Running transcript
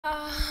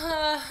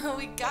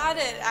We got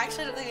it.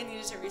 Actually, I don't think I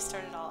needed to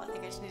restart it all. I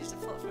think I just needed to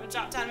pull it from a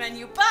drop-down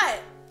menu,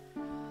 but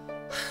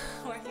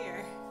we're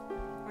here.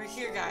 We're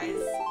here, guys.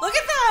 Look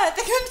at that!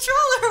 The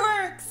controller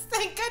works!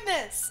 Thank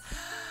goodness!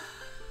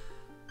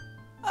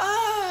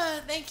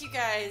 Thank you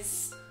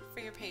guys for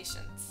your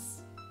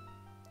patience.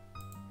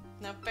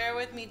 Now bear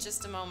with me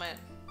just a moment.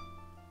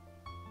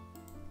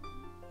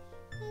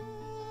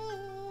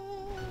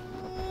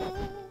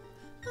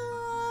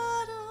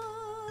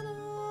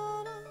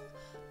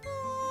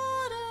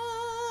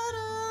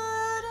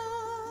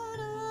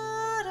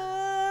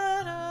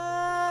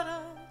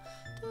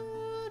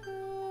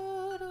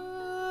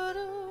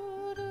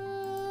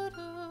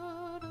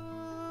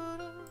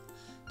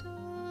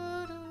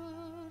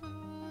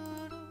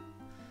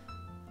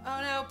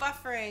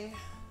 Buffering.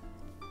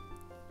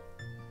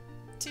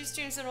 2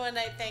 streams in one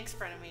night. Thanks,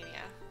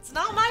 Brennomania. It's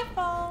not my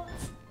fault.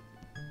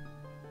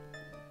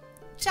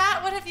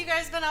 Chat, what have you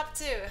guys been up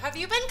to? Have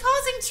you been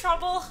causing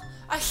trouble?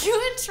 Are you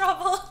in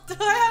trouble? Do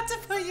I have to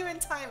put you in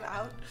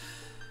timeout?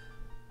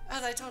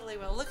 As I totally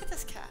will. Look at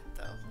this cat,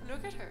 though.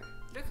 Look at her.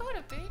 Look at what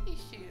a baby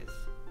she is.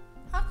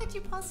 How could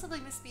you possibly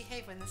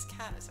misbehave when this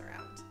cat is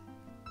around?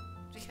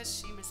 Because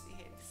she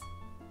misbehaves.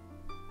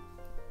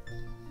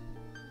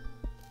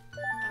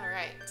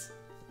 Alright.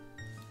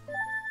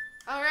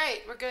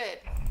 Alright, we're good.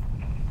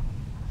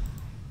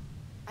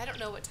 I don't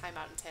know what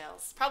timeout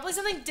entails. Probably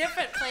something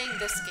different playing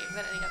this game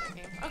than any other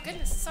game. Oh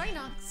goodness, sorry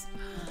Nox.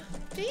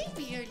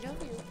 Baby, I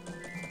love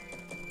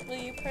you. Will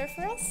you purr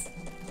for us?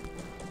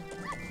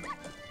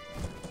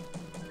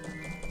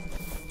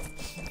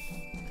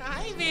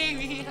 Hi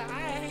baby,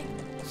 hi.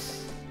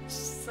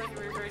 She's like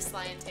a reverse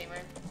lion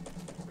tamer.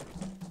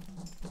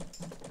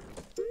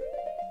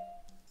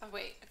 Oh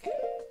wait, okay.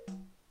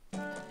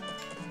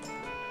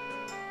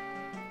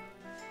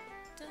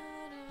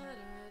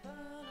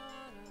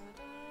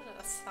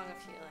 Song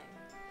of Healing.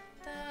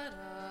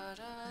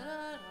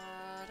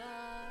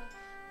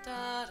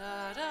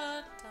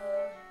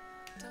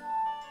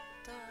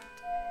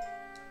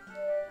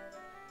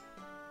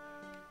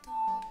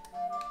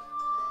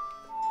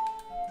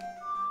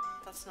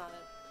 That's not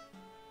it.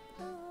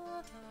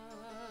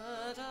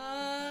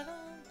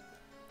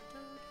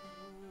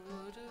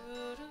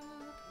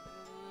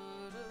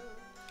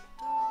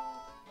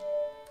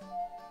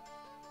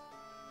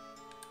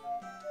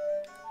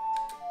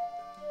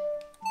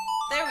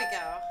 There we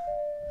go.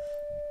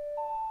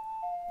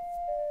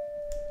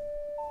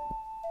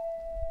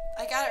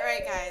 I got it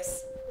right, guys.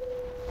 Yes.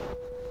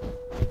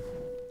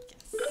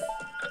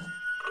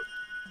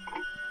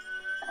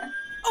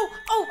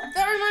 Oh,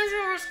 that reminds me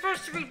what we're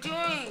supposed to be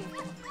doing.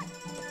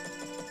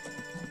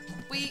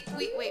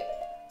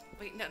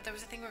 Wait, no, there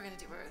was a thing we were gonna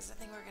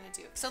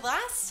do. So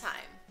last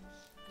time,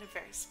 in a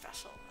very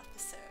special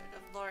episode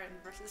of Lauren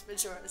versus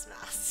Majora's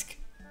Mask.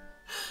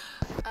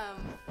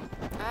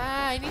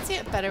 I need to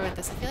get better with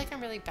this. I feel like I'm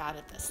really bad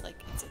at this. Like,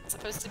 it's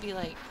supposed to be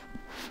like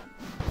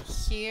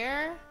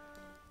here.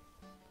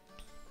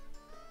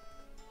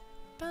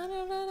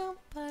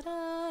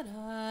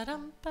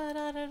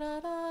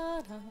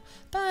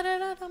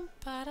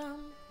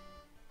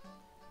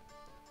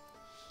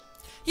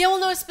 Yeah, well,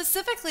 no,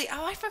 specifically.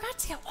 Oh, I forgot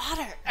to get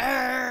water.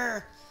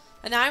 Urgh.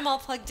 And now I'm all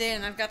plugged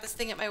in. I've got this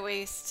thing at my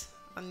waist,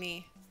 on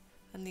my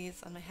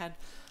head.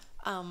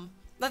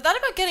 I thought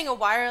about getting a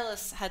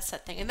wireless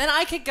headset thing, and then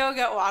I could go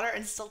get water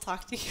and still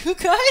talk to you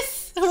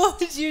guys. What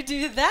would you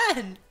do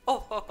then? I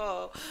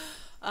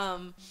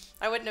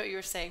wouldn't know what you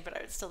were saying, but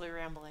I would still be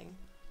rambling.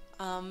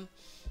 What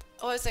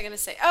was I gonna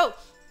say? Oh,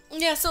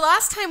 yeah. So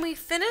last time we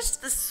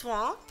finished the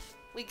swamp.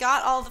 We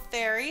got all the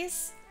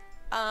fairies.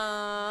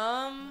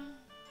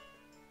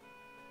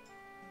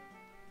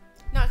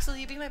 Nox, will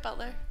you be my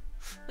butler?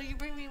 Will you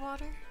bring me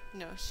water?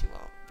 No, she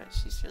won't, but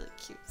she's really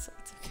cute, so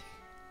it's okay.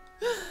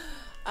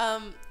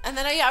 And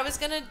then I was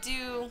gonna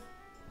do...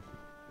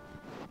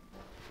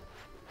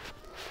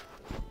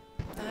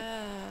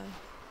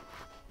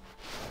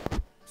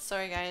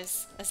 Sorry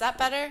guys, is that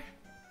better?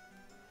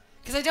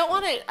 Because I don't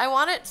want it, I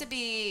want it to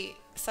be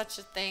such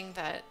a thing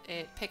that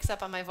it picks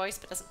up on my voice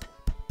but doesn't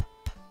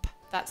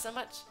that so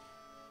much.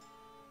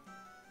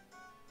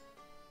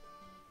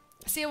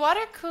 See, a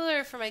water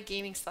cooler for my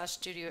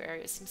gaming/studio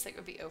area seems like it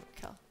would be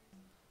overkill.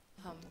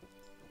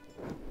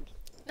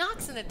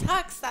 Nox in a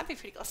tux, that'd be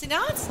pretty cool. See,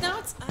 now it's,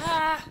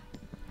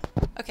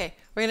 okay,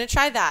 we're gonna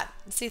try that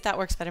and see if that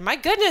works better. My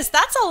goodness,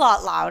 that's a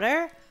lot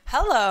louder.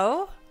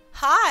 Hello.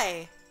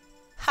 Hi.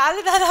 How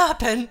did that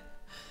happen?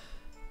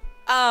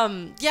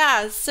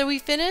 Yeah, so we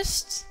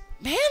finished.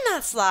 Man,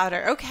 that's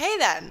louder. Okay,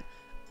 then.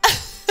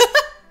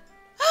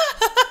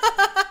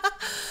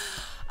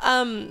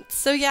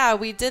 So yeah,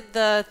 we did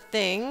the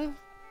thing.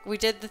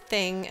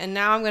 And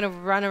now I'm gonna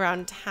run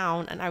around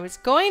town, and I was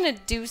going to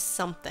do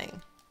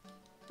something.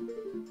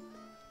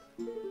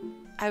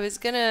 I was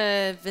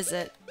gonna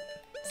visit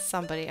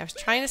somebody. I was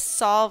trying to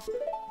solve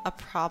a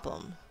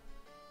problem.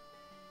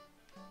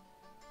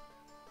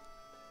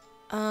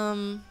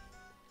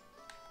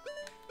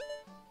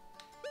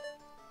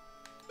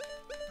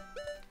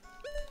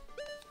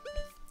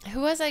 Who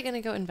was I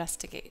gonna go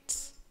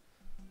investigate?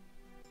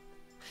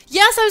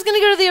 Yes, I was going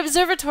to go to the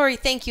observatory.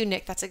 Thank you,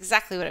 Nick. That's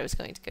exactly what I was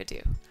going to go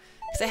do.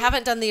 Because I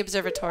haven't done the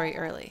observatory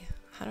early.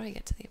 How do I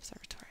get to the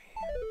observatory?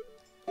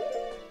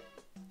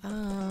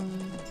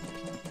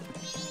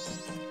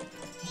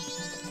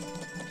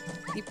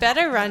 You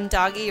better run,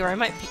 doggy, or I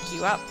might pick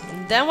you up.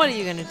 And then what are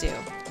you going to do?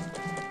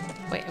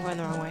 Wait, I went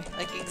the wrong way.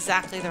 Like,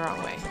 exactly the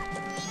wrong way.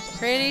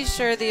 Pretty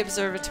sure the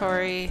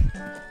observatory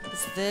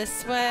is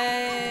this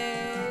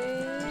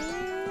way.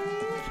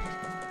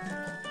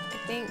 I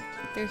think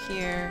through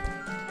here.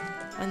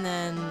 And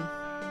then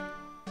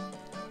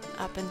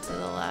up and to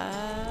the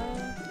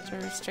left.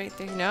 Or straight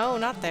through. No,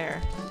 not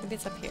there. Maybe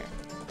it's up here.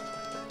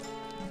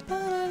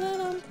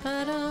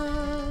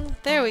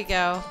 There we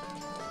go.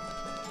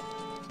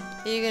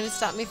 Are you going to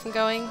stop me from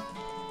going?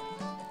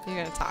 You're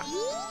going to talk.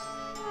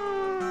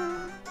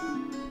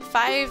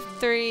 5,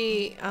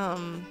 3,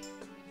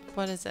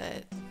 what is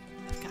it?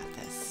 I've got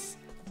this.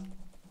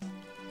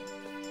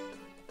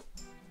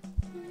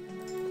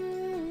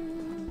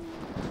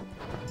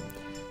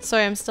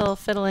 Sorry, I'm still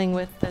fiddling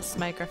with this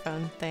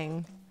microphone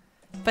thing.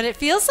 But it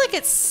feels like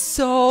it's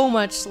so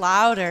much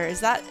louder.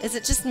 Is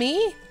it just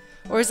me?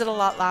 Or is it a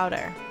lot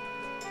louder?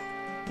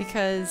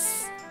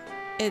 Because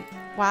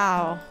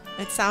wow.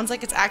 It sounds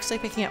like it's actually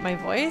picking up my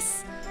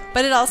voice,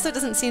 but it also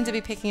doesn't seem to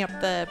be picking up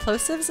the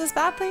plosives as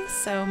badly,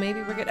 so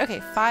maybe we're good. Okay,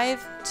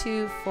 5,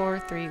 2, 4,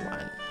 3,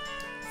 1.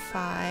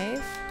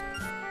 5,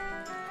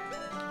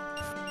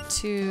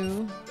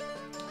 2,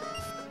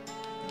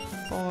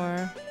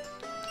 4,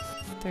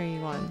 3,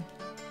 1.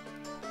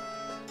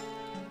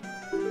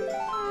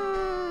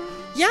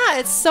 Yeah,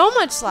 it's so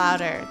much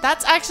louder.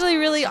 That's actually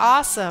really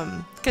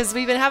awesome, because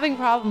we've been having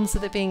problems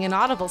with it being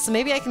inaudible, so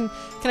maybe I can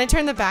I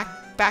turn the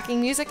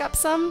backing music up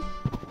some?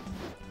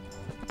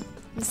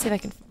 Let's see if I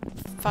can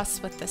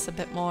fuss with this a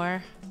bit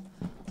more.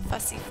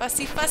 Fussy,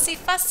 fussy, fussy,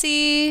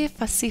 fussy.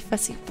 Fussy,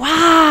 fussy.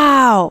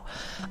 Wow!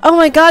 Oh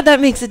my god, that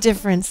makes a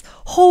difference.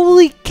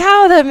 Holy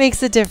cow, that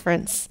makes a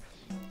difference.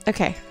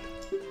 Okay.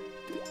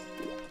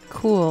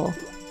 Cool.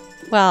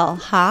 Well,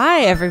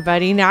 hi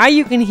everybody. Now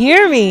you can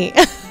hear me.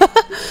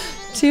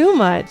 Too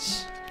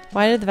much.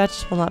 Why did the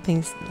vegetable not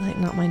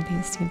mind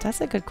being steamed?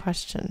 That's a good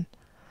question.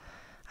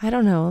 I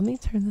don't know. Let me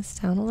turn this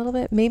down a little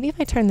bit. Maybe if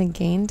I turn the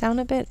gain down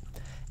a bit,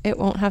 it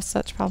won't have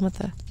such problem with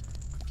the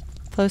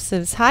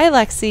plosives. Hi,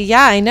 Lexi.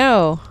 Yeah, I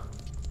know.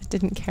 I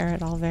didn't care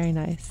at all. Very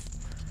nice.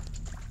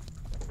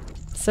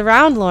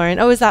 Surround, Lauren.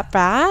 Oh, is that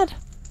bad?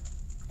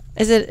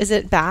 Is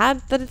it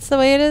bad that it's the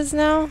way it is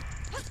now?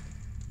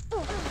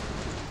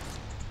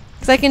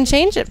 Because I can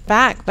change it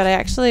back, but I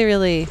actually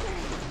really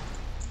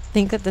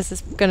think that this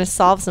is going to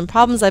solve some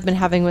problems I've been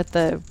having with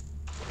the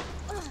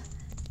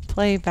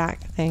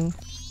playback thing.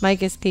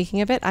 Mic is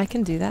peaking a bit. I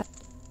can do that.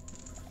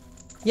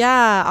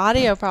 Yeah,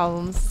 audio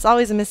problems. It's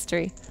always a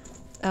mystery.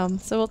 So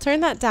we'll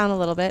turn that down a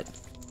little bit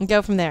and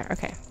go from there.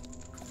 Okay.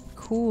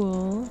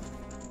 Cool.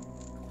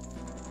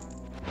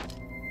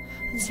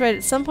 That's right.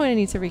 At some point I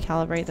need to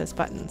recalibrate those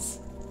buttons.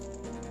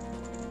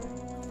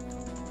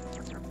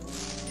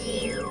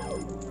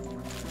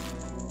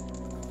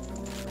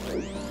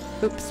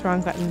 Oops,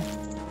 wrong button.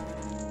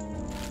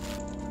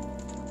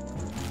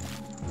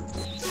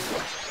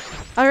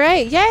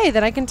 Alright, yay!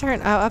 Then I can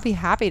turn... I'll be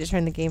happy to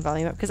turn the game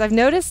volume up, because I've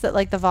noticed that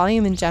like the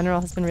volume in general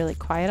has been really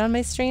quiet on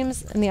my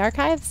streams in the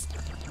archives.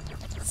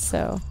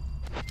 So...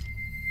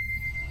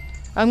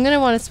 I'm going to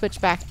want to switch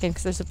back again,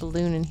 because there's a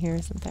balloon in here,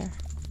 isn't there?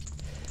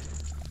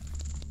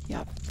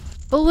 Yep.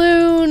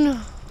 Balloon!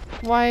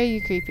 Why are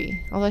you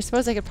creepy? Although I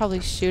suppose I could probably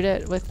shoot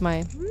it with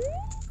my...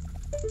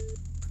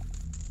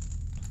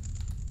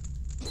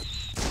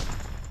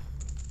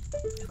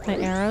 my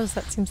arrows.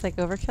 That seems like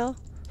overkill.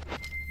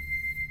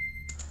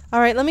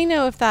 Alright, let me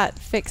know if that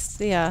fixed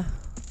the,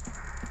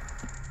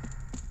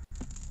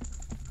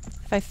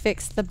 if I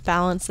fixed the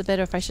balance a bit,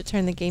 or if I should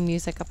turn the game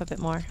music up a bit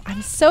more.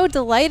 I'm so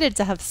delighted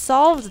to have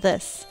solved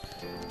this!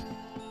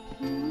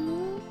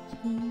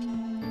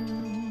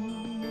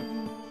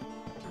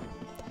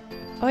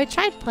 Oh, I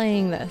tried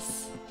playing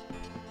this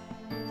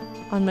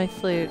on my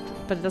flute,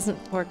 but it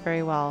doesn't work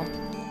very well.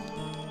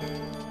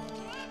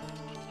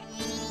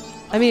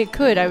 I mean, it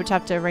could. I would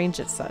have to arrange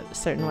it a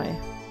certain way.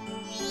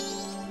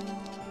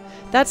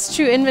 That's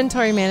true.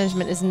 Inventory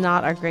management is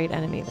not our great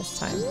enemy this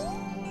time.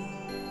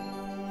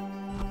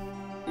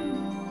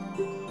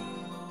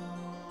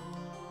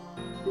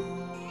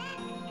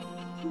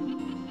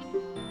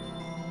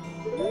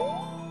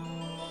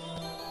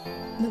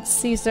 Let's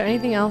see. Is there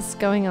anything else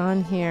going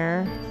on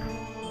here?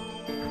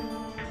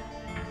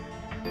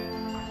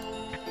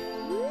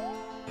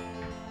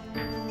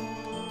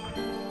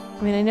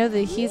 I mean, I know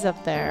that he's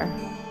up there,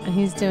 and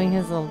he's doing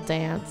his little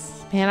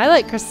dance. Man, I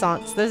like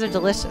croissants. Those are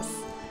delicious.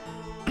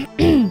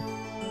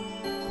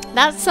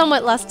 That's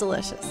somewhat less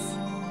delicious.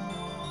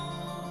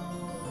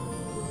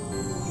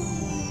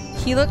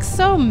 He looks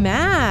so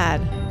mad.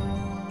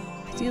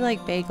 I do like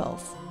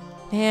bagels.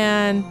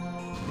 Man,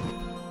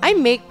 I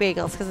make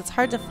bagels because it's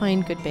hard to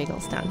find good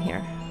bagels down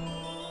here.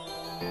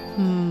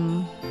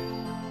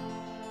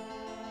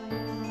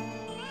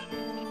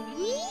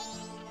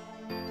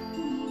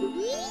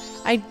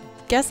 I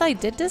guess I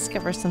did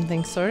discover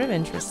something sort of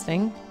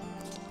interesting.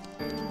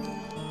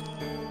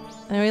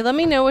 Anyway, let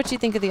me know what you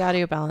think of the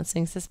audio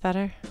balancing. Is this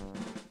better?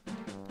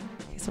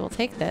 Okay, so we'll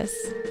take this.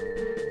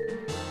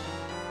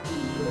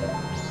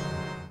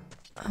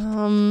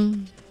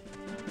 Let's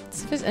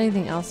see if there's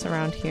anything else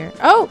around here.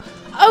 Oh!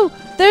 Oh!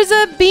 There's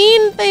a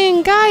bean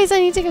thing! Guys, I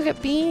need to go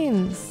get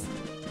beans.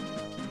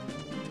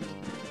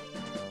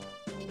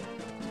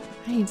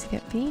 I need to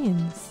get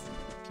beans.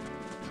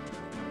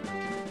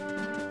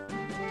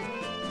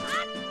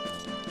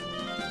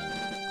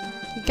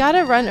 You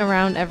gotta run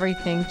around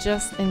everything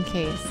just in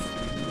case.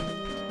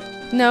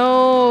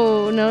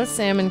 No, no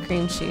salmon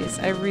cream cheese.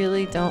 I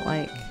really don't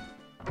like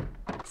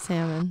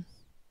salmon.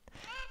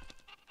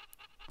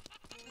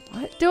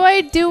 What do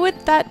I do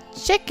with that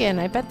chicken?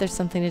 I bet there's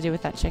something to do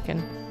with that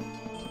chicken.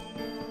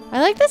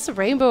 I like this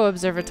rainbow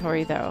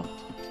observatory though.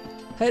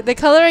 The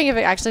coloring of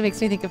it actually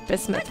makes me think of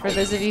Bismuth, for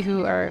those of you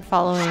who are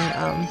following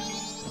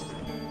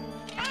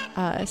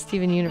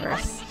Steven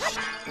Universe.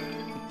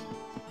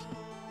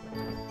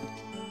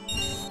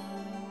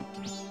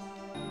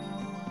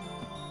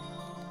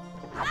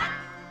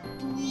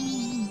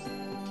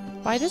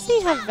 Why does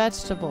he have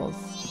vegetables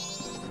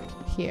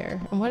here?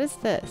 And what is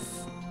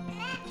this?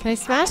 Can I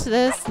smash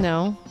this?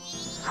 No.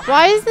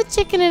 Why is the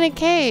chicken in a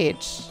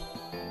cage?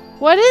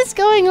 What is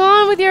going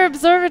on with your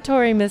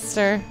observatory,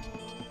 mister?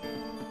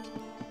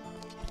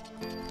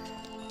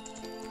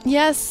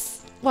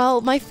 Yes.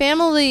 Well, my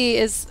family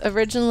is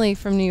originally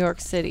from New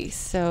York City,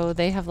 so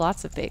they have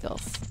lots of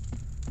bagels.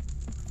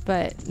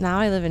 But now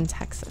I live in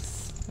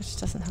Texas, which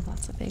doesn't have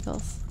lots of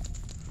bagels.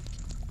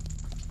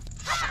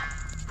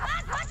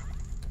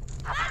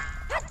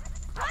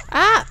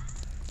 Ah!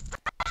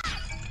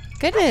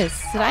 Goodness,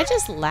 did I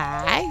just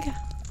lag?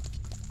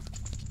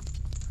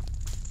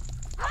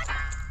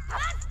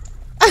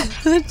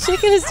 The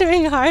chicken is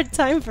doing a hard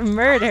time for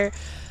murder.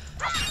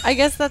 I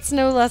guess that's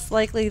no less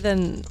likely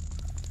than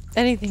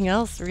anything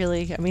else,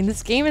 really. I mean,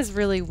 this game is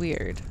really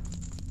weird.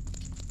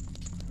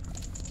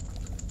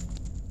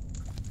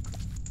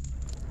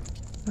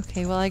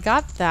 Okay, well, I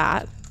got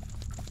that.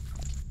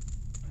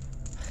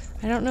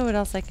 I don't know what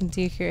else I can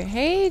do here.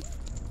 Hey,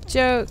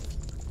 Joe.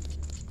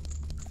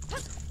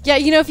 Yeah,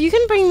 you know, if you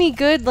can bring me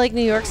good, like,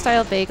 New York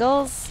style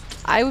bagels,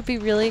 I would be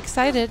really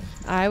excited.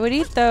 I would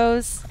eat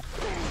those.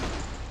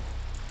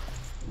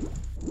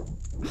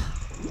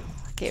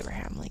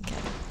 Abraham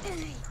Lincoln.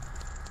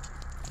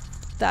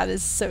 That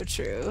is so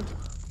true.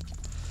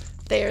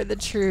 They are the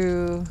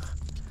true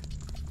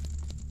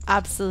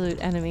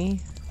absolute enemy.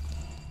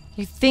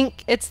 You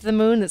think it's the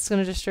moon that's going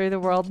to destroy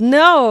the world?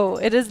 No!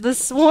 It is the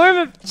swarm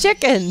of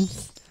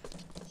chickens!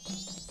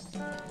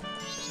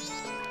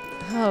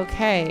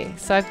 Okay,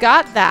 so I've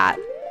got that.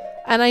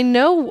 And I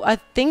know a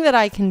thing that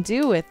I can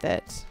do with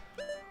it.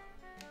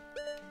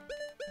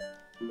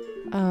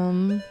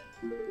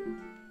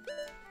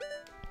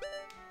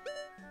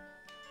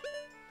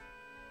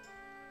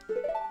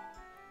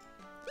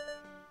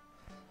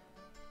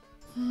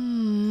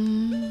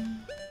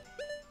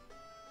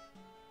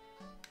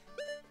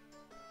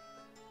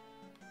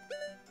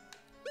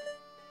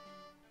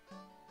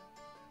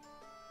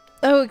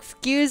 Oh,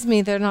 excuse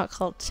me, they're not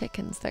called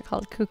chickens, they're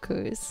called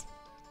cuckoos.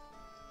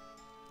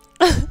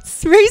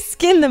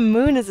 Reskin the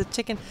moon as a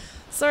chicken.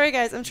 Sorry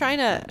guys, I'm trying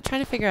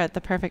to figure out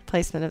the perfect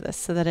placement of this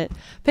so that it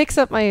picks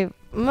up my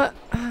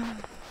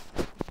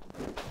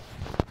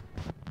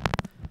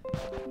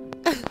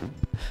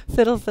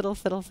fiddle, fiddle,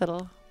 fiddle,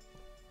 fiddle.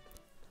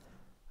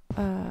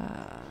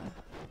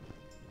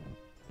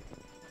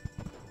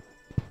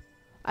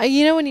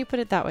 You know when you put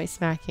it that way,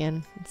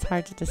 Smackian, it's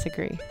hard to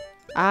disagree.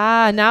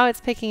 Ah, now it's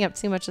picking up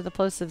too much of the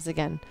plosives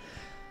again.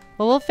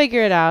 Well, we'll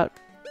figure it out.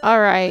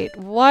 Alright,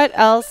 what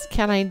else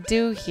can I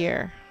do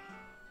here?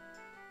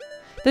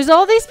 There's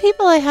all these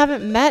people I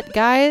haven't met,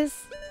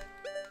 guys.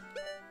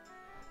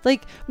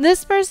 Like,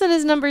 this person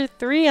is number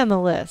 3 on the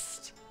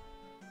list.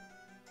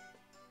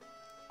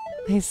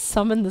 They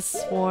summon the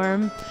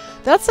swarm.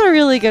 That's a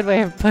really good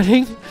way of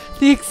putting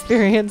the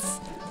experience.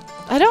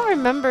 I don't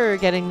remember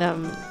getting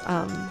them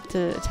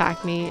to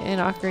attack me in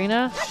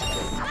Ocarina.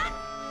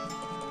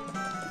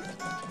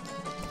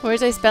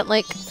 Whereas I spent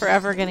like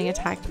forever getting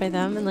attacked by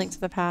them in Link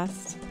to the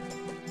Past.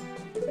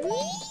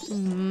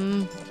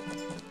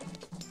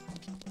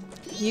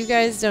 You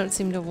guys don't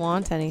seem to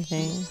want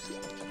anything.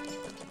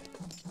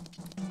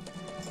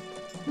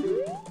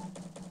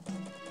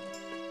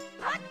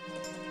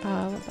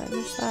 What button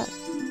is that?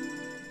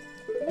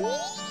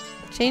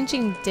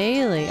 Changing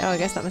daily. Oh, I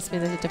guess that must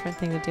mean there's a different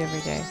thing to do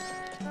every day.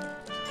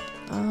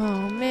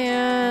 Oh,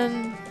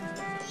 man.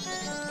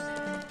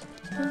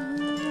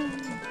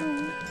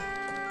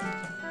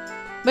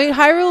 Wait,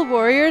 Hyrule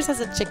Warriors has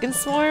a chicken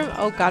swarm?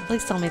 Oh god,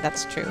 please tell me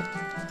that's true.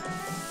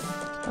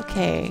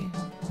 Okay.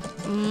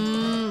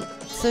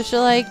 So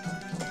shall I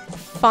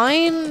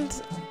find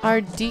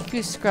our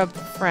Deku Scrub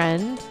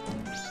friend,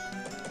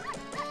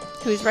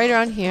 who's right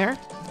around here?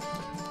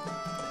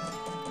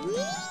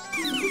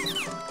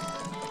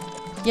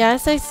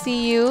 Yes, I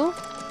see you.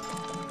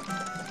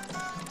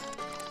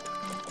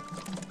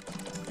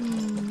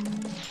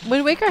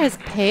 Wind Waker has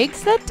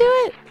pigs that do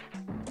it?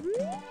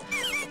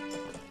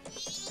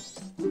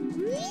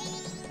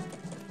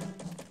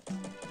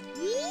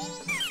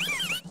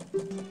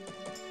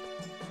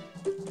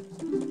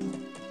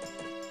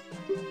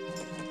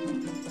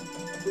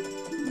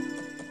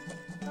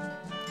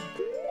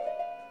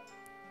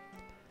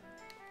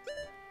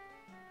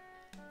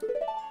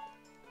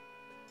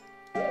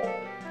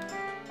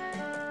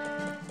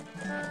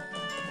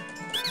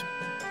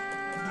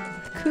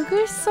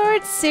 Cuckoo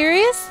sword?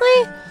 Seriously?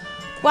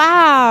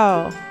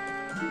 Wow.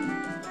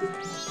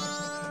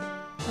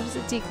 What does a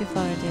deku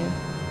flower do?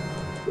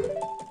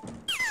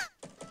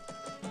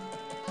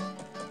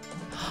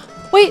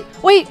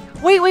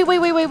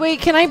 Wait.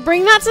 Can I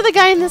bring that to the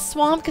guy in the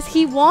swamp? Because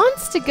he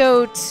wants to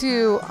go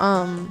to,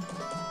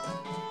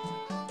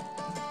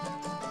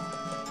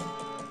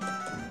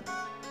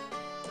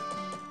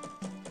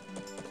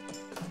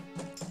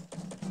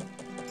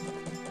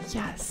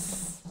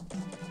 Yes.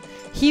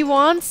 He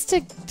wants to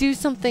do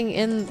something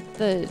in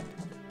the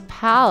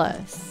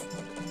palace.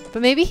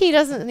 But maybe he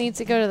doesn't need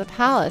to go to the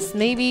palace.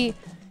 Maybe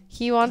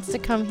he wants to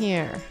come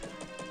here.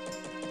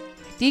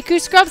 Deku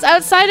Scrubs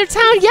outside of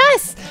town.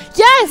 Yes!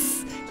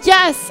 Yes!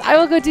 Yes! I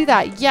will go do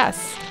that.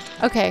 Yes.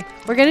 Okay.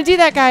 We're going to do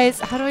that, guys.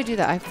 How do I do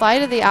that? I fly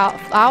to the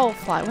owl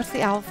fly. What's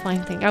the owl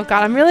flying thing? Oh,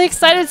 God. I'm really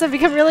excited to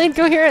become really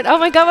incoherent. Oh,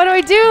 my God. What do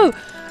I do?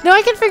 No,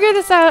 I can figure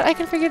this out. I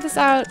can figure this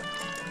out.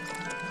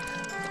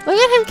 Look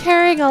at him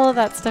carrying all of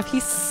that stuff.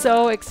 He's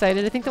so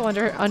excited. I think the one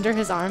under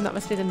his arm, that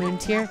must be the moon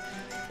tier.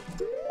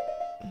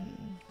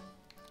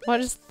 What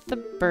is the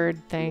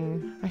bird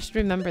thing? I should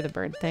remember the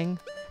bird thing.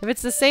 If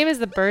it's the same as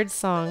the bird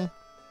song.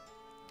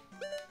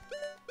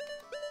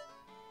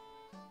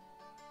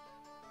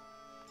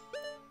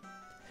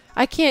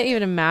 I can't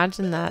even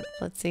imagine that.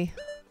 Let's see.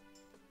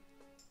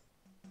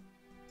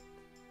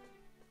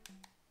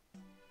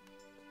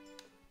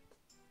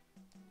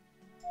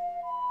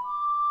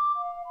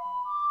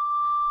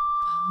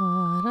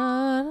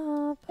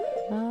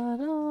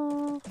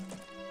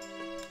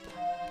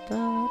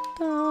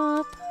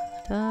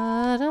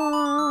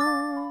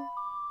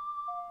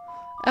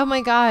 Oh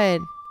my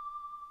God.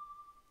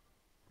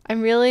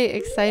 I'm really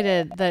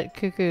excited that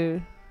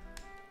Cuckoo...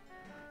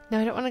 No,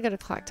 I don't want to go to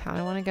Clock Town.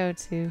 I want to go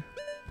to...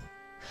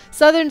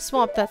 Southern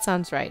Swamp, that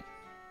sounds right.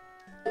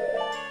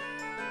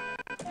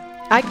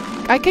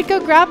 I could go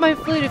grab my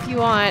flute if you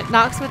want.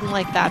 Nox wouldn't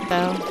like that,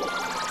 though.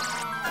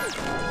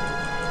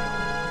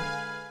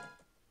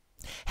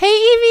 Hey,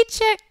 Evie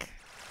Chick!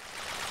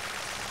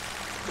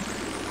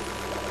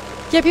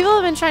 Yeah, people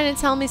have been trying to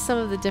tell me some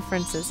of the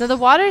differences. So the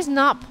water's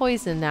not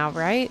poison now,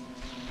 right?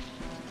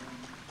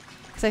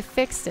 Because I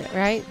fixed it,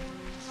 right?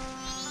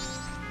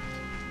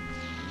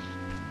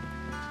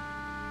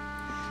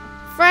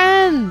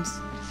 Friends!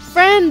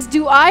 Friends,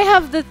 do I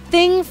have the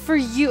thing for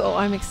you? Oh,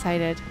 I'm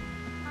excited.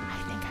 I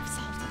think I've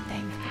solved the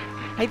thing.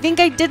 I think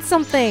I did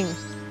something.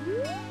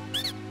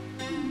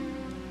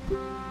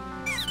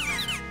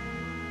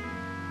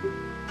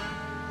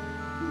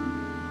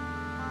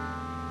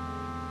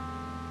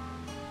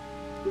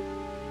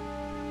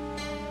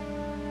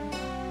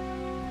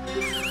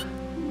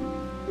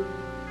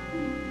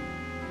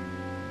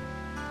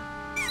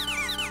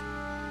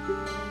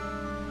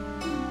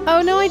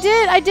 Oh, no, I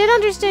did. I did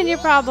understand your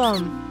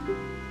problem.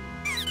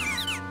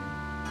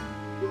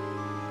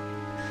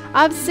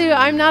 Absu,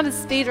 I'm not a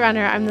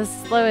speedrunner. I'm the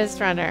slowest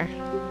runner.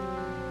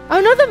 Oh,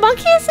 no, the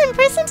monkey is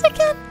imprisoned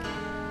again?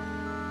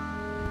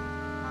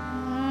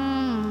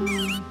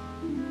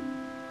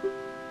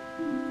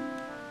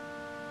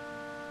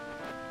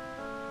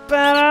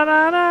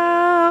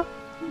 Ba-da-da-da.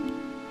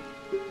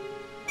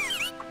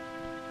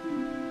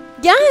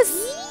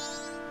 Yes!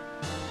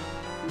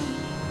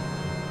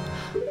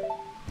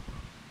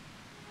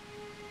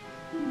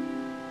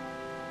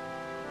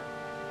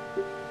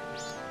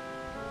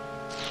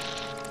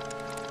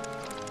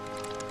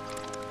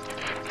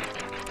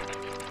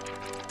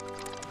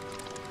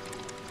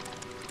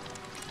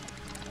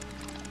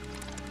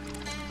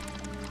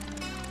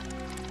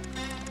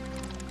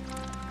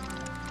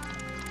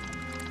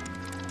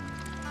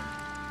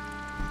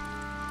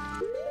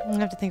 I'm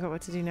gonna have to think about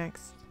what to do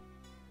next.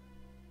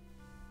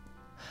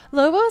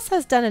 Lobos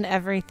has done an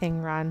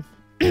everything run.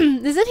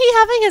 Isn't he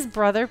having his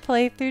brother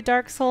play through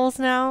Dark Souls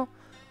now?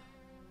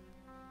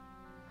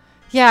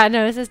 Yeah,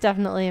 no, this is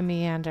definitely a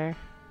meander.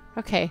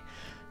 Okay,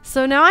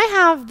 so now I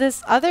have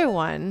this other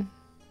one.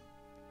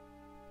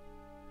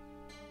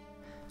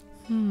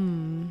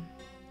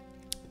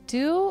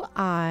 Do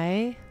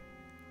I...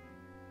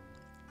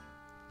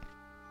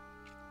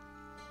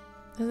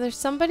 Is there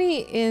somebody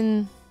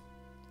in...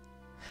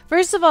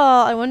 First of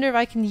all, I wonder if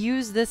I can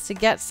use this to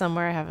get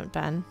somewhere I haven't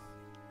been.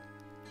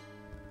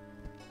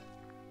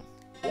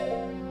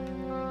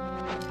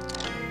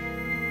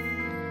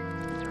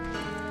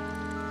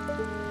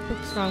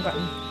 Oops, wrong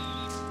button.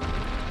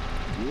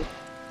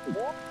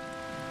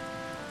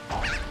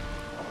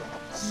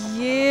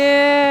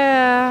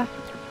 Yeah.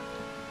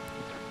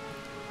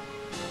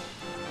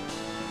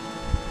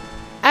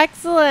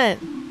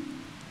 Excellent.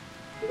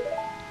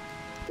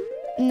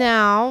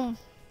 Now,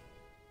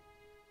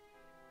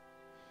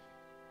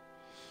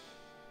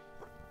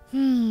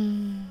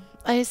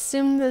 I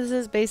assume this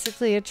is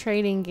basically a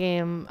trading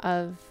game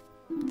of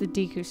the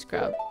Deku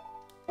Scrub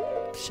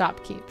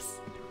shopkeeps.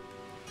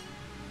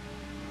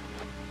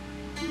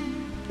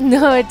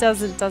 No, it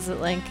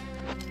doesn't Link.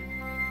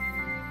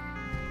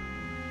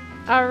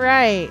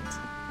 Alright.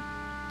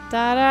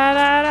 Da da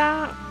da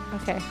da.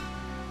 Okay.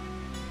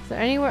 Is there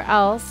anywhere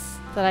else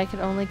that I could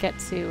only get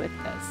to with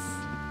this?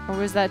 Or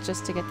was that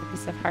just to get the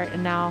piece of heart?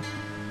 And now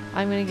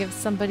I'm going to give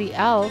somebody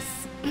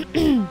else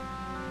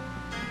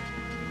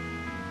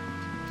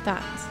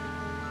that.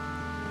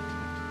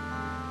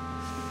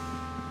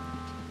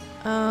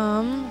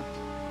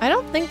 I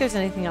don't think there's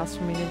anything else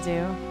for me to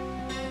do.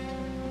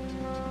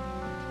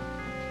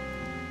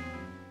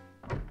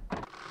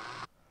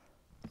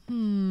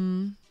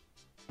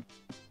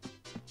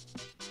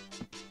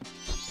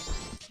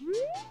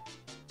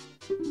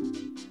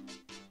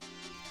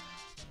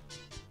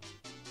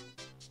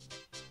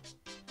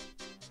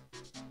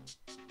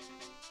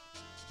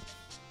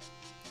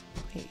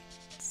 Wait.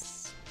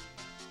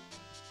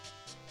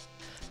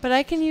 But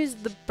I can use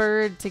the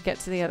bird to get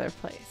to the other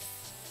place.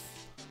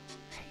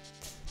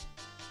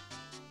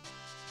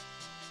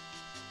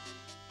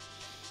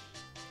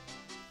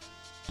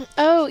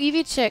 Oh,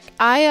 Evie Chick,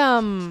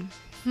 Okay,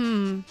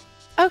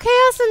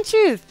 awesome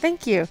truth.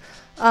 Thank you.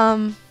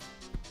 I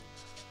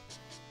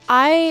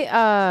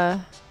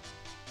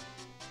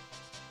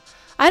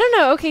don't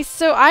know. Okay,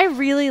 so I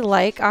really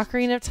like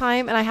Ocarina of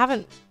Time, and I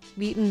haven't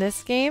beaten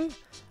this game.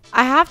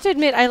 I have to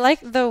admit, I like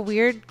the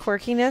weird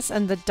quirkiness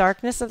and the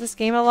darkness of this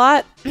game a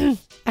lot. I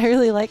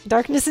really like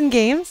darkness in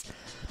games.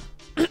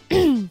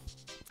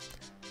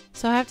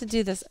 So I have to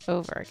do this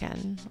over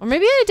again. Or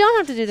maybe I don't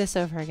have to do this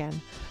over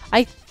again.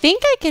 I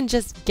think I can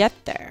just get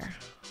there.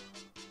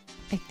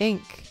 I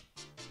think.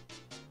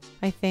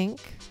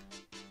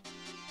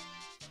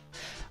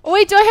 Oh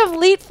wait, do I have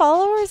elite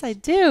followers? I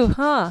do,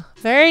 huh?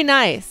 Very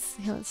nice.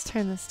 Here, let's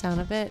turn this down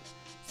a bit.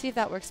 See if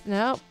that works.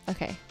 No?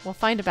 Okay, we'll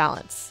find a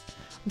balance.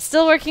 I'm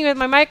still working with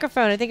my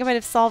microphone. I think I might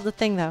have solved the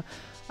thing though.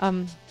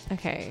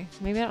 Okay,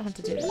 maybe I don't have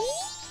to do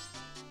this.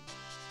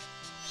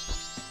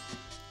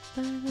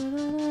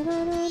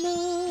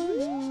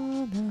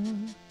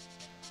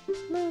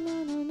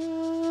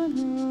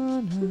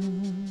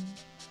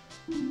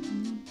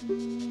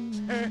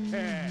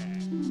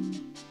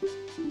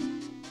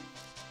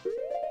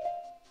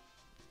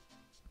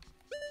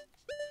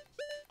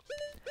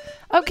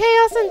 Okay,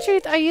 awesome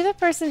truth. Are you the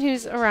person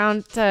who's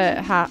around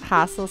to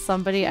hassle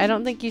somebody? I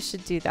don't think you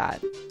should do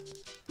that.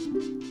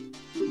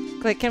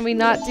 Like, can we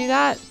not do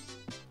that?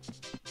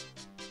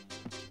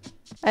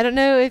 I don't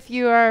know if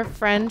you are a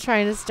friend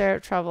trying to stir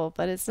up trouble,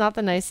 but it's not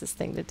the nicest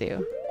thing to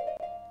do.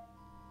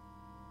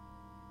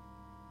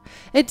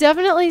 It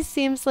definitely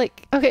seems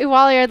like... Okay,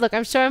 Wally, look,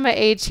 I'm showing my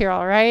age here,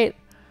 alright?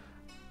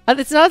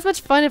 It's not as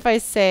much fun if I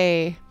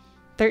say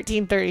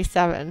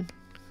 1337.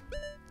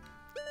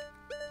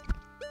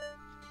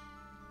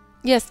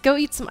 Yes, go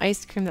eat some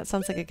ice cream. That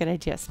sounds like a good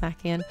idea,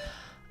 Smackian.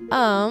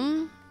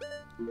 Oh,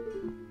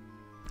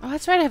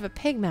 that's right, I have a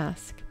pig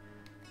mask.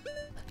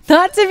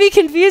 Not to be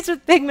confused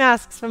with pig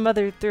masks from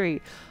Mother 3.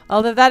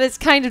 Although that is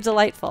kind of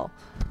delightful.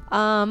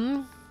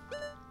 I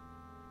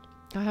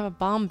have a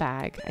bomb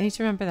bag. I need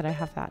to remember that I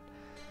have that.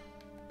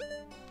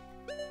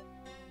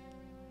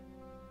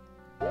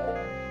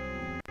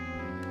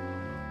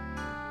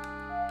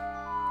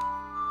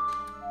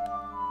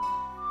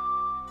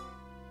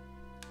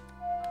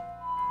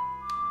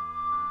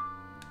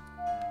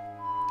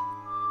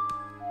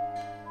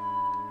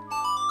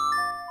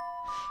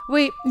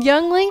 Wait,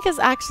 young Link is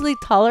actually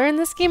taller in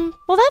this game?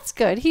 Well, that's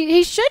good.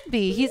 He should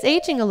be. He's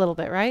aging a little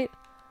bit, right?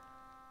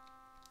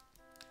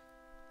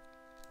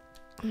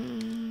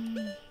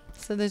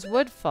 So there's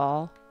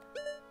Woodfall.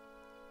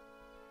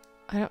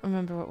 I don't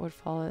remember what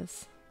Woodfall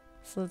is.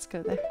 So let's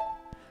go there.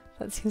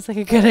 That seems like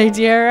a good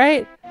idea,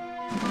 right?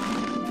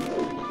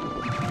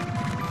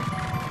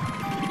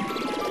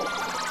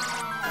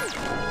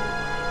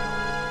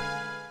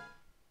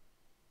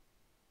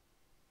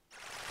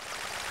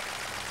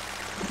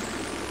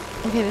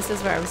 Okay, this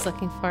is where I was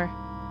looking for.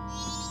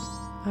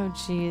 Oh,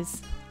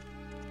 jeez.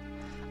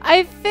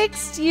 I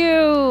fixed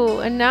you!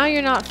 And now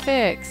you're not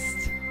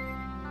fixed.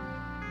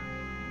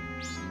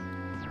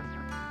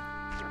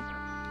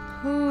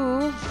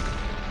 Who?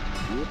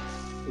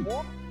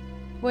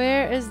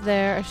 Where is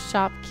there a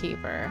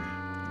shopkeeper?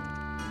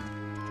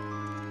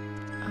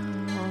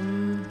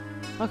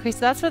 Okay, so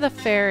that's where the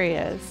ferry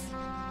is.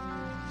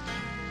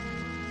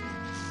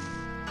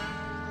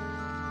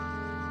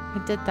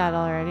 I did that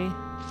already.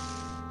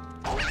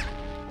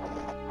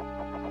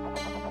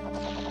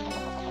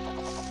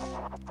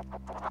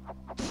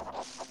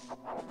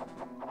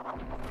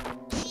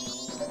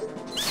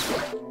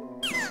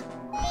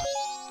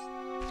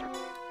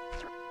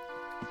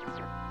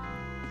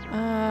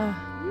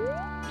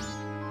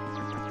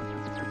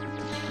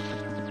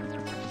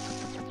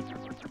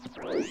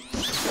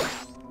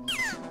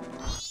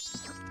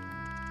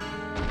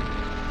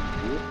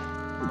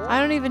 I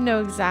don't even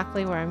know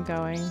exactly where I'm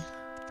going,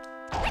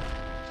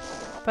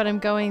 but I'm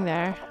going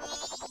there.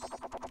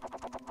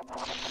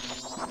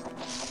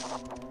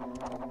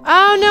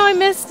 Oh no, I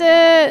missed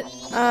it.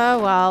 Oh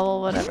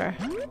well, whatever.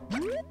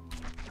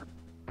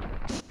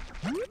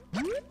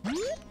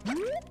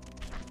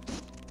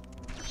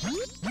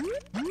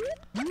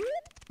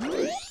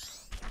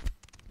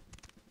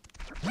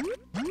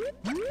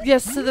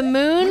 Yes, so the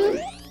moon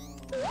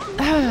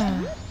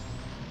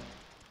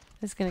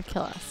is gonna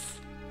kill us.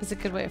 Is a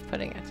good way of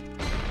putting it.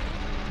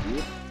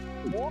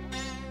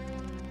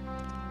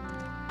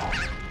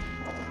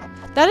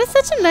 That is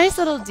such a nice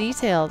little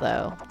detail,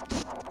 though.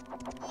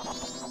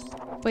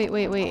 Wait.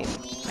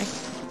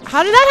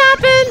 How did that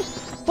happen?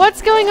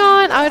 What's going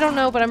on? I don't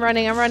know, but I'm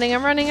running. Oh my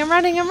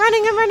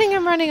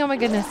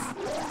goodness.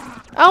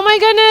 Oh my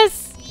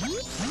goodness!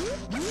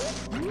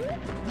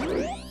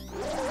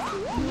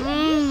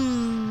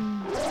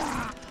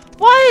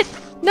 What?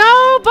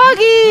 No,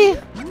 Buggy!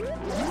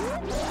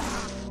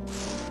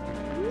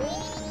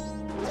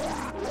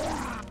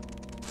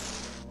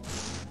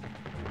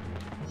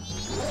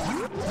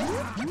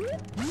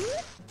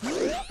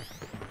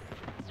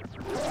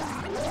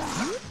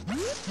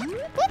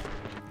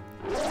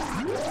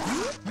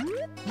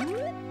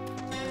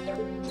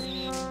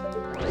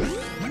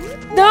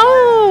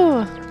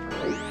 No!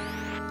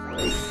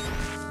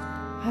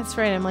 That's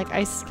right, I'm like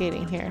ice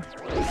skating here.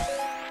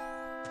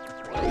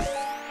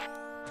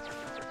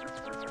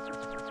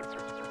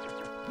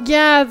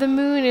 Yeah, the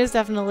moon is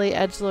definitely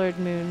edgelord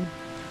moon.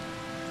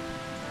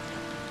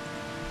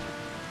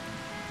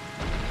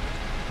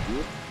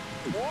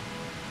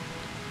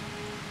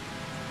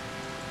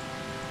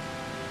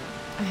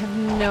 I have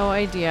no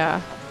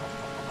idea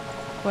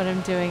what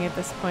I'm doing at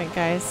this point,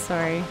 guys.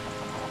 Sorry.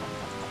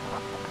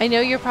 I know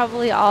you're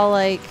probably all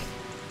like,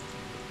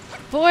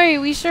 boy,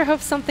 we sure hope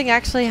something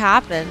actually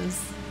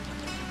happens.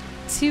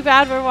 Too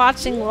bad we're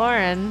watching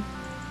Lauren.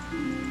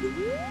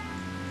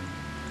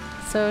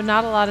 So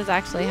not a lot is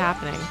actually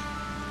happening.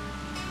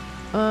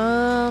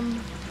 How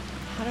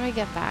do I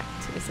get back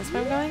to? Is this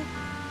where I'm going?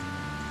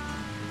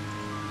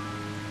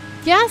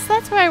 Yes,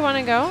 that's where I want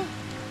to go.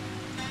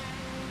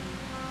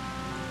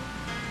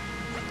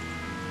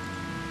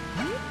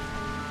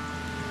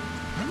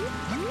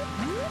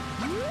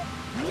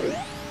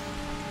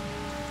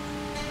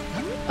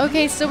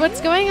 Okay, so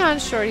what's going on,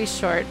 Shorty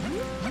Short,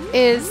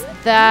 is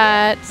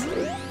that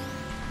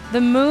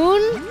the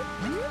moon,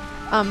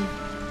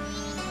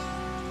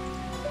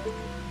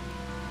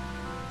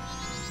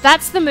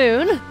 that's the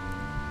moon, and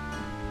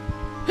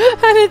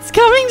it's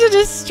coming to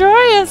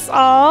destroy us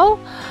all.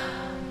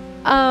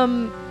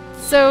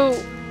 So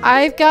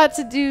I've got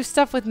to do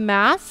stuff with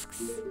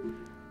masks.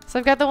 So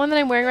I've got the one that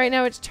I'm wearing right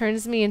now, which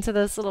turns me into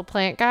this little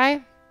plant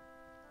guy.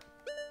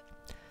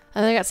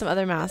 And then I got some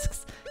other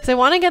masks. Because I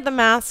want to get the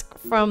mask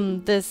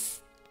from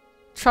this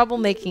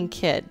troublemaking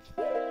kid.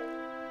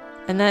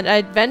 And then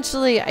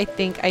eventually, I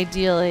think,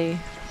 ideally...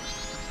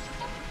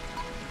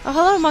 Oh,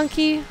 hello,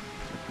 monkey.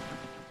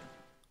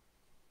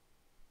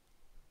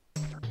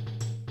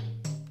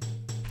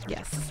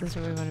 Yes, this is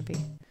where we want to be.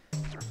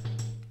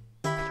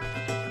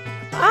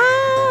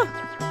 Ah!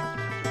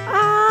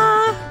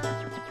 Ah!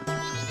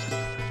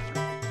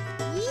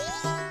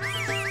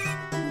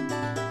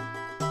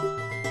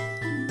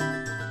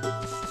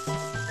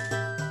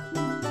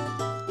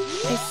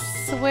 I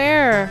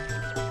swear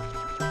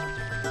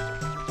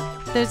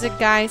there's a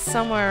guy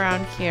somewhere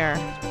around here.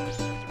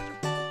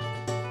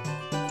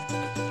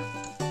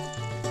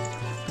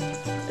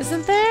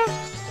 Isn't there?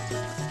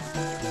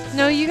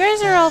 No, you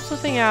guys are all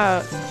flipping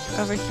out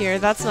over here.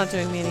 That's not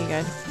doing me any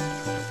good.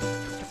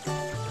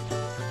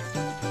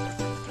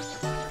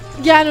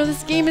 Yeah, no,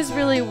 this game is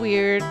really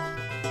weird.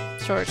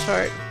 Short.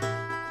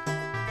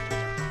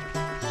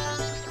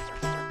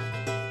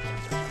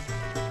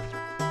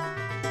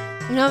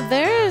 No,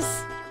 there's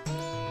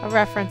a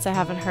reference I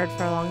haven't heard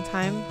for a long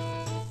time.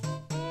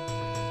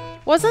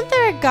 Wasn't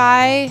there a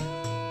guy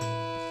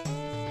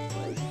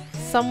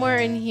somewhere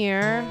in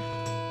here?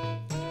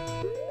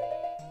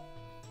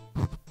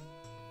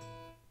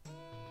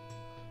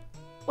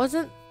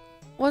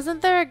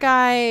 Wasn't there a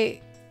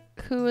guy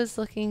who was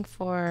looking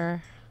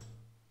for...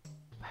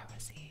 Where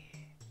was he?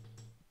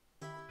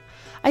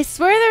 I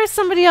swear there was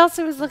somebody else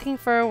who was looking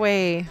for a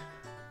way.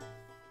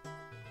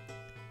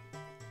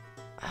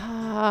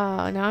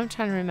 Oh, now I'm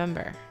trying to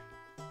remember.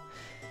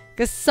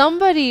 Because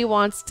somebody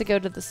wants to go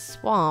to the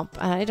swamp,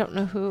 and I don't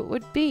know who it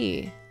would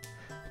be.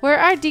 Where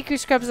are Deku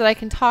Scrubs that I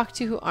can talk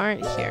to who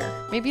aren't here?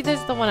 Maybe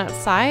there's the one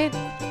outside?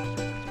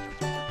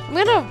 I'm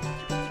gonna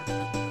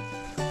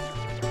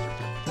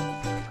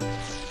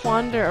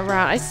wander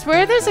around. I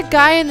swear there's a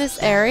guy in this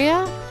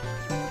area.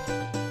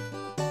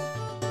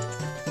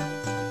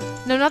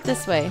 No, not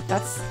this way.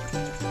 That's...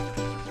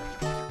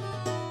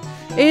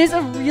 It is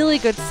a really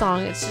good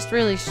song. It's just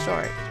really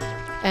short.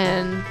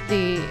 And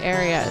the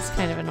area is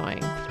kind of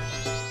annoying.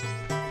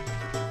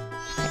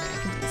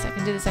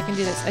 Okay, I can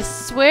do this. I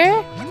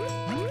swear.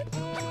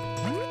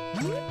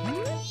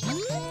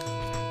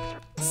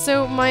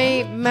 So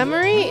my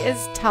memory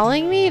is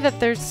telling me that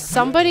there's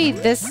somebody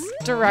this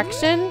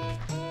direction.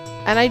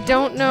 And I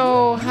don't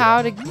know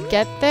how to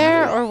get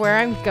there or where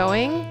I'm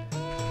going.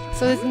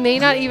 So this may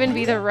not even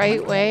be the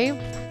right way.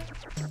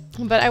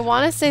 But I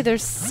want to say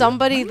there's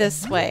somebody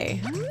this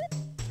way.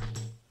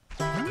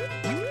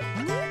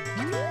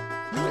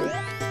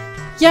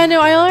 Yeah,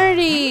 no, I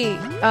already...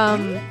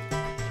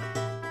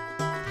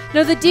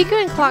 No, the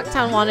Deku in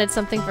Clocktown wanted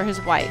something for his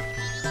wife.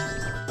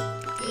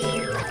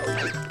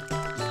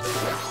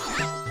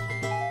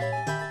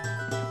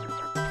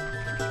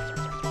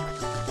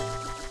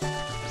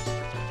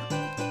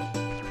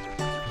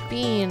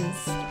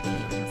 Beans.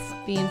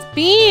 Beans.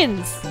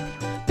 Beans!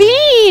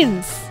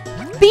 Beans!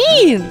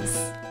 Beans!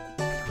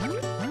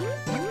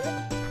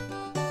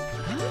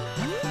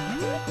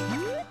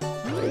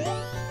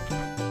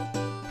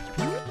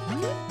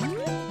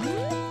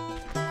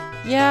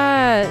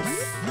 Yes.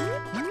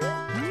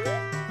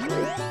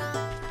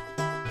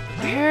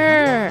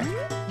 Where?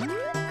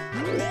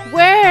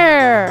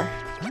 Where?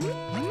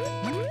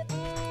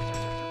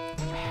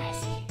 Where is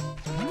he?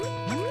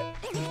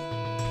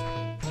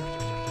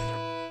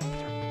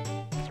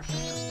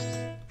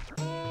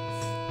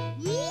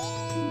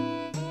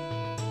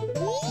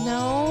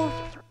 No.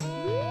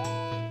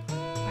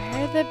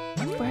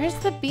 Where's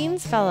the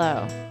Beans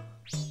fellow?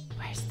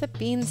 Where's the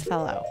Beans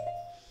fellow?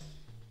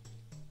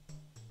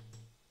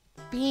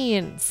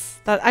 Beans.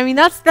 I mean,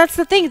 that's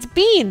the thing. It's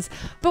Beans.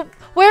 But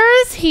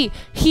where is he?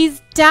 He's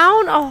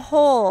down a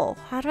hole.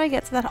 How do I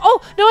get to that? Oh,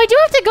 no, I do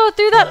have to go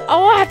through that.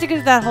 Oh, I have to go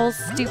through that whole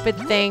stupid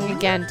thing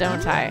again,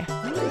 don't I?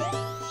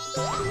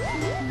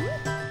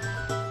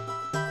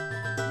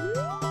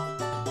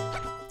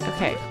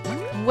 Okay.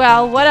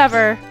 Well,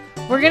 whatever.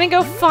 We're gonna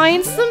go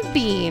find some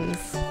beans.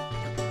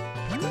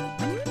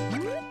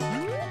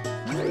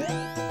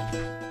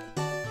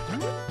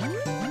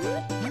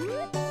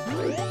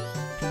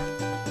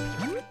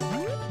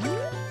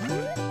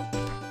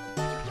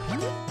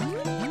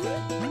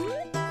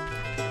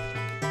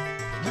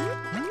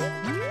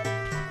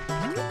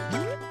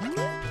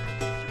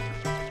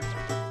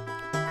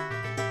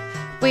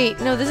 Wait,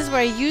 no, this is where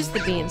I use the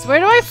beans. Where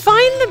do I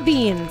find the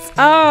beans?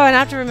 Oh, and I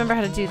have to remember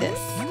how to do this.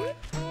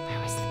 Where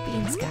was the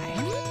beans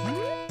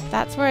guy?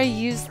 That's where I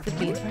use the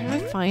beans. Where do I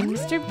find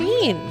Mr.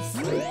 Beans?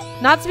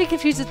 Not to be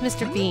confused with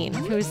Mr. Bean,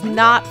 who is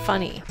not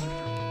funny.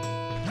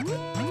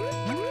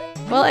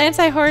 Well,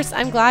 Anti-Horse,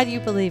 I'm glad you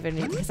believe in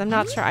me, because I'm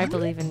not sure I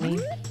believe in me.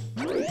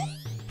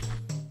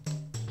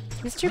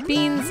 Is Mr.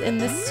 Beans in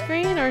this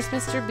screen, or is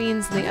Mr.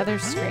 Beans in the other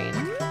screen?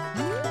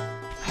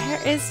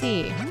 Where is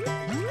he?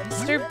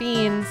 Mr.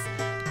 Beans.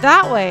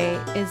 That way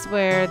is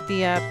where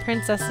the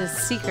princess's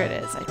secret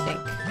is, I think.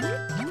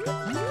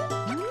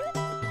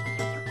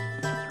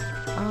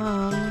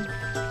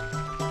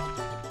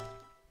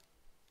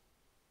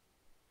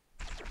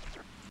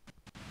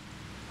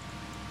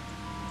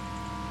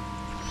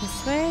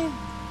 This way?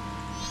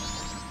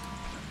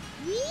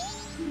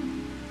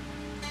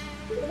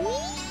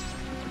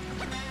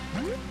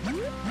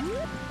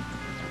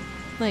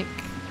 Like,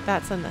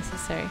 that's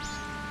unnecessary.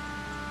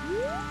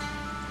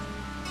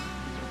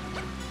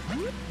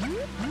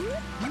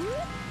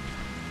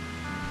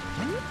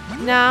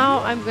 Now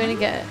I'm going to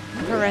get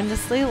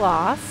horrendously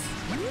lost.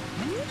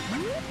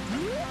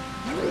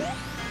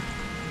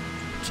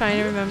 Trying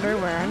to remember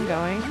where I'm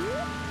going.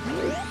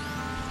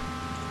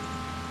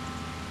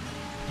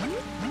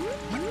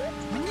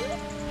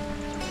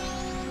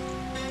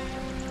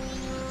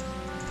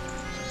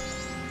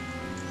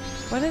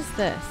 What is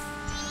this?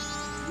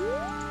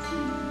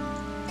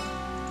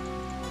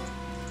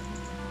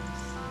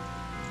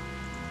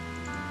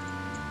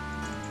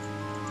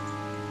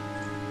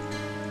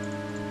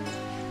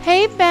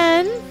 Hey,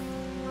 Ben.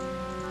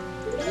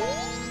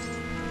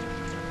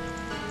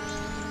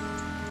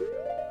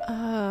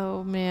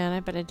 Oh, man. I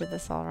bet I did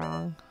this all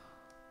wrong.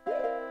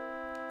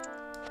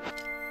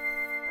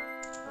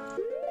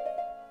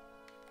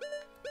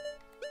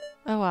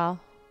 Oh, well.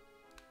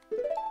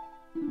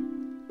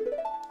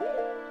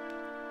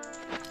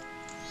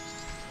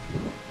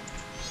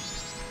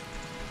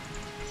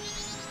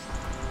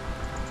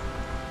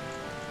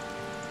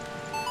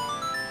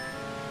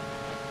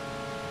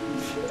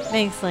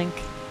 Thanks, Link.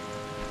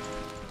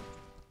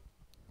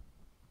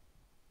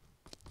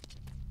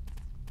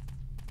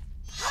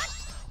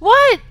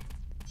 What?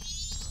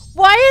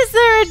 Why is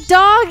there a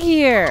dog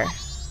here?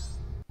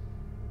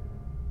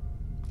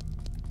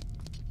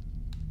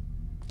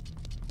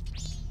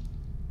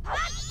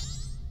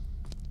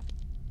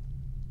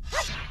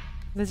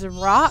 There's a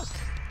rock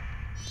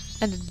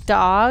and a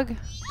dog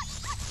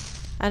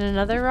and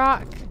another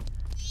rock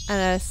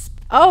and a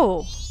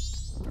oh.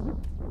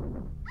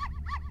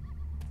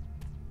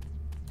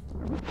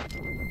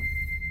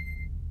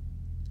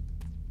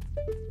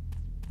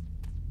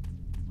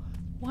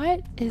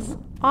 What is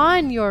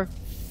on your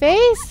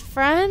face,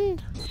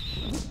 friend?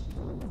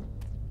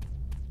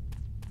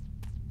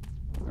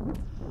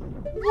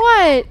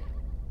 What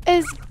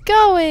is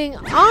going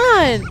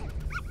on?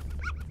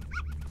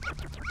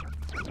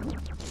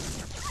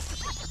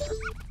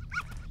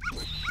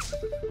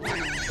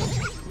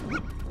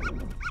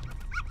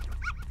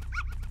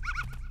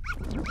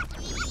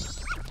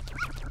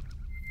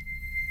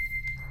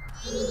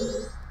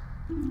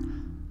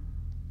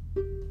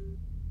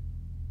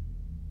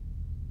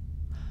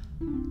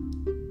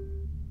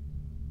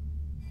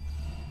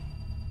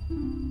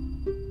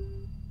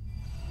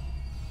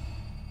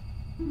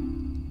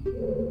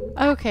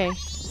 Okay,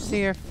 so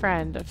you're a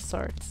friend of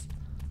sorts.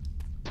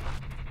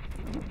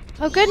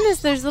 Oh goodness,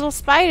 there's little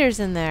spiders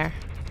in there.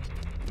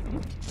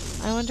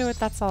 I wonder what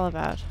that's all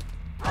about.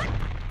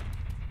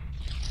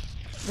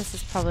 This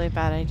is probably a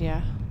bad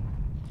idea.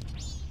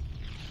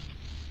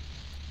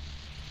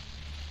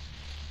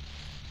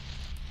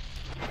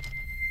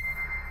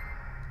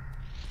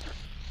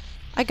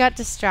 I got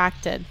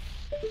distracted.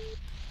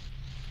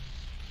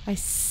 I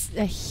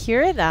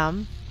hear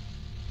them.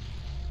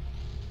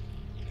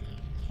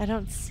 I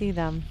don't see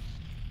them.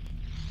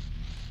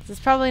 This is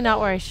probably not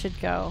where I should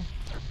go.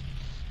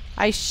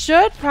 I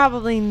should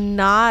probably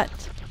not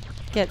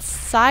get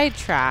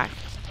sidetracked.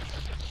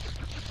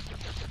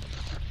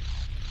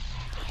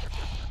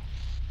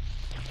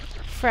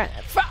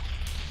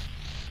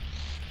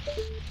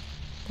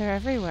 They're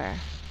everywhere.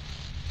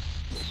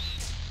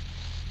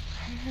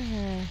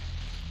 Where?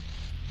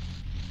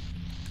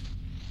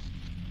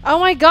 Oh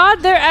my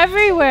god, they're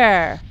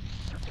everywhere!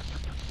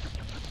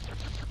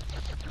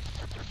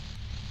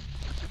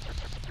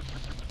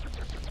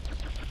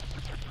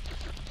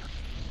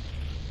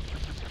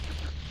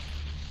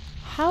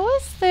 How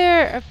is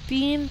there a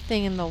beam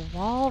thing in the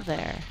wall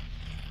there?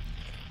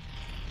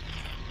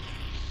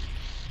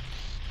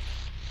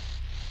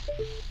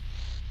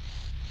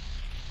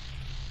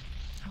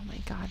 Oh my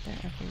god, they're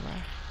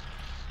everywhere.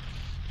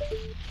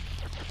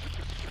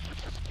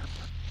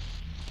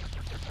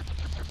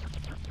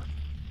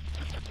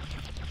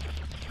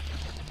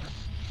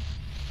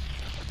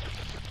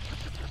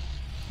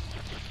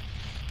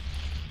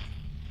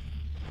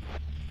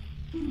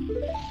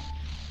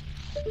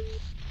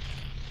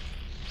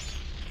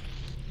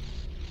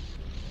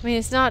 I mean,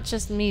 it's not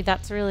just me.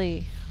 That's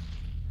really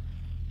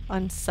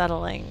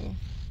unsettling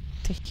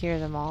to hear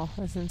them all,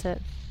 isn't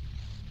it?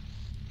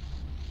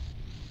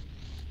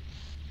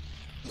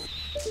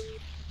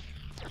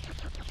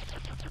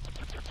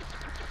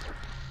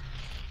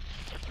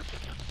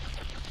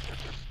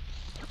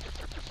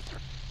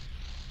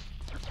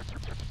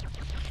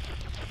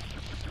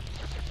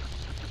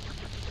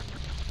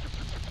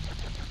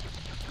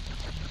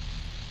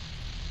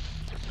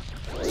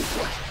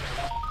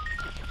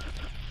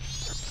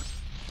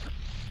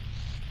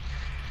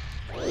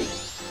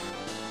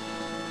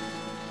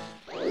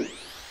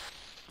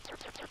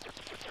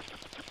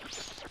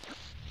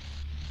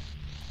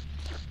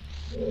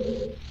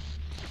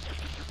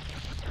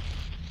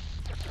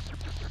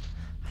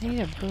 I need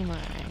a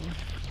boomerang.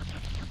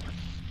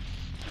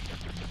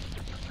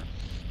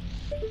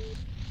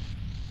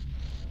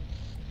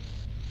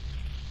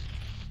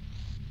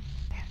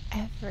 They're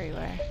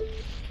everywhere.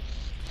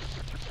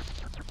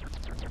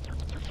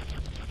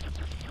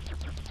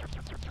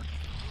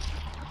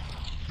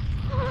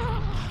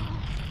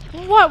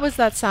 What was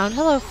that sound?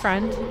 Hello,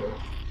 friend.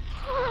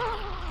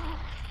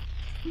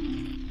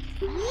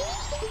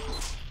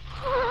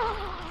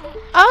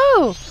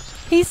 Oh!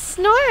 He's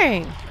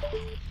snoring!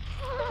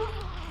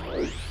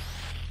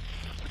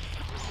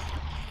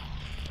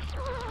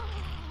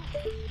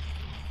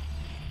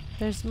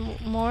 There's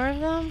more of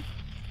them?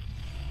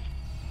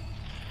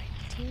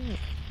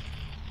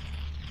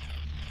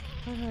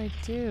 What do I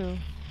do?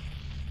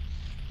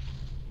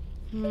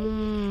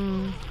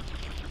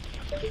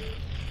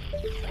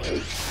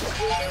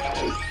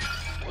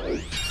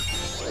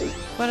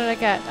 What did I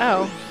get?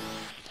 Oh.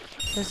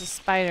 There's a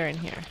spider in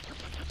here.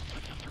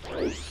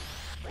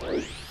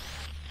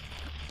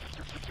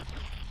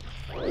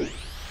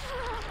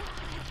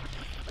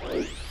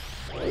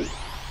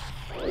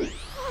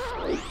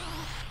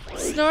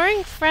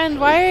 Snoring friend,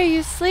 why are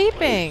you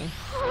sleeping?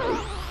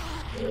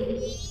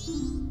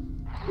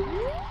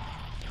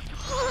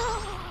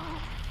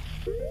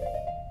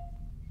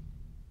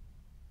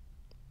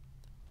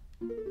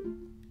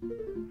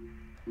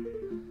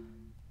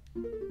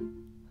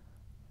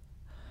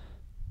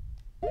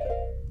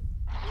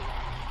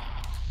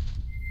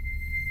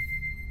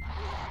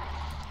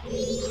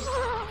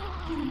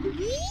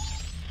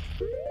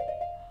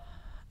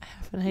 I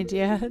have an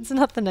idea. It's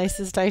not the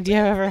nicest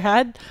idea I've ever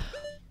had.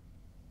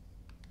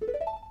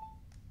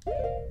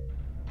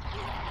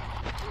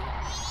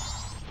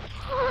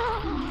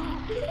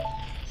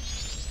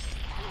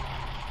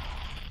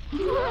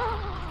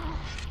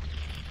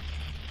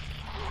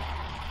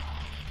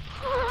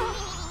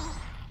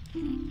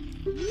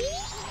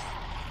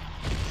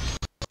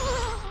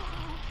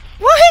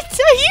 What?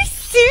 Are you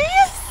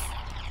serious?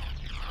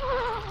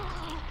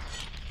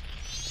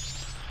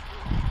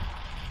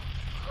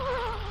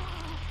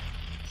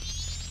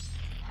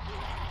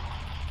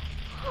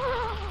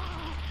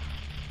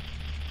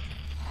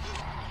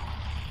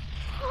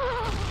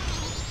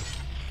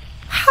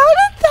 How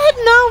did that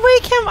not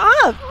wake him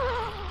up?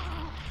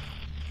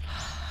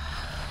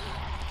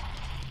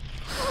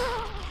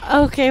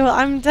 Okay, well,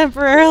 I'm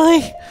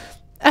temporarily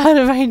out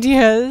of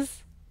ideas.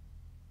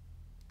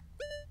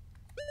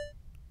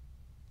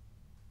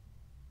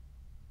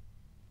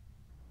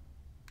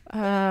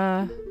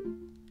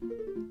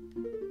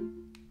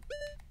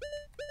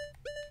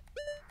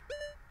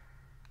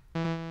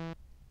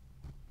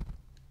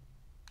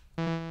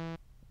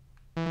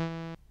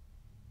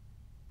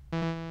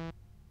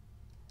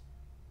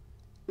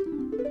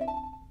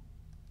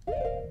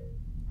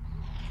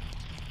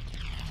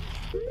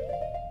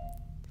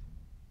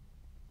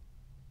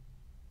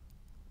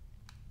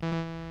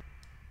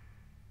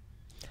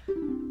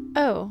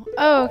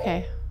 Oh,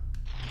 okay.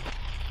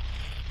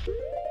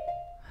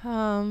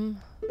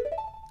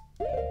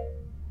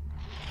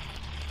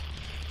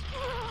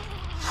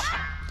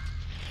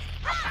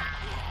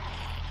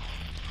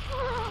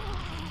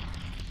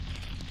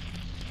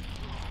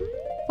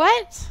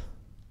 What?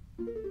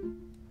 Are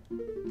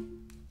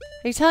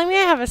you telling me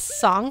I have a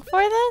song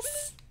for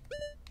this?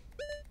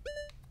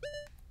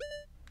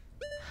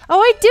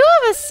 Oh, I do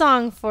have a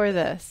song for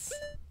this.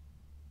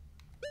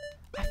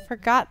 I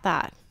forgot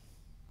that.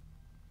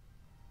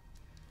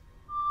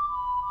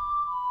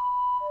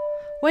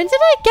 When did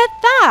I get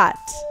that?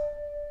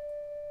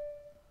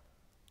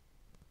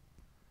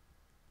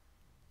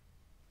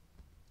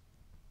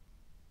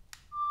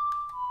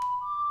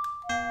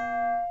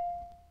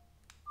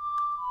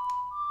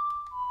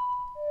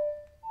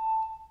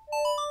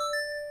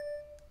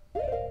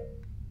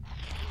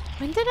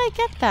 When did I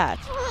get that?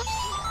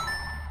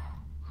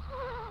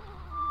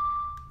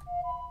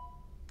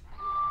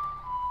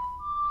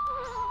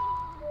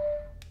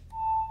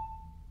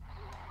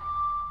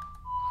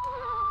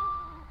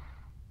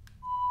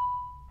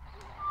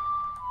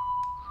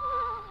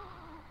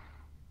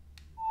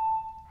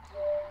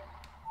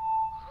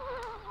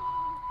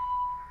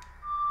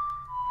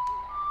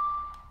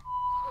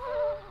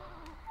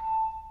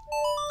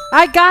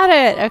 I got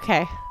it!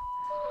 Okay.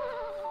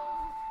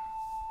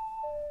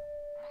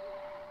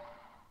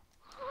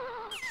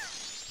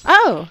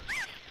 Oh!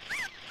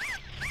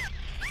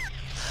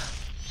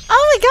 Oh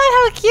my god,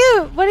 how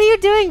cute! What are you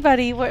doing,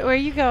 buddy? Where are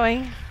you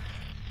going?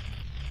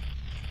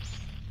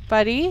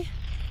 Buddy?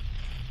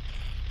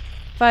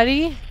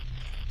 Buddy?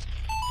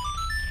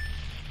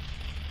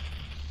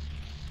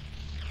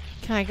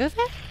 Can I go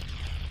there?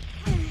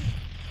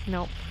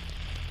 Nope.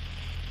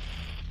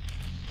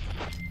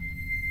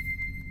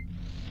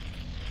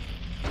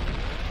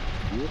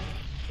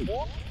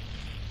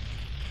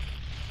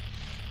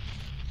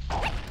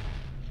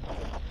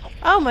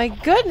 Oh my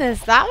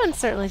goodness, that one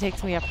certainly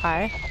takes me up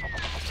high.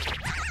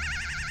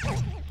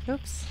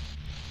 Oops.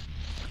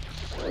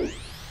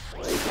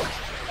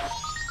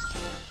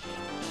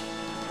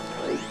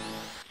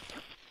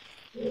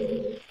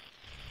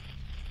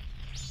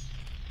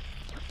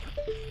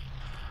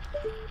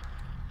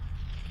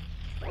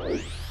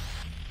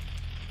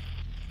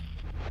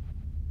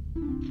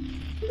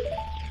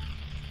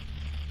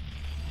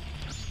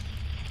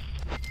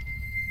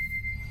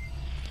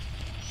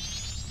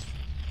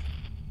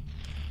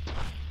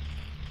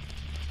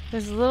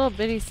 There's little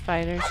bitty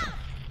spiders.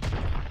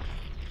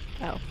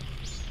 Oh.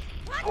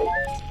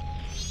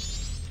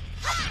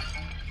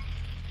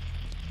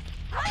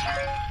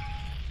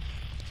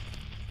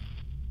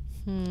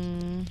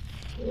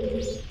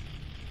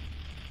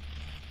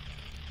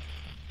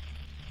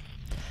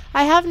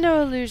 I have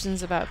no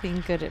illusions about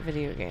being good at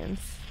video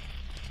games.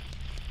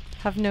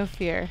 Have no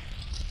fear.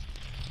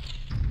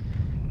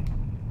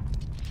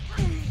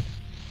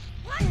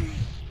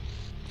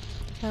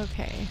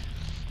 Okay.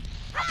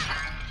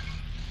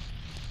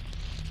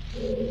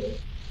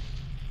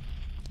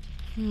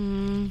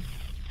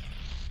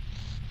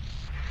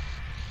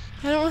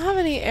 I don't have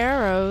any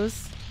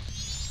arrows.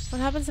 What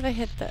happens if I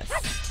hit this?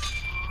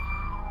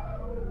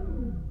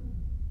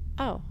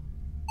 Oh.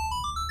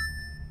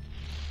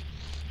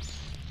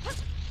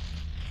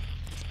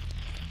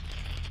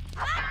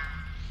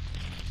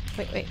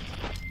 Wait.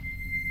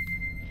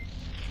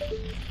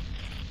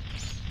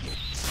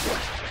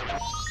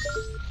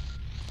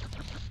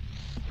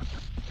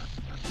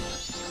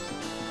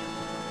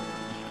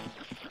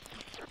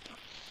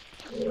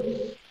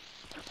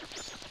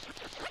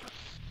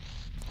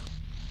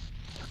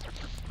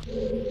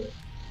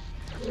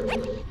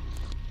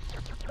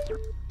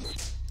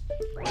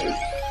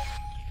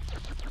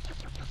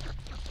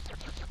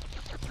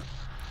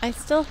 I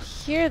still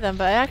hear them,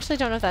 but I actually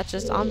don't know if that's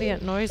just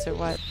ambient noise or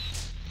what.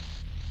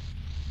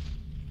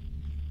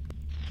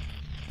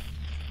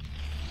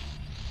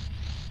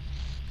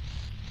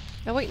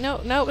 Oh wait,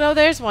 no,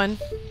 there's one.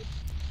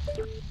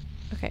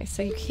 Okay,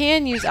 so you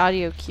can use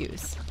audio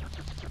cues.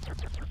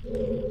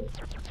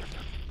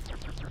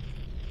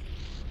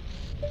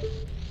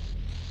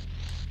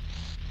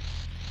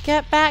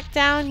 Get back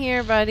down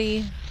here,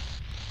 buddy.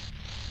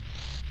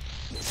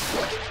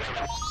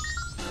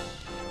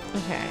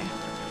 Okay.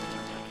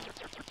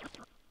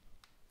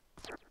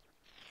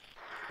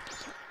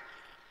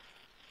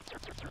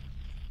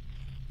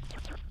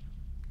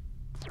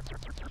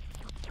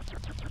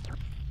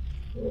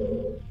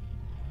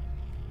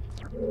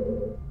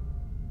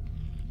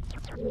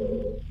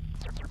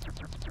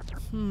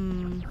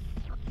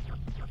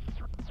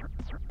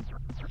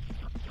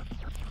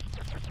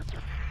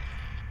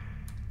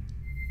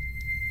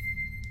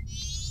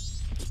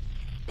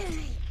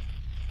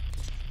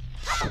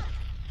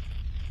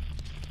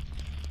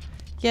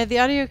 Yeah, the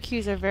audio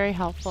cues are very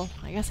helpful.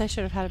 I guess I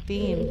should have had a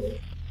beam.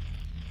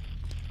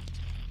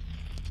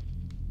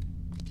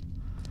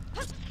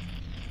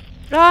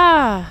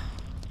 Ah!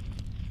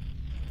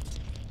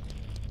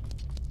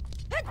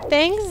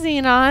 Thanks,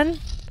 Xenon.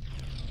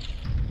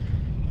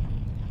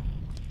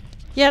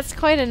 Yeah, it's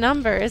quite a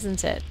number,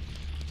 isn't it?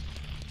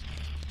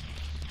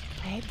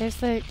 I Right?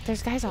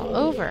 There's guys all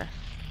over.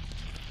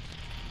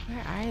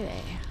 Where are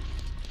they?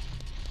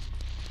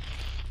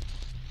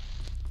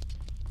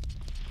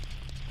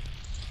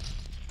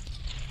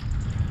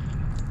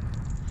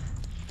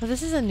 Oh,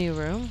 this is a new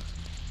room.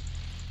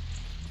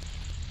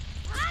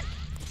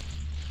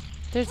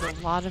 There's a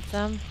lot of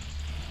them.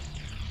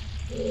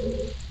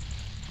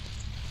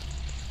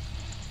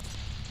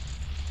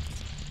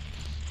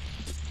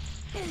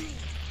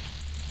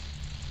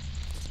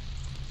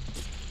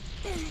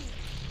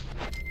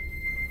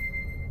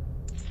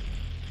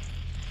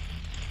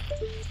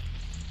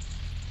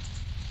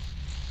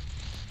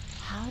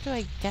 How do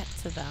I get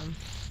to them?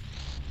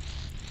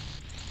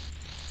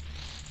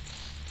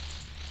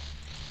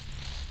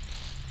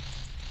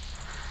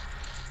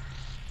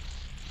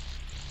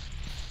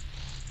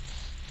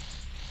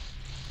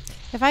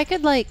 If I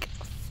could, like,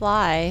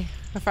 fly,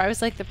 or if I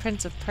was like the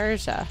Prince of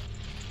Persia.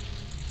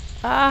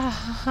 You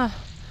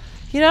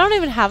know, I don't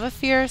even have a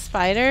fear of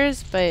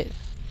spiders, but...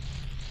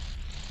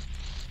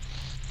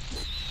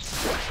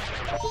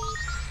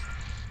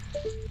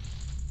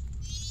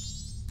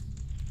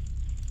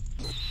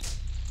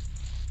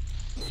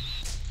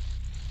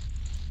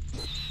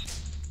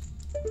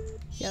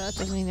 yeah, that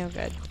does me no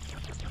good.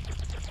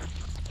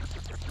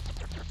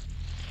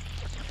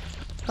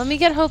 Let me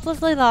get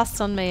hopelessly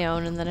lost on my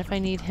own, and then if I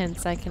need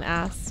hints, I can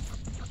ask.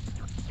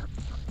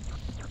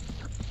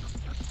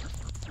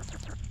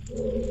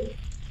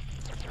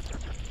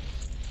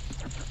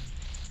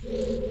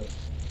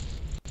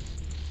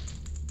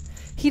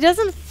 He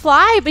doesn't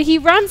fly, but he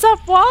runs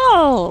up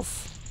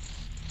walls!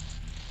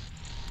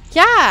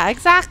 Yeah,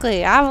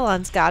 exactly.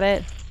 Avalon's got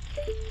it.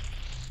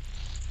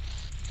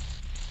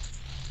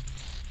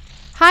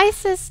 Hi,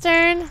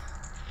 Cistern!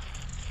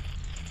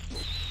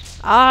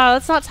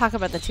 Let's not talk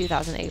about the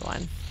 2008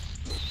 one.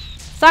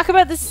 Let's talk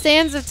about the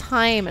Sands of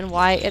Time and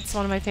why it's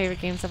one of my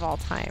favorite games of all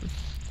time.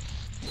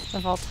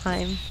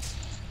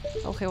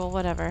 Okay, well,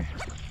 whatever.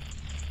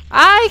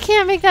 I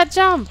can't make that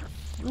jump!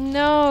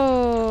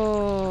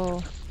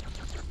 No!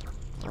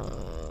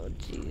 Oh,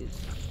 jeez.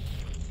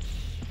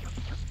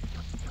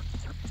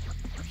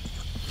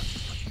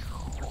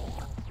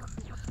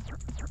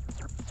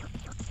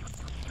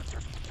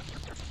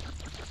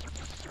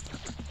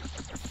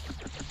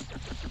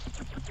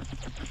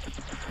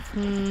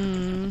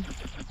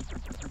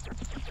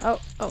 Oh.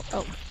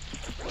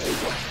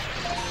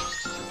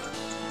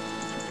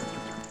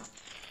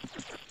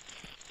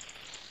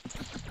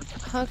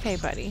 Okay,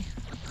 buddy.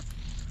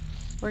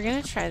 We're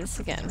gonna try this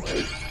again.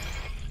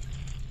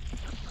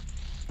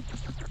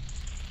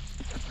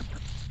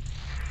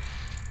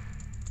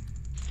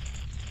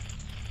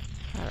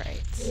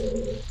 Alright.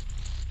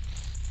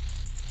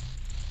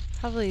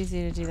 Probably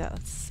easy to do that.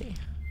 Let's see.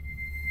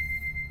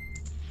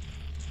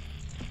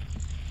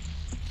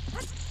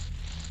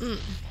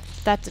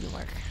 That didn't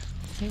work.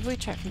 Maybe we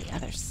try from the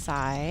other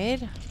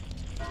side.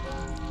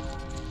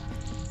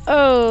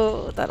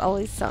 Oh, that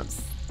always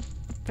sounds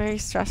very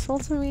stressful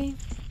to me.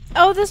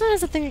 Oh, this one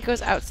is a thing that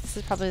goes out, so this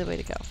is probably the way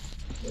to go.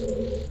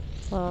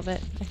 A little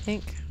bit, I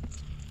think.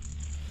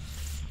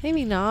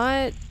 Maybe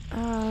not.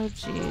 Oh,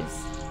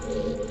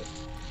 jeez.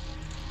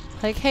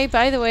 Like, hey,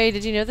 by the way,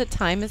 did you know that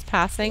time is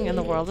passing and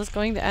the world is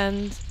going to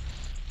end?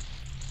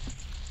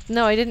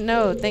 No, I didn't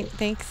know.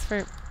 Thanks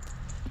for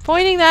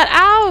pointing that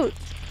out!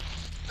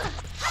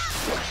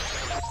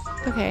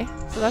 Okay,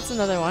 so that's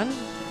another one.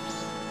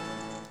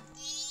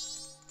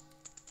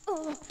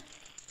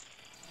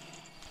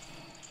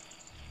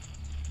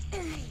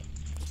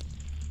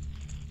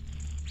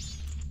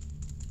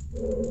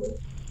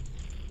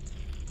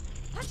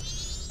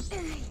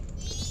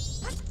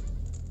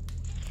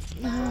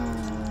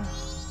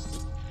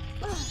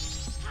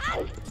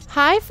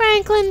 Hi,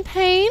 Franklin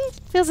Payne.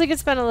 Feels like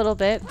it's been a little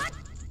bit.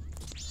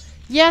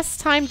 Yes,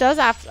 time does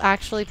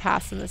actually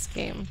pass in this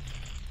game.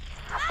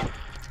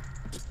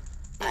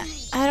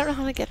 I don't know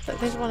how to get that.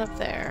 There's one up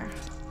there.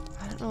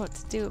 I don't know what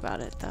to do about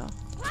it, though.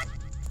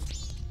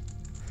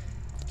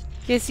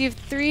 Okay, so you have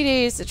 3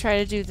 days to try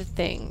to do the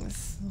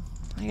things.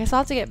 I guess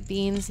I'll have to get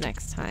beans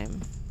next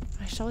time.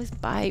 I should always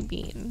buy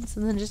beans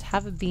and then just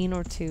have a bean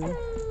or two.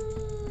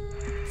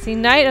 See,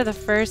 night of the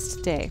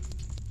first day.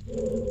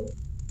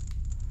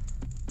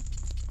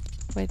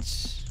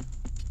 Which...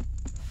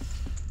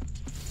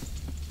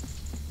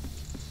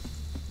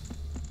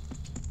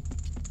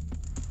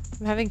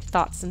 I'm having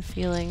thoughts and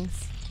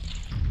feelings.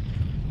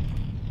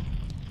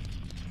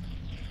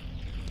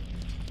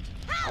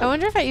 I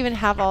wonder if I even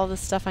have all the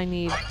stuff I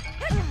need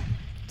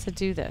to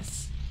do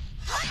this.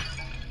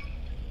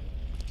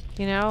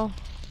 You know?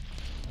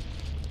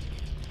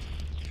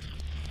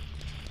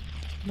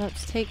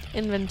 Let's take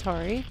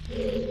inventory.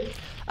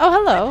 Oh,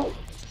 hello.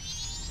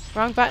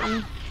 Wrong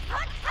button.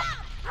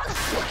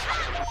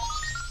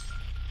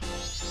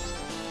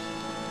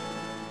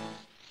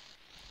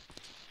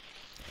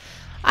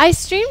 I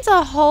streamed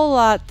a whole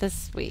lot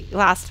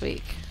last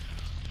week.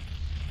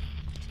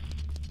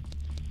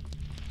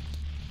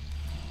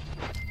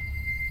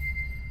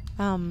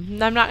 I'm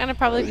not gonna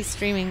probably be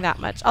streaming that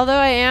much. Although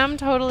I am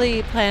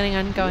totally planning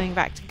on going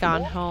back to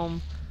Gone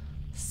Home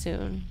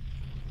soon.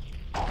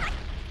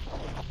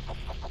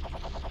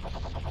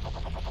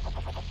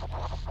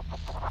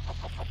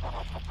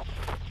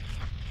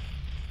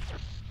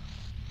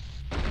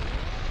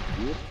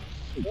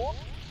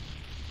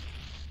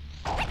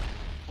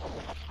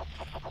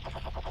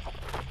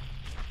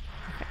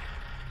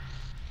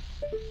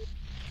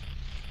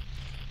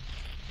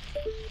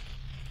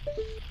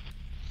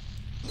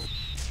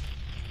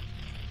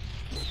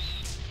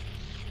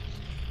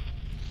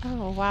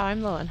 Oh, wow,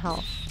 I'm low on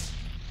health.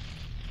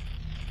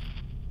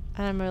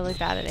 And I'm really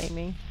bad at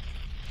aiming.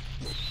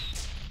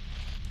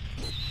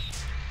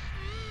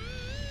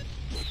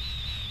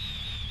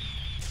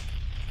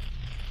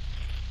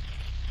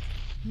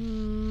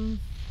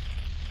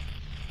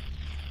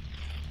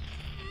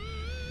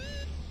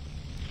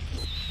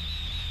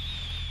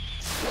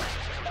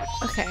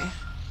 Okay.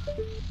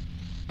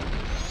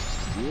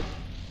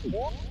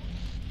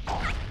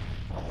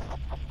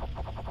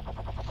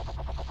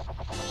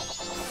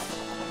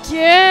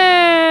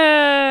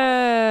 Yeah!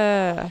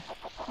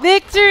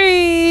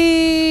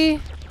 Victory!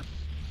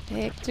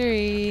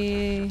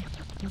 Victory!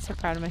 I'm so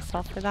proud of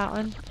myself for that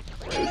one.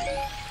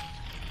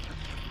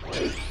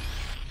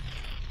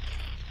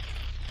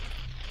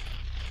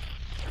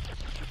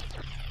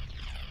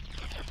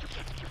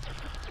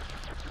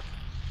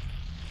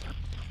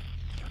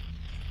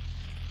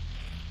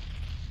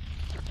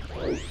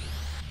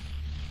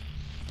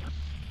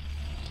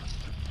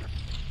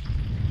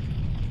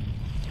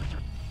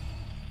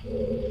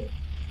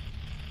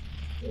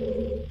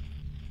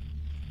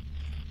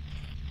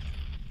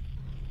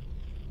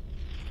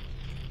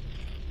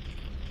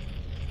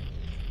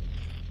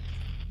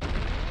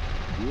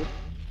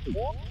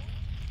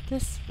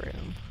 This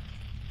room.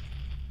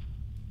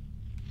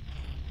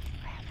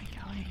 Where am I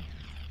going?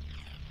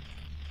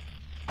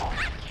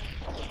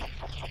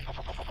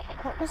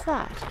 What was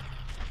that?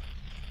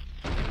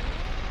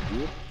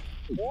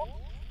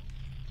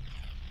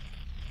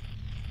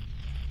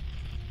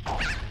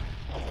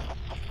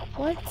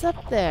 What's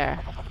up there?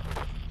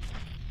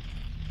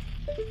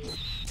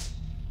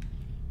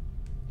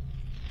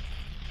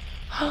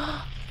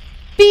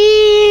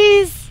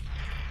 Bees!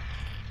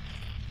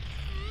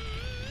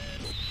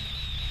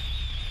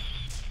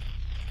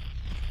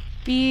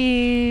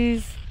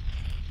 Bees!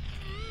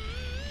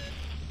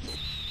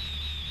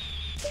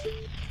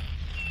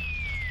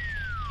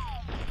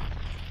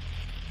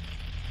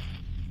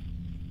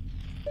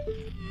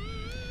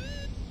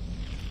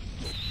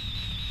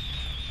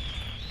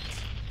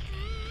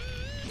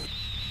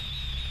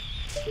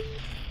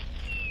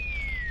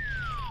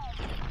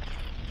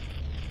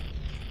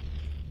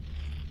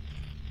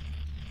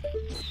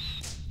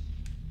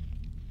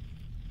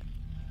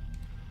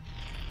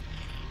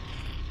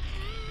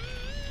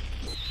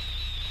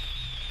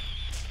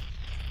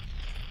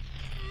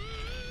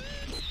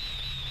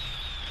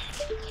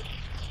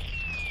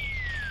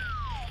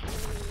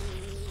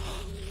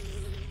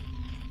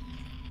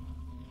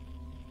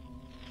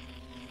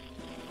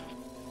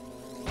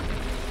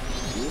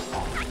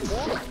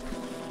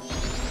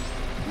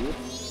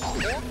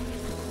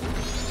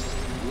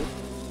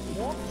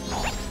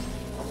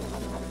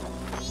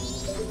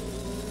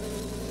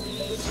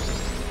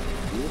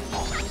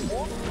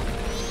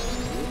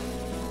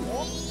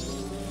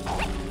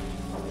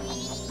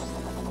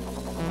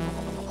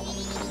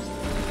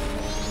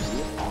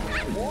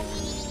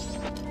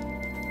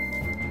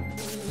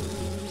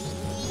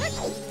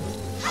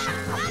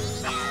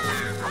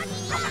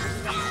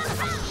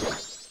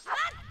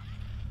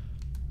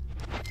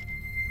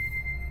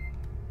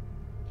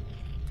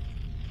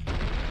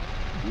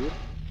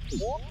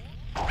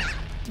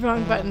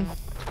 Wrong button.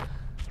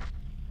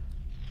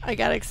 I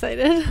got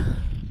excited.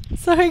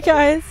 Sorry,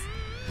 guys.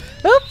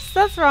 Oops,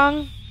 that's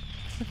wrong.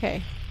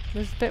 Okay,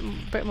 there's a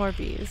bit more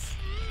bees.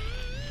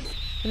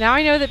 Now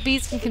I know that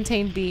bees can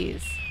contain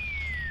bees.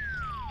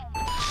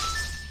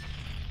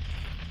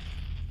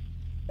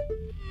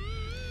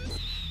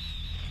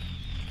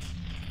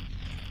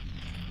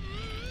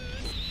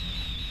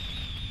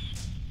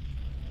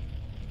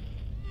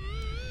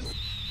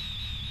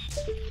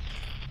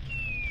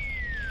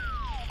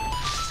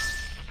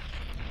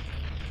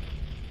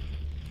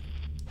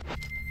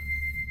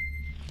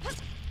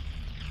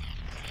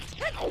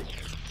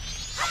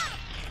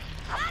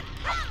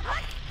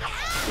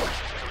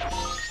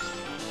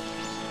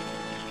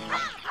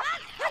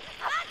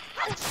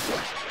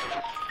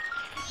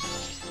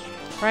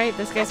 Right,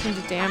 this guy's gonna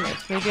do damage.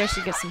 Maybe I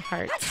should get some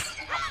hearts.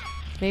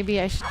 Maybe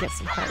I should get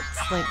some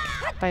hearts. Link,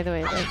 by the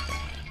way, Link.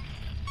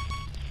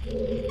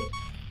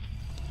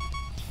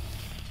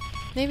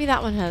 Maybe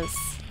that one has...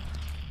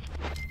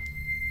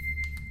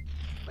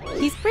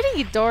 He's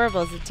pretty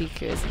adorable as a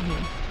Deku, isn't he?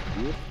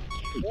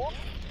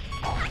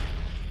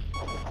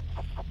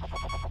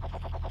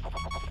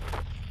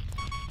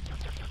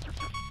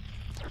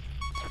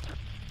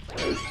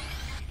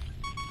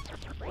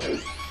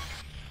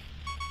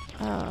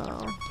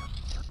 Oh.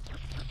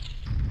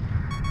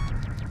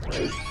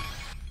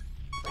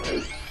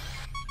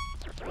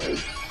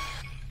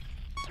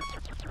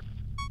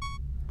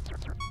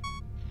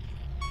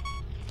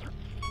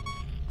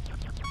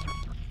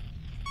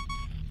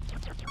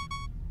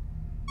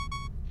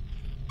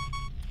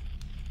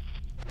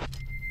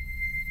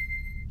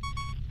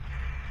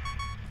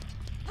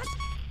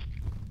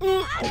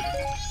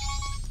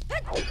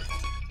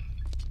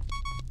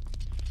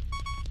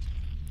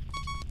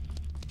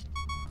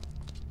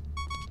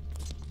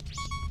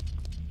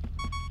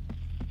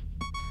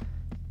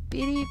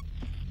 Beady,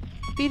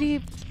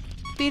 beady,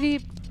 beady,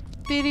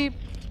 beady,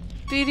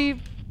 beady,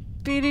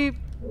 beady,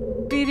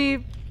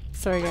 beady.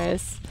 Sorry,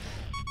 guys.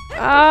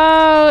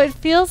 Oh, it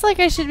feels like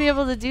I should be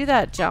able to do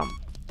that jump,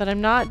 but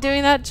I'm not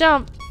doing that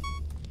jump.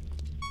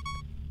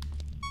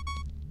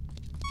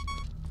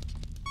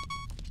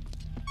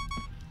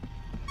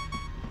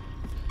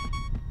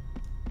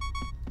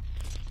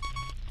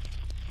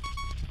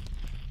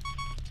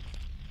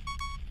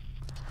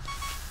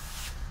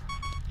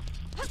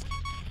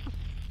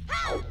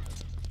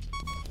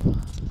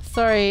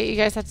 Sorry, you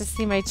guys have to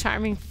see my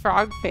charming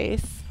frog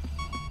face.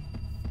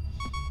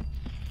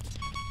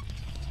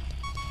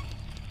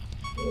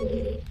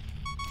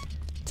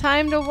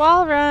 Time to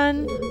wall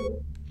run!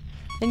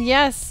 And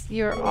yes,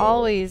 you're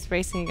always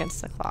racing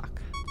against the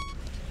clock.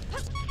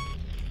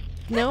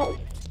 No.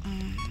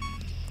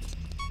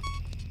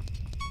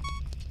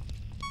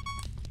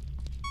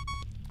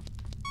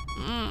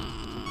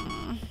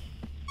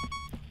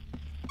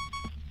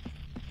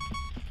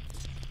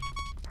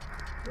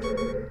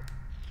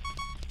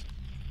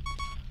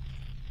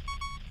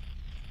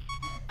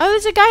 Oh,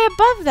 there's a guy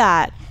above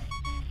that.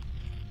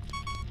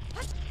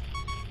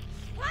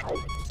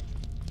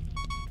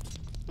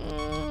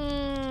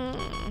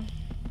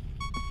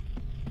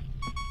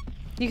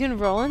 You can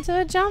roll into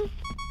a jump?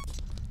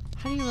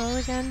 How do you roll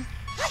again?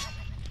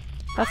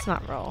 That's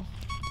not roll.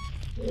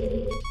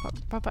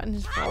 What button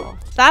is roll?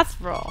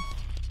 That's roll.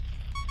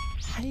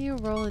 How do you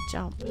roll a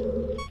jump?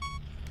 Oh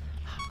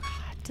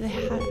god, do they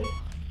have...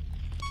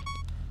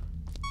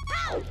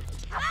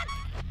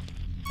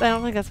 I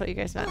don't think that's what you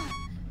guys meant.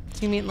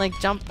 Do you mean like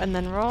jump and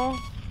then roll?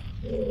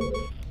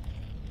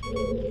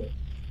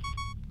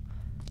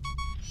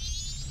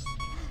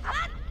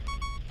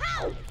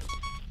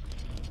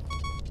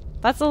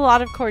 That's a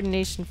lot of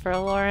coordination for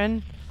a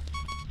Lauren.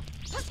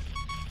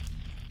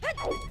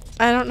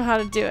 I don't know how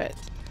to do it.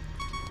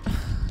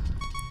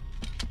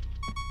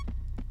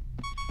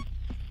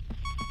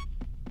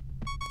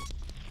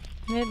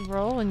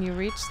 Mid-roll when you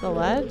reach the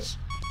ledge?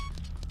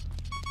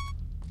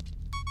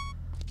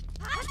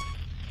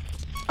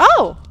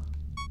 Oh!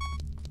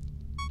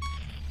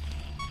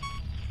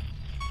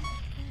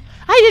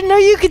 I didn't know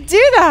you could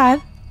do that!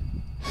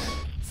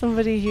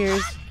 Somebody here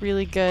is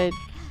really good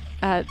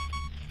at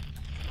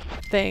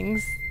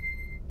things,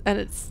 and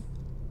it's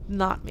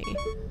not me.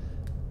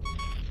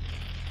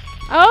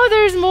 Oh,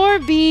 there's more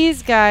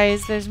bees,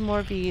 guys. There's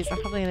more bees. I'm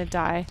probably gonna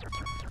die.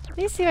 Let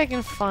me see if I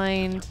can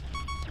find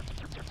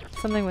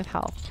something with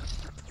health.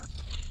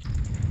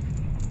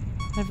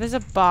 If there's a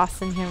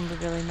boss in here, I'm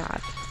really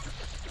mad.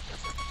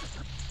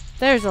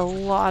 There's a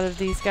lot of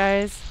these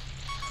guys.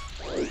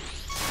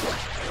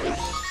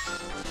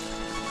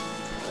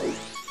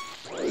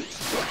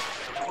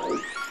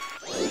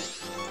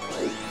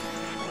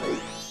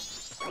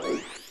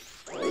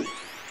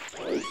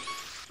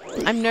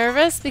 I'm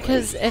nervous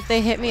because if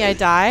they hit me, I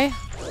die.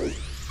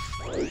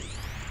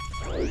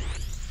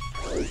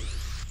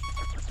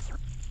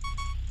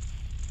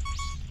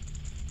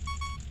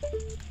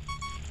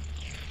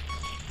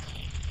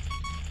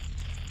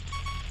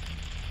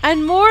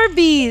 And more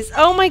bees!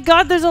 Oh my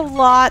god, there's a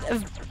lot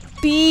of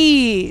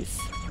bees!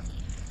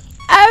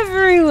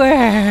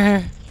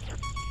 Everywhere!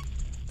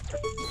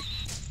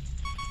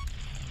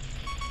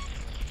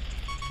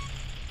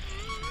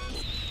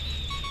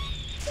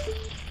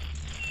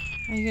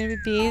 Are you gonna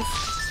be bees?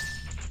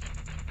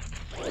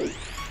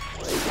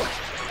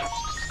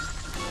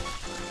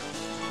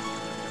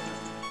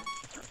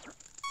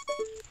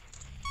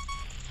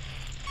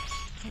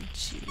 Oh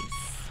jeez.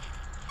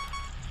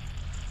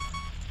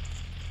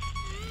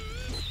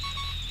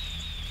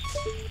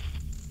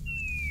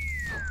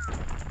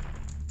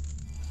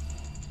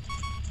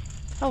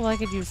 Oh well, I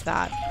could use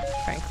that,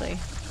 frankly.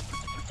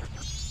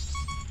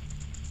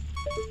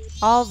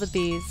 All the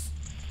bees.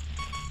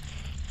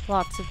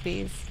 Lots of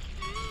bees.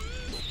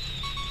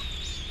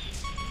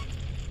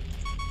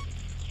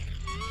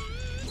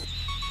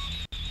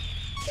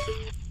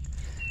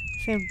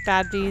 Same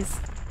bad bees.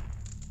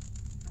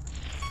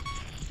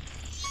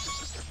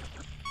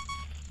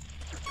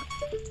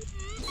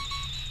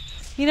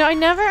 You know, I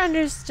never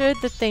understood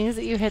the things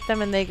that you hit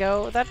them and they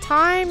go, "The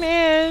time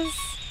is..."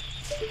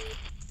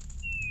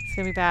 It's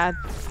gonna be bad.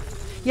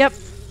 Yep,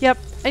 yep.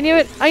 I knew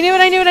it. I knew it.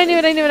 I knew it. I knew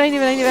it. I knew it. I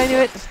knew it. I knew it. I knew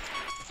it.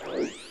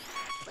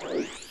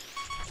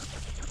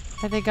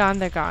 Are they gone?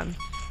 They're gone.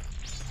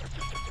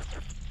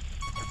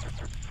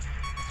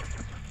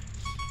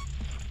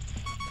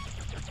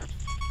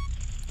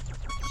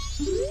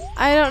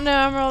 I don't know,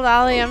 Emerald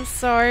Alley. I'm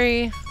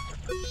sorry.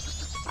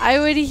 I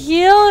would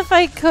heal if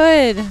I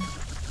could.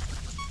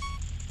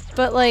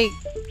 But, like,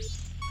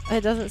 it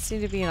doesn't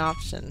seem to be an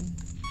option.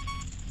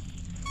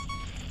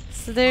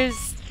 So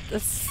there's the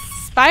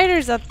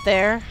spiders up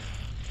there.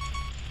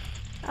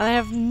 And I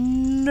have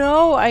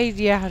no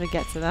idea how to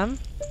get to them.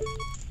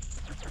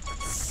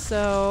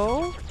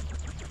 So,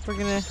 we're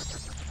gonna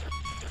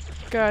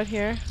go out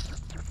here.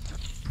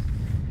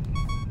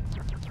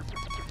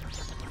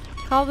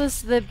 Call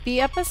this the bee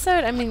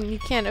episode? I mean, you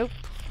can't if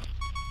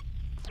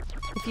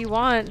you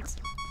want.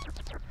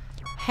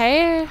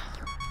 Hey,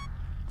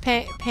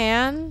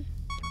 pan,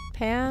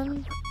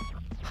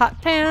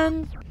 hot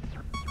pan,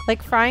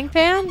 like frying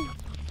pan.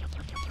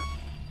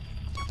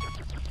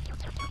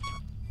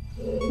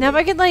 Now if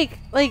I could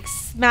like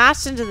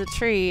smash into the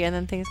tree and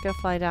then things go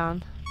fly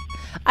down.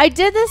 I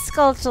did this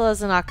Skulltula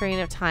as an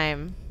Ocarina of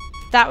Time.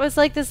 That was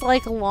like this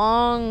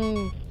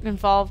long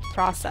involved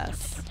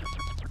process.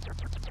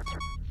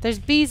 There's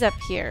bees up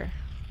here.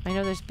 I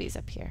know there's bees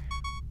up here.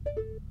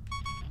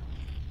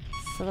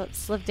 So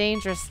let's live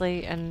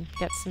dangerously and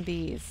get some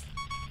bees.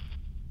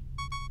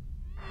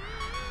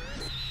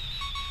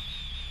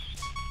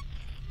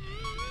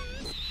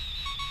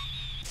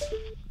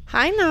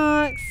 Hi,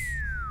 Nox.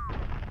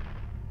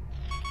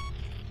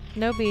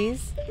 No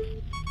bees.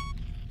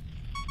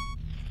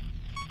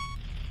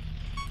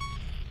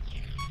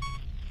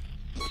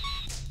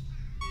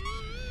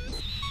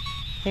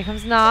 Here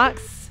comes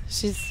Nox.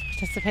 She's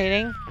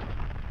participating.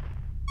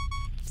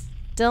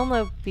 Still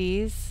no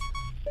bees.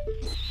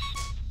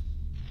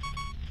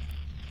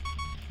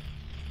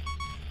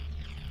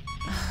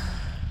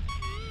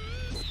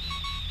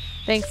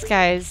 Thanks,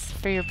 guys,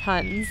 for your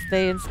puns.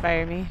 They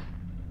inspire me.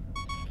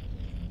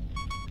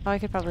 Oh, I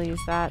could probably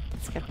use that.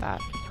 Let's get that.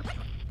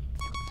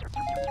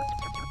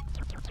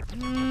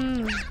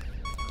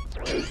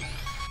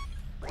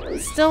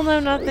 Still no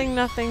nothing.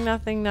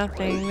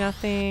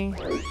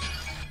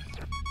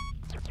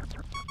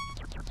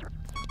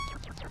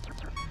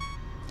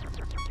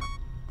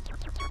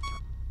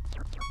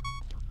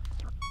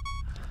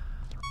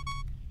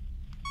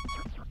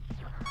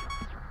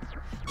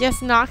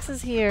 Yes, Nox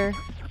is here.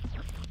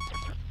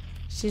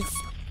 She's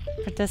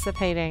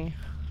participating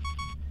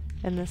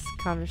in this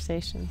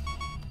conversation.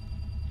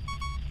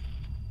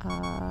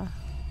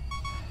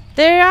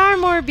 There are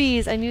more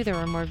bees. I knew there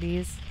were more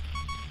bees.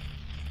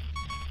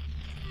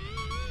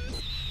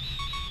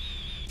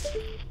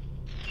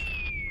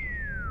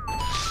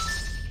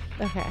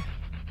 Okay.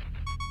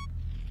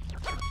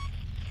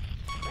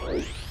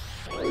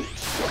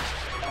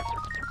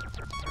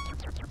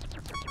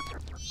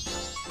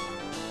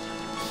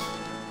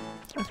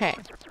 Okay.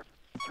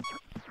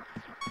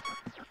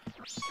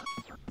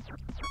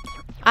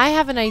 I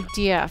have an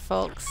idea,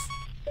 folks.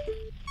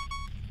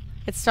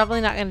 It's probably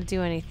not going to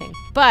do anything,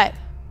 but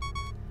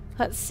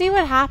let's see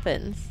what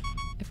happens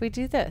if we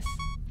do this.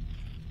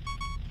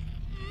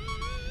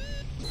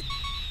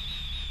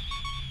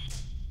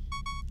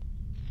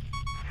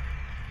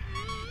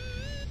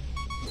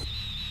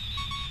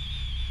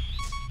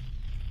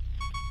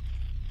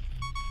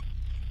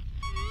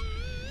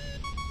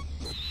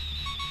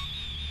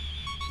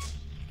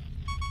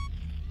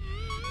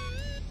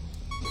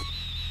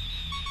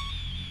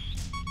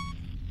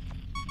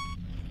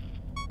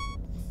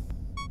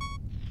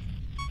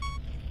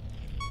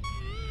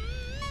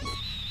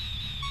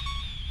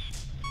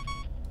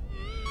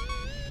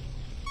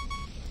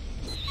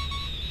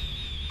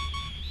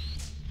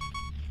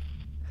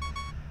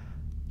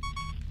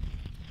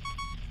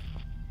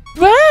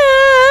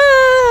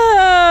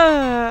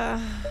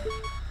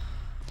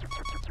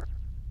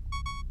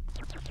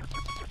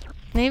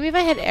 Maybe if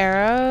I had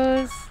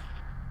arrows.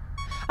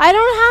 I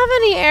don't have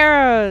any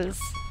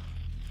arrows.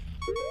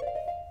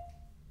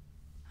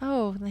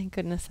 Oh, thank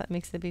goodness that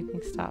makes the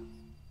beeping stop.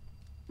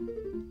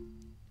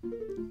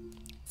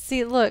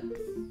 See, look.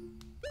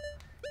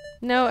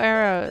 No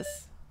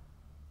arrows.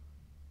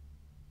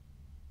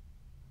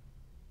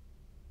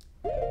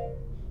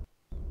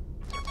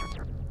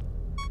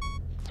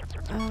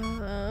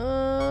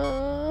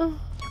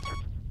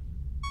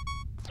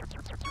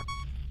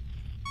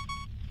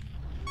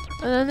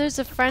 And then there's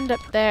a friend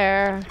up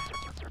there.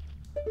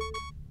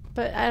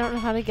 But I don't know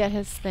how to get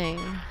his thing.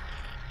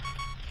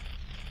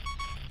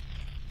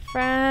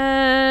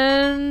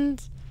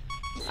 Friend!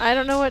 I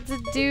don't know what to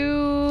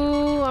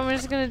do. I'm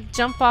just gonna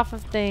jump off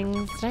of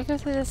things. Did I go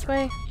through this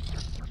way?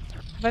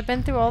 Have I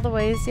been through all the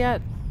ways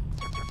yet?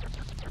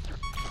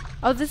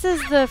 Oh, this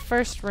is the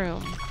first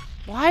room.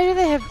 Why do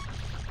they have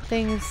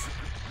things?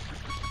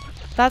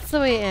 That's the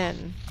way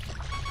in.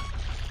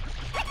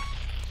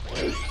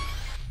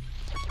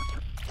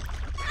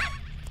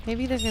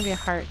 Maybe there's gonna be a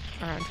heart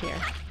around here.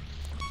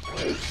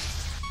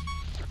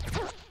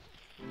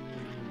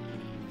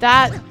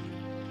 That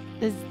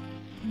is...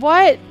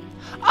 What?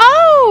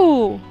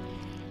 Oh!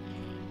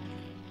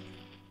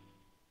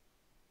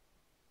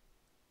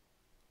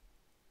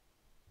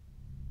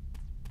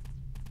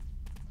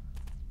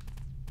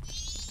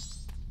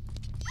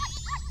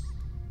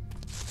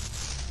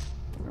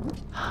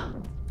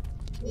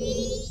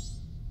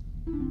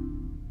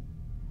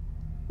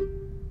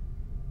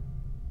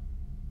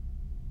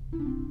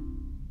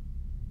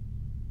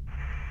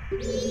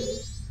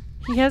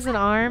 He has an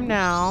arm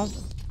now.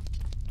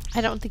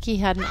 I don't think he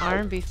had an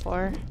arm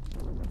before.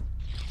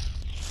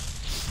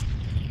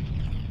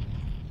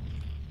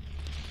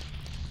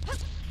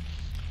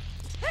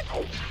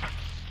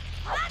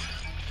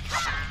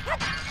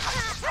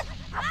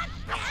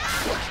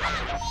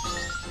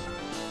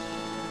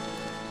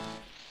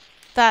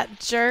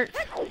 that jerk.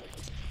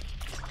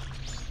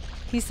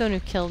 He's the one who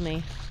killed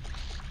me.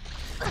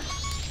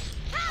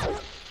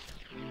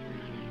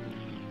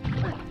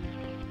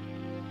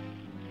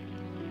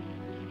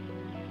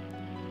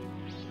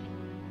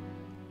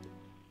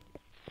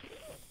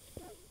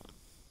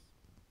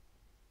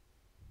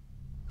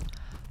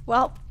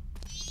 Well,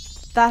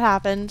 that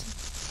happened.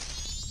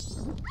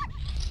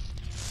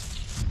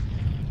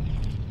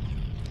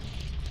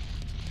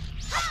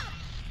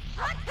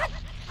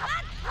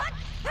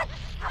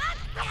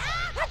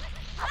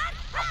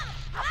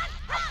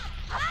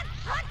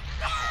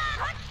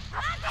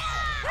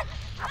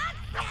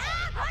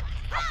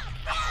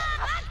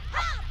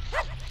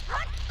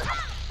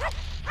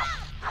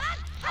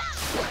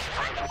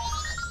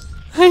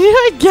 I knew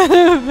I'd get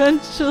him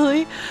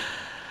eventually.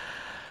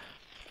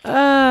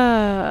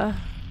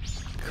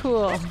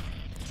 Cool.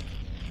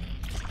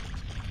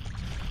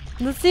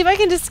 Let's see if I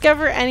can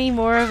discover any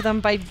more of them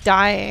by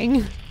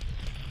dying.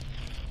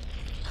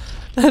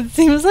 That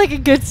seems like a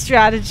good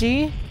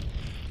strategy.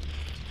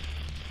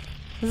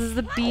 This is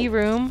the bee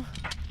room.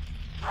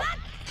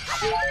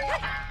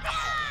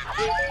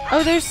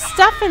 Oh, there's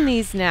stuff in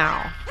these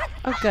now.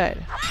 Oh,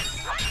 good.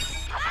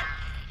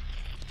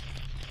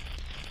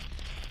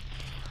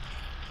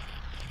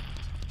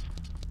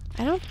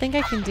 I don't think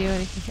I can do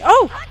anything.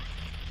 Oh!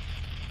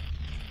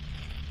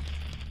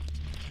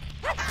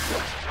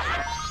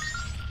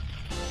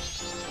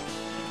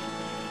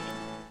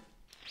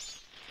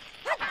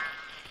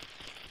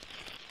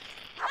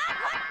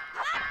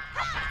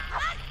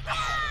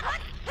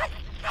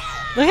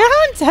 Look at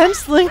how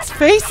intense Link's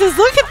face is.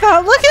 Look at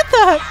that. Look at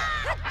that.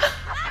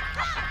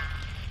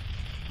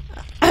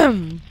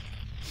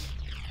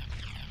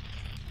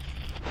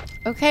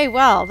 Okay,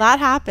 well, that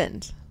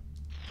happened.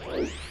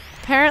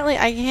 Apparently,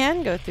 I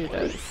can go through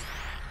those.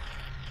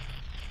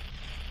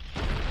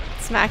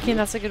 Smacking,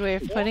 that's a good way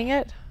of putting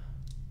it.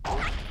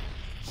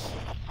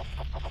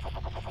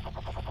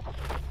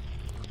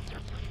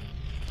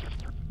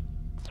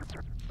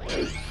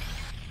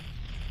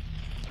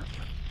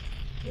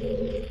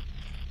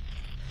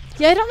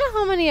 Yeah, I don't know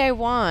how many I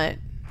want.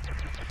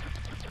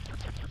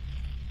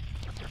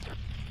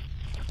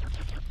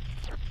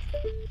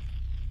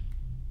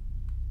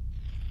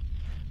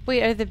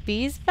 Wait, are the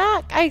bees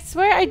back? I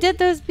swear I did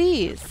those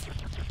bees.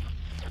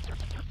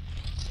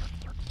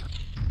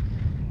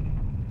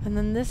 And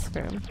then this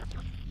room.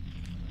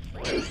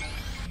 I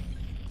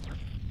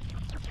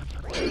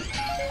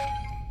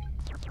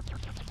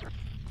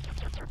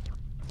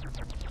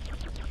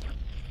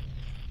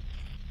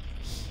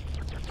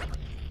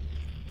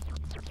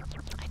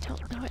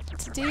don't know what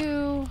to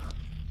do.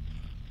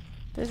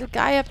 There's a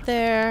guy up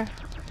there.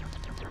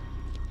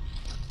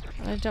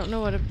 I don't know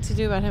what to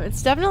do about him.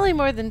 It's definitely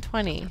more than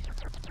 20.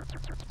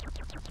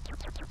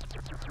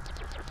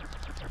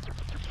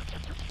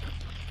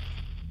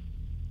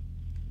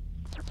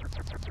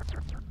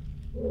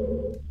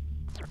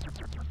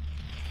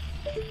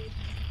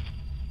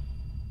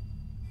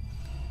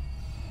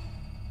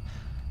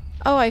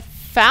 Oh, I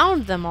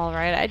found them all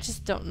right. I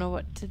just don't know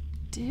what to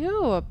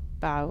do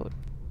about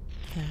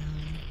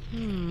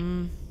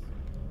them.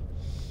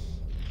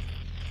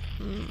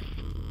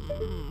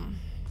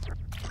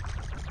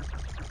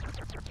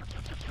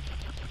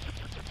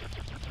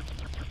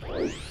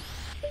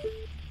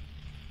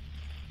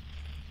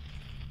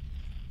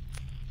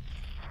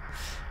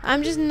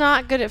 I'm just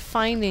not good at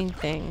finding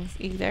things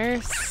either,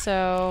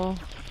 so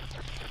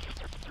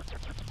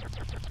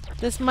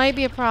this might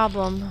be a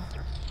problem.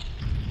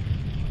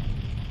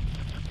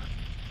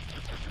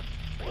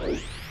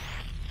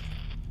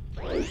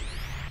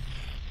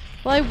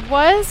 Well, I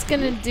was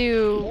gonna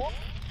do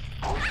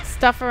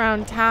stuff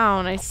around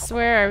town. I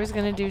swear I was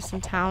gonna do some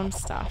town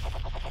stuff.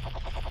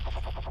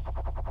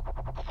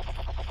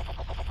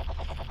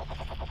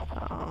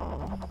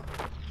 Oh.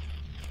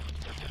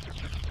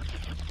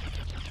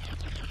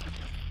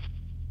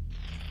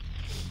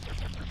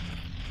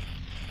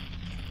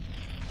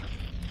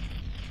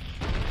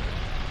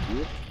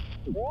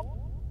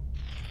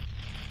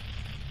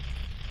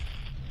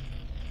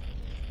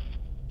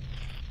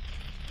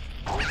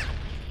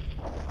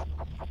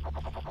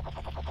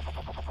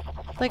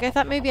 Like, I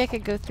thought maybe I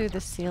could go through the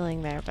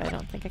ceiling there, but I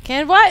don't think I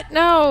can. What?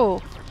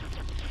 No!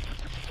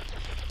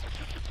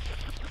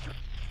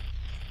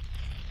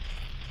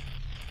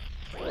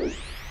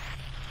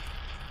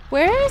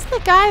 Where is the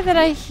guy that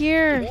I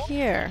hear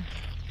here?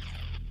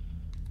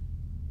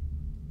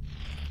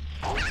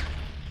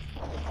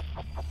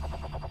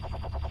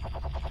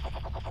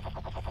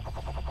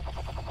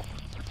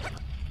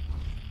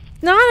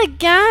 Not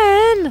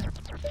again!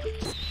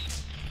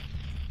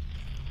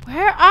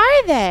 Where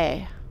are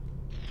they?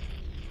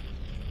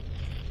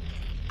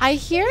 I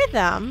hear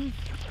them,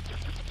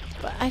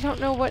 but I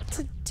don't know what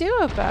to do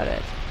about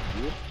it.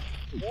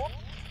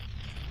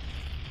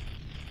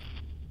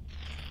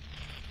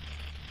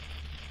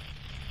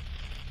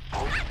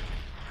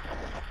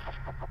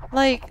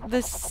 Like,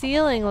 the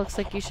ceiling looks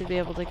like you should be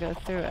able to go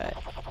through it.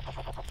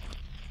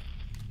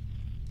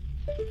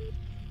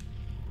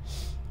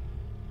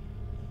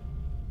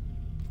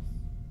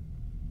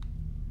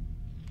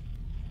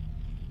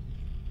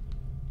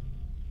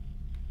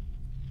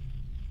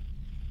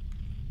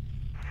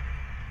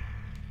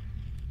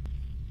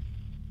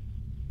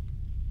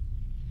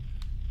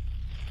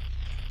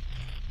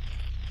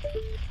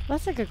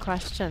 That's a good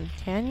question.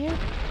 Can you?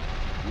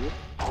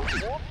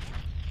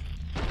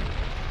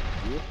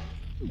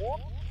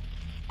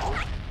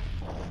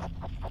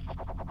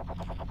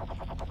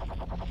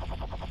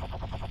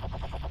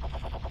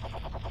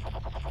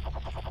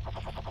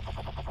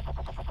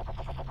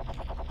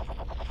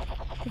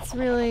 It's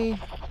really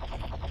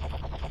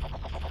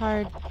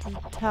hard to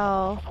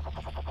tell.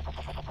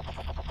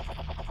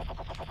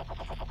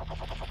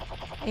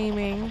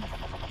 Aiming.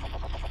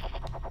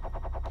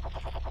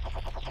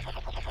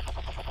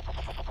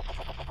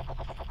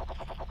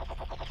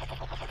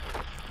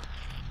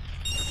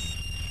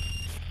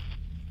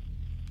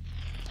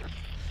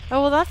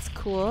 Oh, well, that's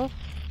cool.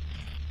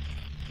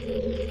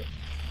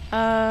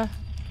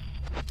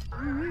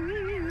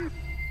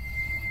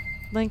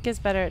 Link is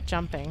better at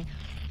jumping.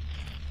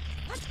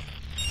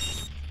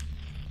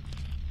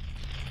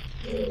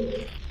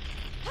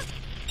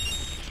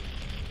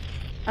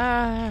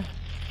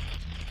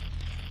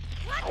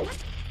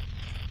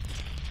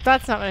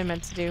 That's not what I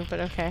meant to do,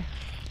 but okay.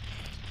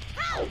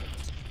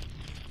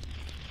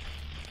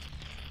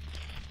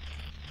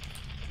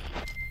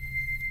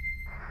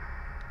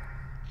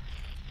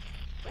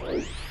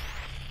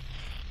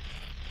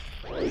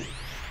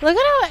 Look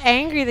at how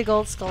angry the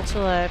gold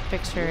Skulltula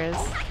picture is.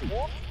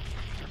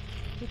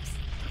 Oops.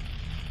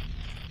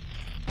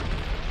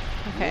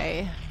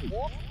 Okay.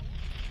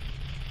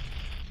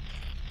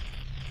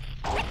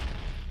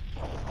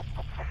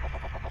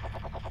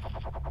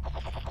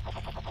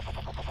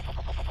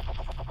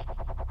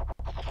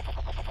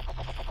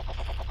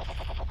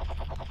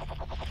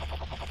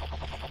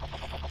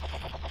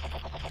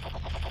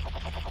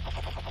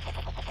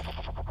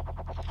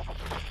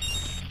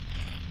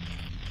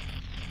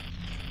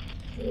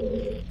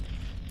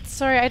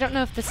 Sorry, I don't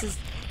know if this is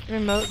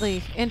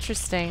remotely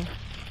interesting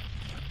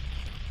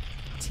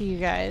to you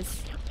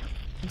guys.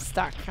 I'm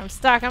stuck. I'm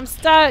stuck. I'm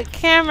stuck.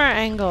 Camera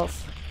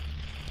angles.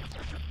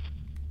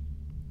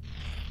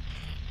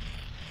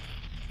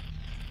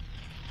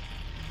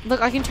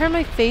 Look, I can turn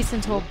my face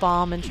into a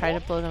bomb and try to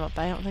blow them up,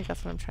 but I don't think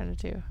that's what I'm trying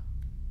to do.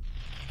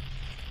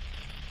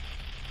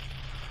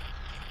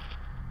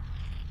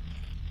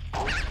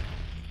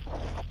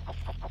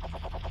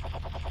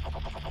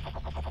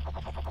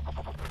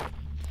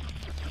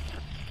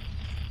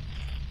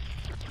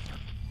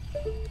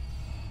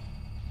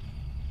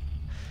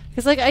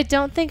 Because, like, I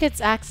don't think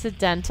it's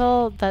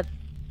accidental that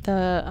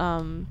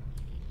the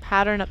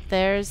pattern up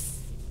there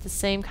is the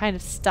same kind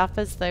of stuff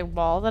as the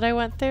wall that I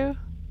went through.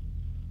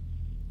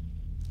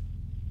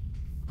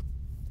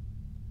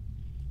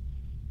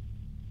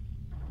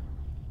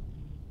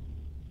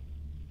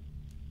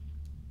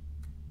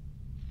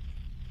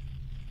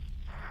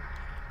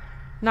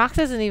 Nox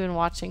isn't even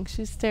watching.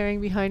 She's staring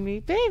behind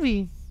me.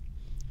 Baby!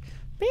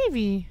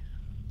 Baby!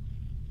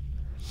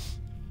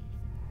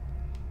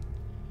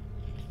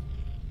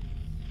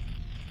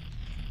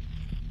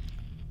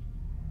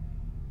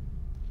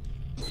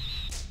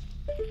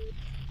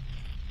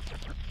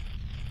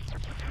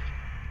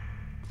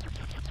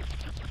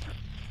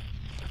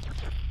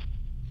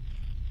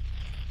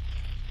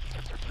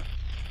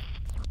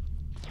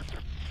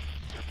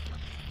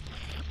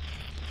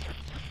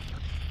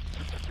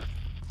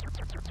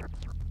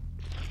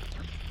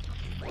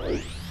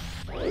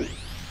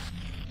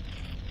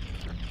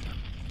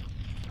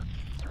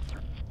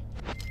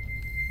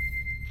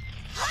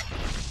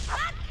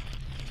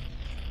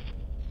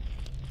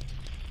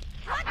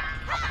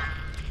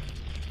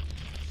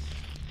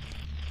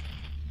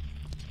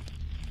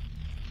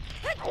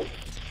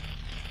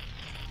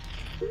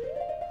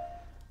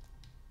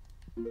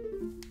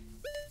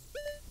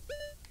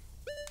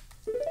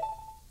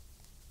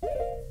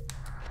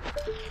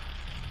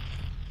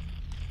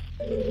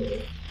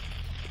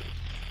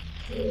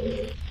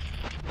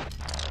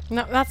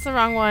 No, that's the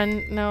wrong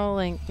one. No,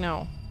 Link,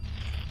 no.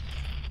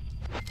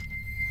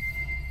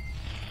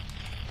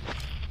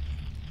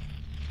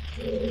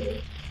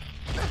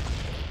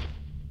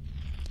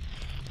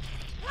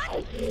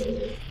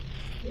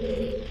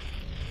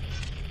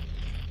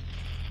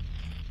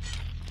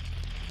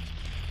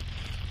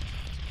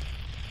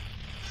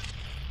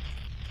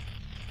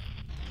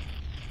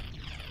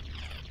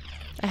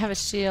 I have a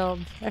shield.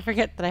 I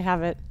forget that I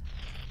have it.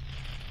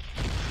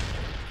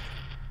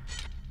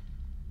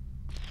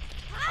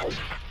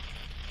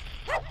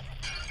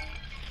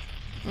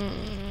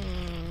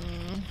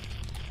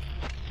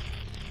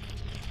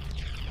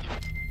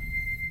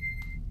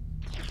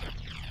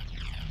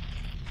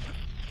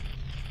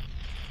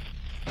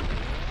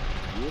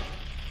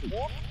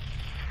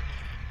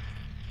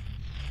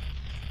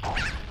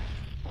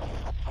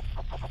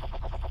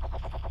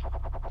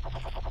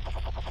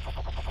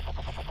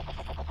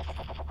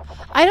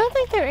 I don't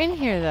think they're in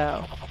here,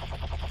 though.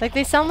 Like,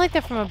 they sound like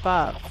they're from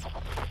above.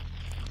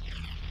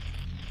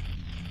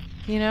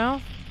 You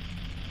know?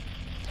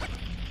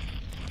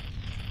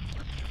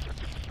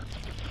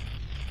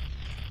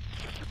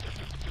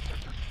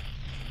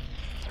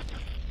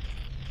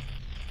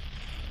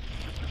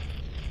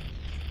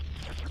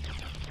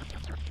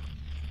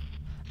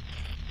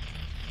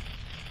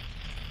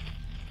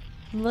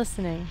 I'm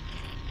listening.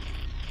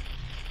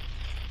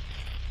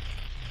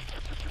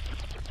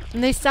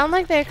 And they sound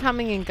like they're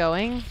coming and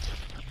going.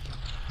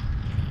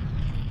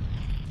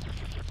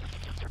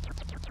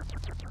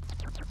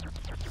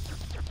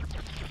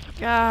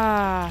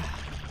 Ah.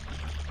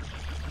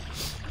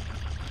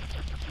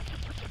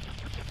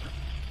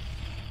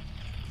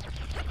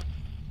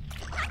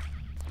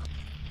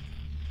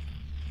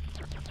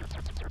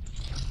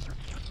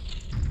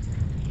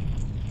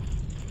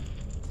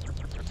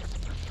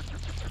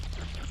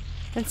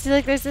 And see,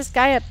 like, there's this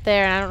guy up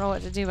there, and I don't know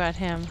what to do about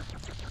him.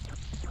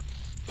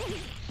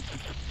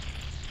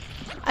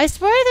 I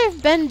swear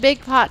there've been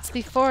big pots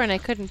before, and I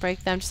couldn't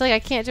break them. Just like I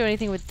can't do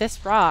anything with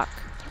this rock.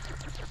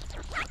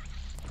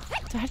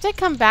 Do I have to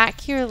come back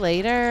here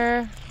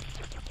later?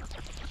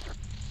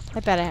 I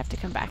bet I have to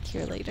come back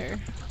here later.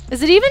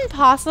 Is it even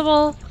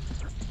possible?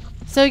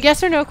 So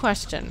yes or no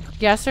question.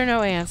 Yes or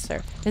no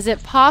answer. Is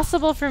it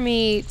possible for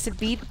me to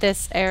beat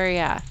this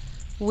area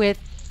with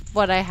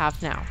what I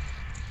have now?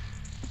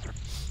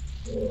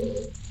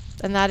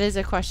 And that is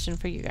a question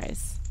for you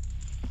guys.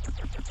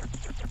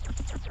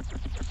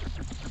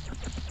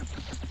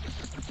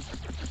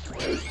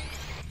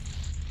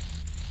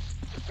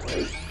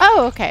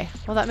 Oh, okay.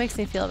 Well, that makes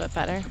me feel a bit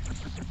better.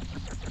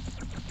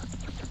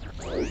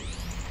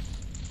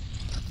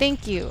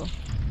 Thank you.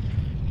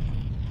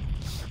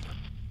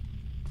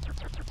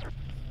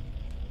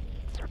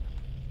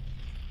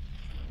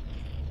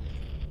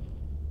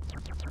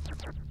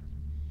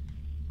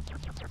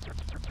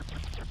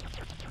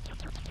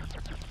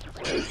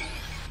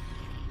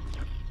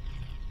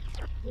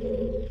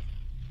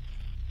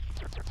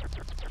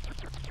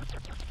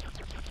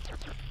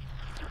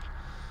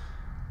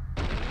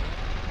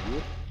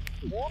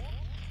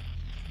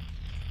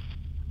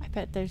 I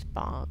bet there's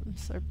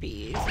bombs or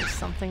bees or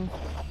something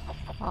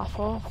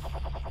awful.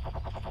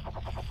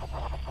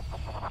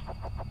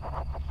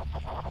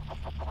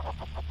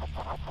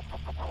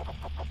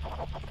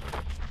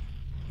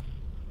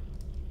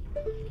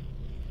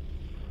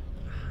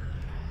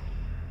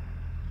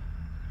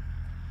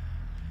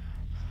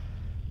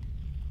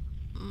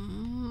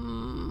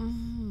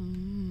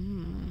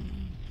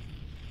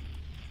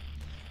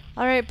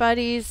 All right,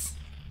 buddies.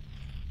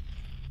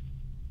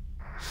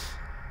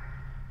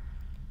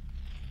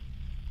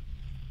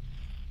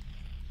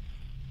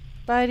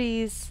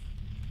 Buddies.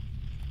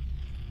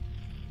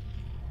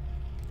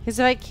 Because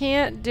if I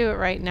can't do it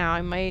right now,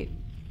 I might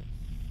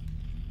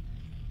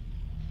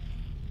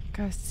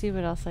go see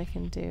what else I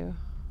can do.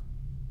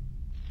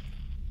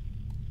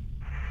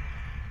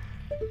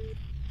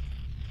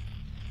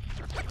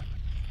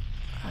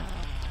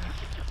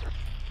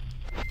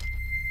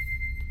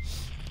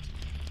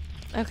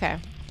 Okay.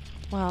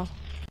 Well.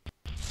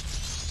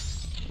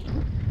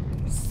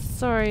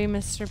 Sorry,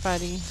 Mr.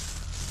 Buddy.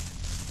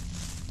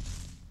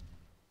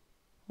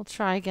 We'll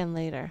try again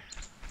later.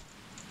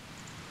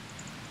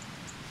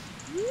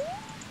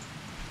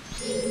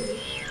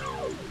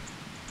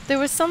 There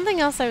was something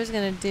else I was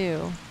gonna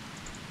do.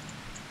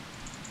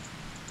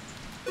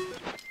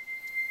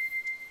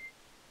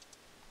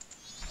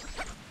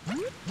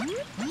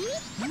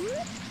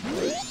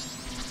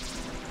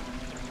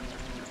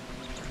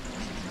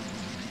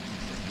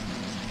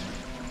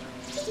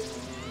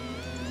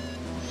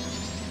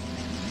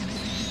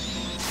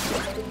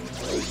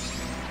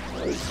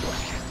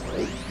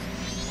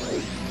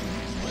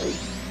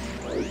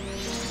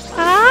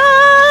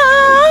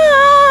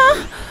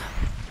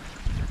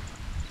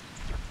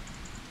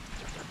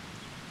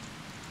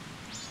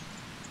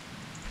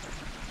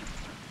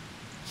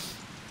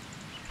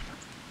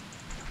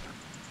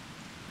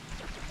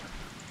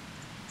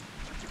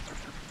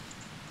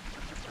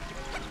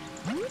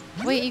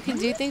 Wait, you can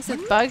do things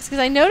with bugs? Because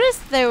I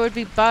noticed there would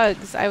be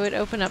bugs. I would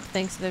open up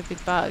things so there'd be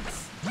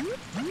bugs.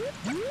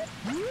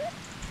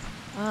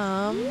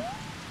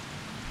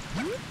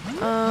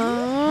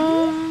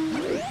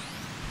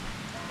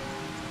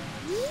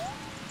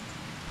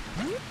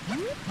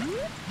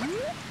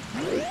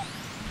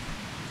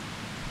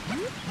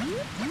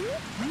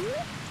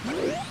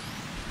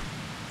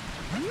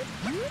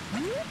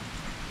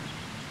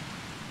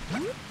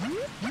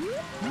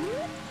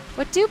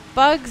 What do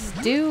bugs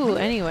do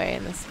anyway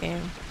in this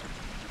game?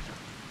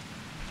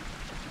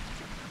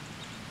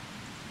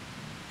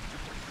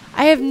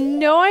 I have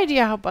no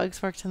idea how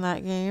bugs worked in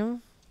that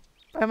game.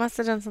 I must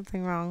have done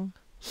something wrong.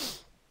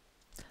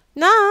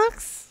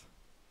 Nox!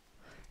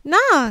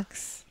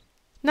 Nox!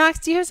 Nox,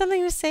 do you have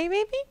something to say,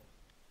 baby?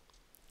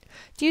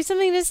 Do you have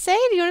something to say?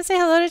 Do you want to say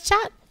hello to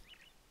chat?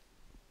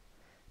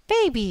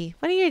 Baby,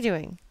 what are you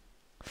doing?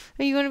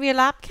 Are you going to be a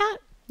lap cat?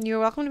 You're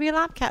welcome to be a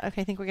lap cat.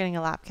 Okay, I think we're getting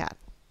a lap cat.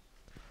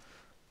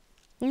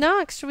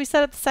 Nox, should we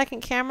set up the second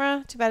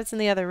camera? Too bad it's in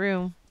the other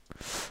room.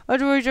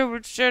 Otherwise I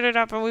would set it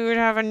up and we would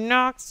have a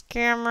Nox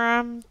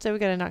camera. So we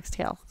got a Nox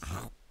tail.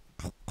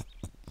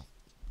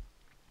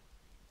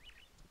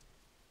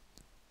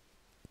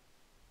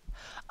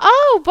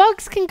 Oh,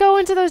 bugs can go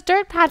into those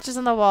dirt patches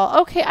on the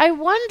wall. Okay, I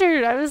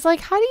wondered. I was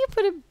like, how do you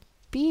put a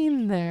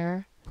bean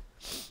there?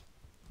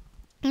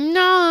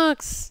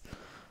 Nox!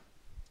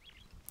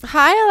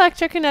 Hi,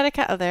 electrokinetic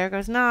cat. Oh, there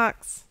goes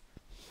Nox.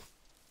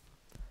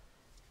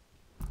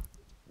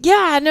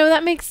 Yeah, no,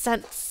 that makes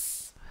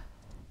sense.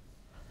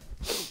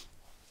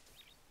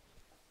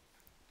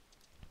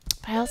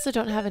 But I also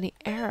don't have any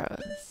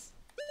arrows.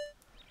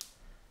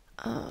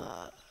 Where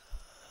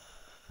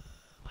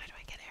do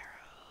I get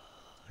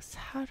arrows?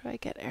 How do I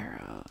get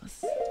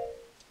arrows?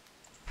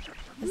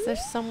 Is there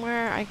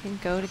somewhere I can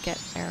go to get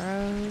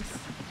arrows?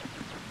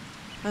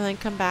 And then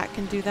come back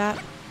and do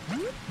that?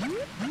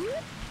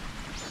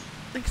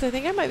 Because I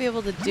think I might be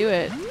able to do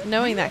it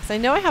knowing that. Because I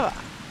know I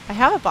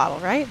have a bottle,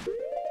 right?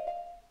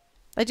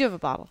 I do have a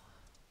bottle.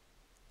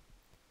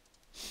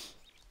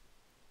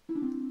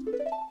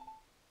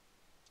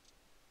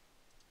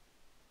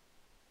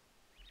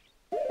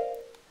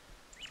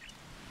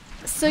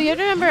 So you have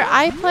to remember,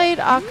 I played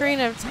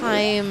Ocarina of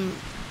Time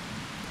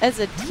as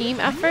a team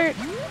effort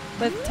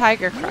with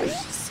Tiger Crush,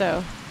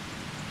 so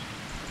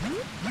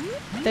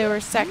there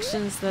were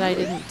sections that I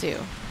didn't do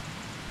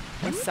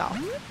myself.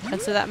 And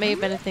so that may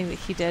have been a thing that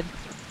he did.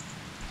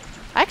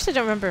 I actually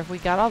don't remember if we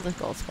got all the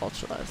gold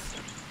Skulltulas.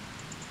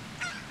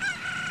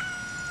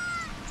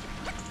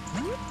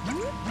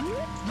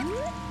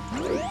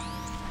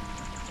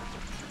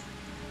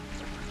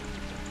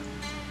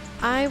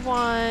 I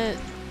want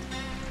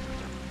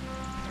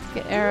to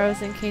get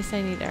arrows in case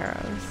I need arrows.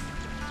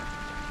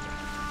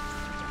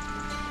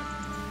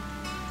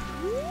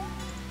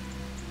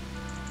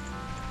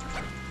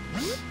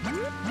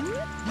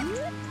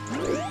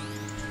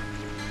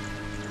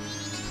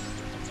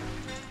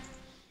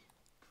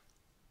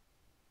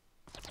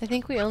 I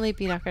think we only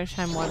beat Ocarina of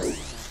Time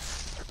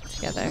once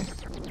together.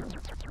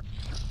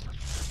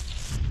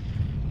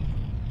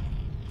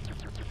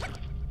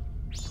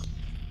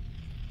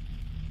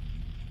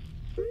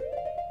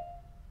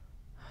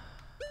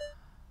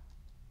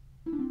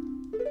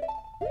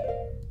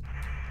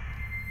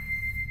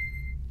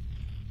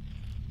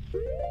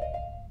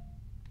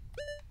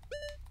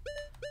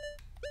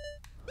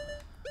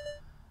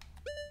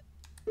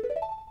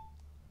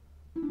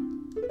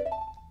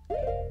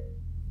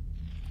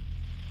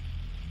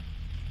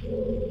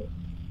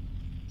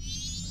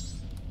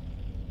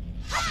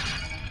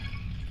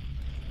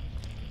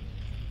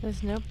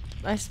 There's no...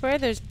 I swear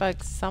there's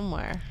bugs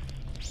somewhere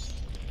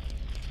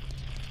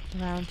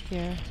around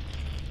here.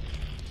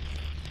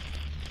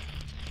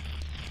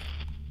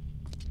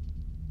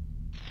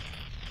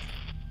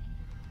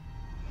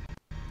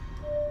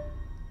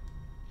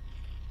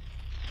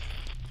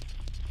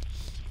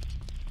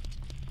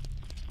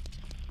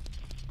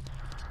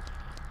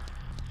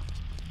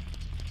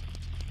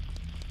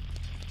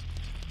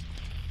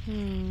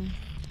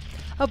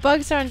 Oh,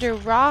 bugs are under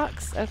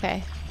rocks?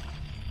 Okay.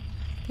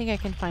 I think I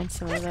can find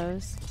some of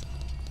those.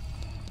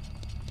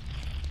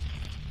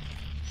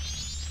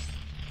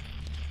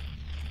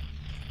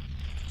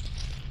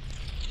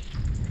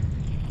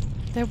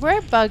 There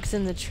were bugs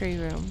in the tree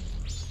room.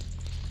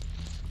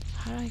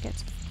 How do I get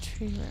to the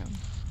tree room?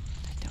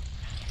 I don't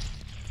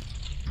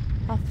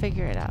know. I'll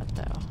figure it out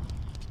though.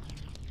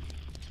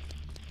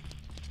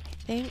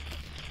 I think.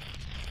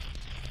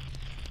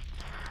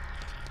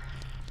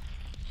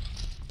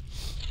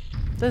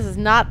 This is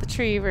not the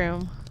tree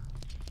room.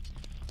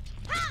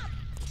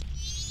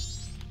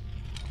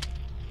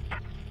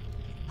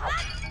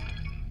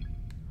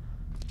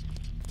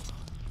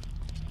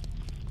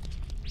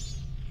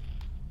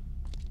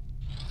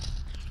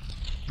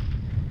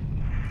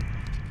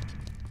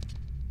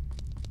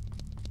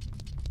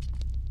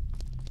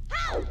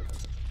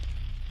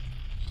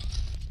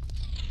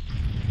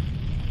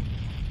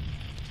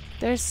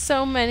 There's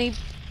so many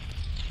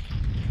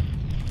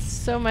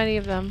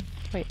of them.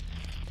 Wait,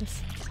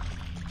 this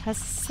has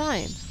a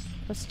sign.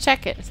 Let's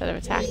check it instead of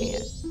attacking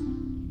it.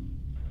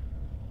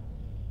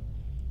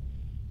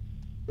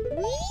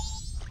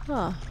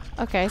 Huh.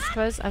 Okay, I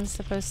suppose I'm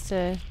supposed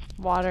to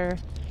water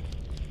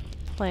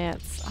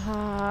plants.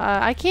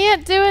 I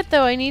can't do it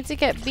though. I need to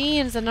get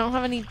beans. I don't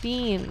have any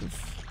beans.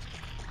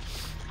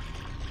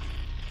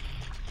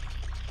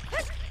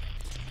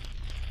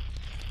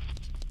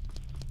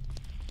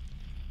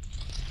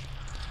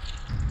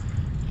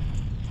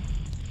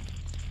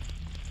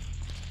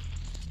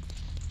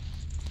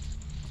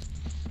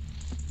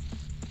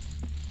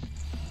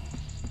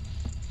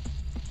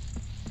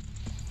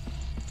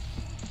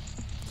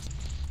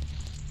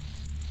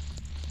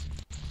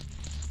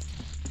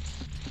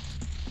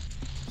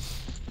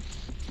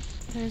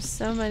 There's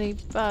so many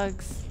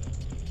bugs.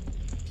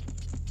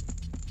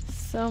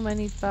 So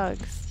many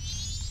bugs.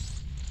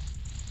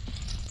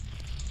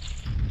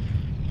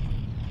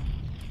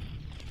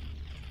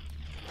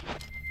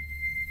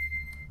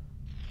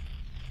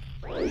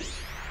 I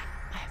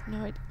have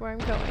no idea where I'm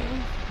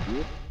going.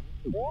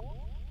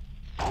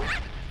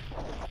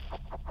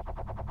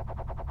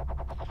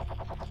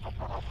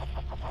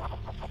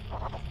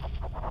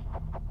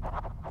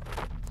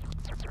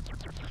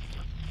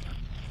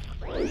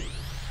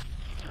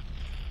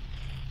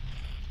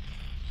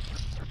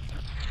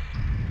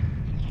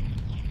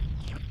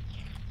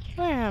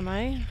 Where am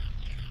I?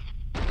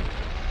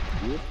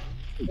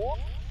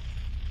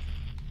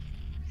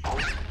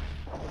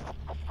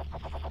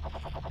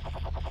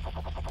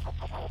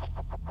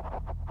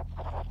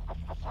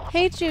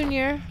 Hey,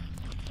 Junior.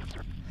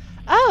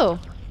 Oh!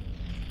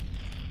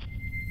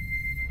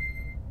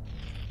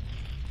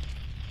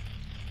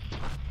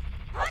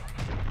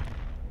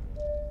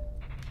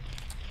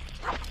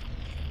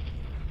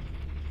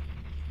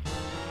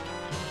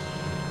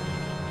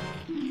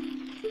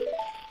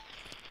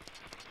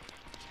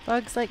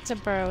 Bugs like to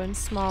burrow in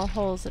small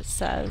holes, it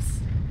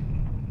says.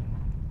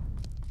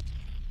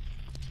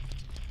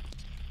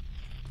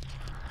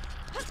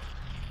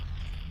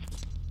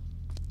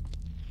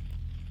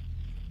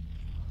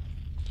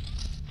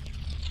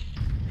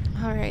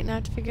 Alright, now I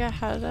have to figure out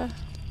how to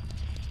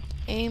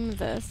aim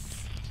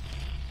this.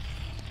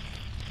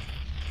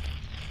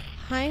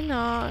 Hi,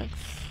 Nox.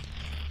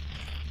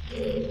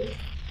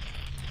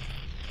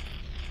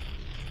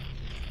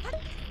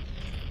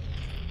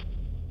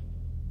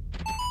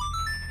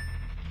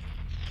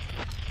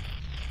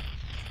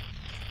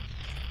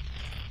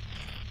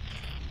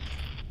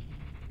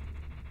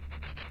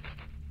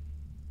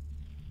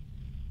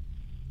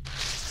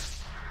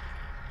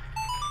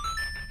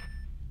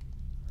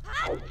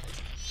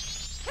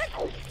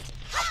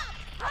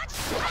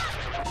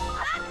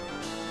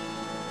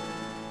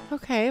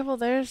 Okay, well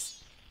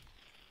there's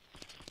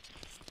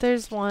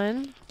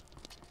one.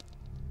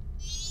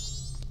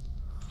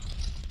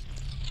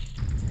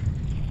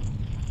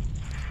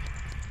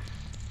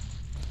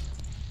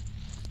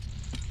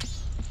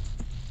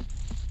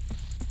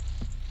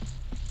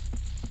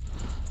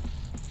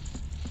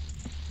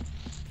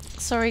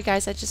 Sorry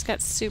guys, I just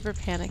got super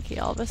panicky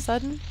all of a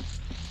sudden.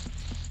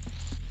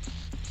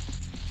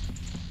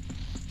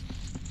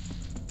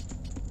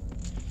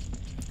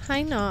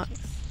 Hi, Nox.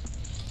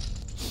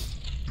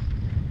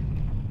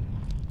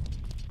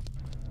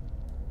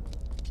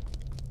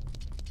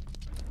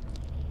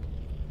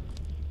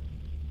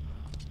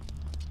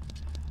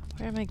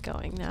 Where am I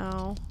going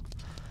now?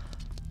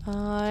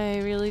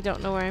 I really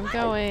don't know where I'm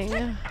going.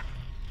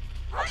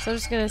 So I'm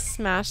just gonna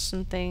smash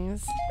some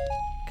things.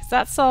 Because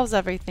that solves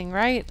everything,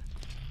 right?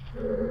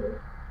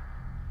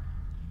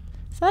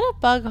 Is that a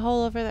bug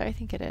hole over there? I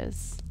think it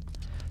is.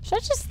 Should I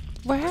just...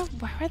 Where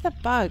are the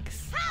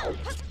bugs?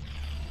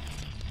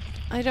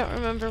 I don't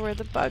remember where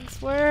the bugs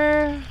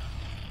were.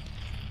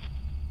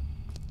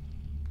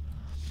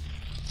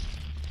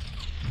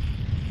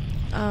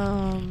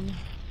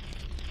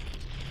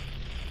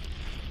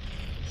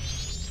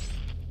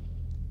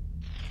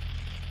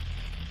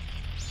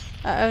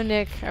 Uh-oh,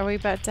 Nick. Are we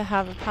about to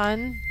have a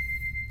pun?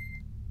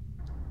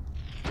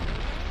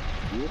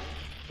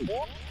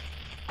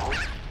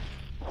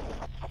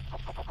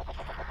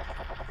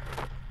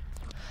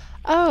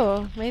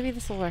 Oh, maybe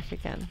this will work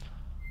again.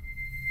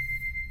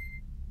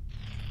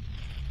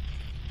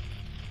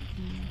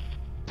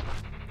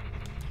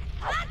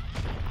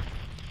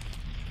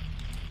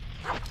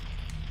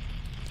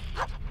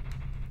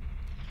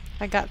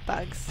 I got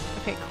bugs.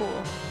 Okay,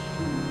 cool.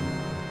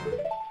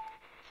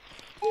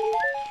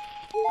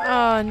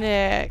 Oh,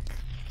 Nick.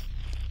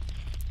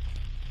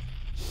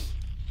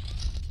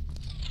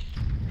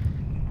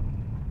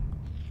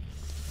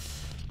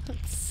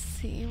 Let's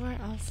see, where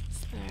else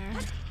is there?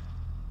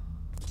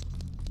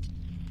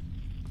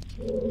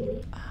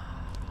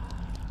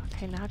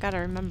 Okay, now I gotta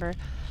remember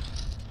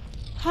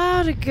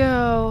how to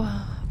go.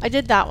 I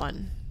did that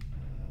one.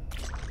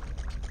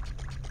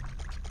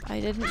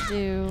 I didn't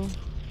do...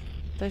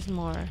 There's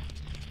more.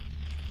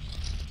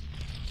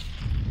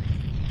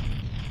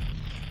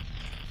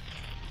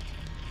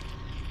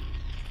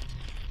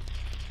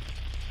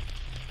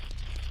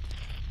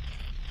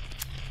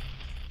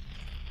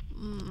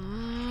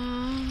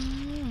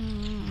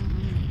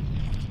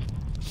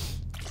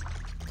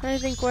 Trying to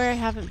think where I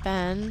haven't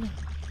been.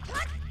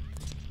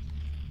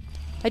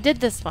 I did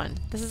this one.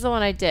 This is the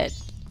one I did.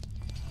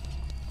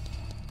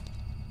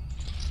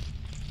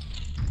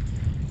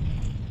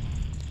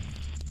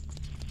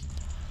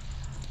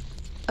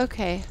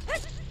 Okay.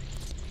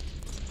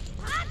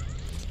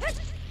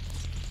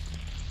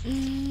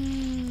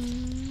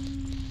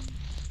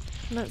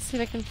 Let's see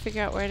if I can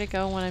figure out where to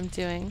go and what I'm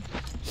doing.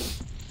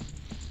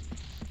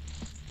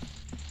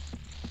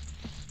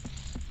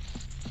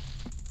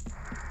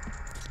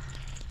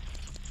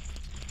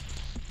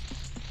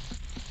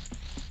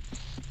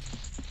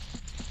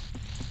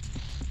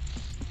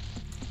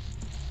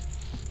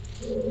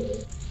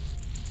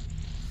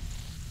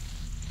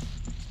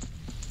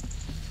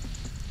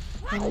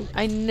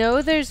 I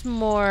know there's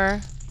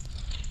more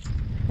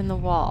in the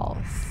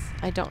walls.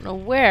 I don't know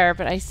where,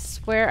 but I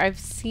swear I've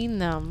seen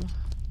them.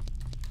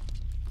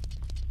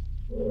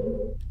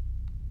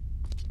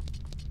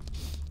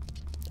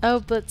 Oh,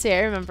 Blitzy,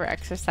 I remember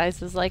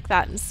exercises like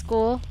that in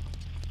school.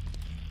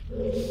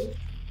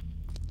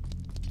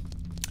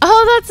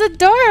 Oh, that's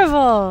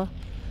adorable!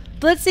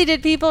 Blitzy,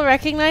 did people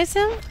recognize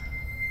him?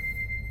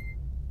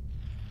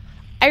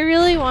 I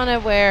really want to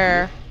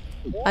wear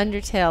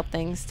Undertale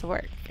things to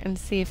work and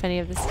see if any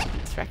of the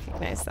students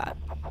recognize that.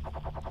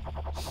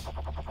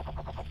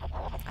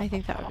 I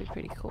think that would be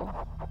pretty cool.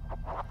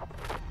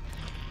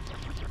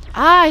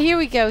 Ah, here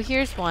we go.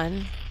 Here's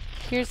one.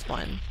 Here's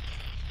one.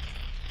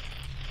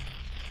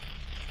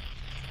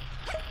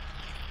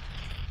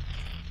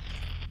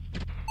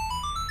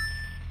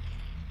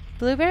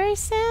 Blueberry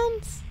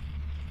sands?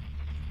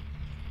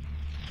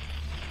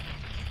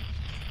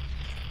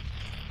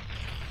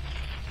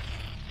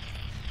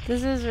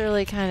 This is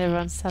really kind of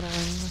unsettling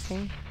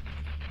looking.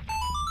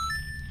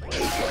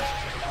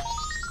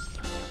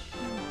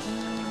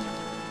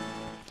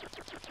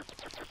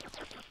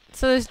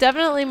 So there's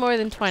definitely more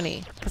than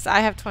 20, because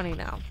I have 20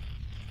 now.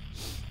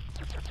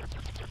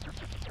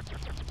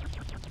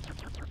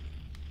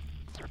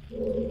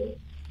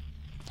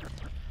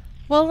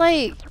 Well,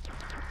 like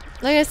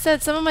I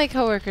said, some of my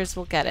coworkers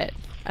will get it.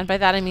 And by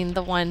that I mean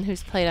the one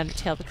who's played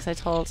Undertale, because I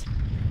told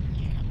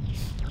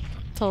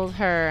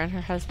her and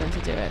her husband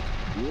to do it.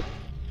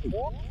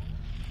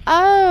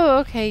 Oh,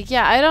 okay.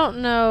 Yeah, I don't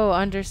know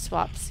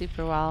Underswap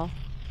super well.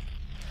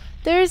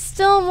 There's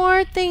still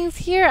more things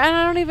here, and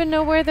I don't even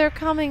know where they're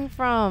coming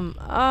from.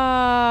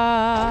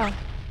 Okay.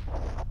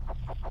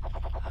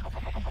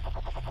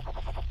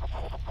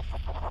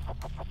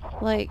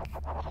 Like,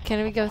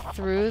 can we go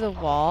through the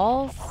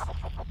walls?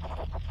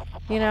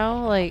 You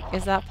know, like,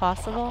 is that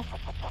possible?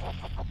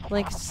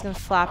 Link's just gonna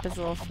flap his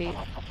little feet.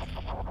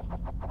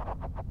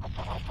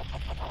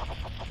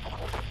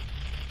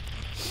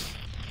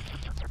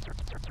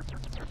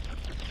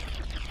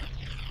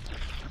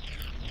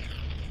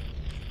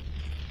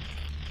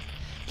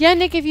 Yeah,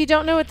 Nick, if you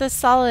don't know what the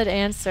solid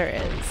answer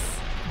is.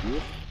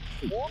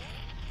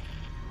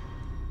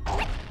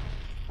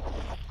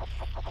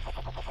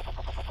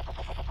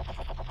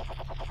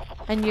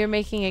 And you're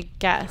making a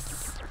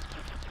guess.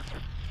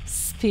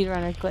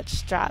 Speedrunner glitch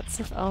strats,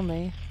 if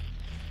only.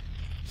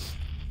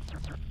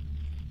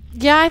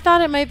 Yeah, I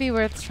thought it might be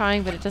worth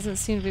trying, but it doesn't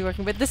seem to be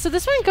working. But so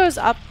this one goes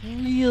up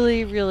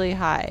really, really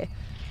high.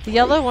 The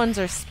yellow ones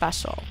are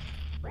special.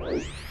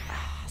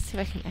 See if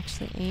I can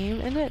actually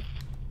aim in it.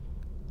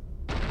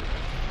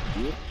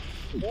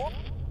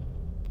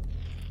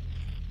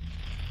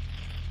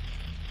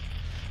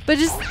 But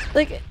just,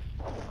 like,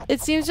 it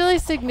seems really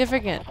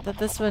significant that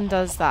this one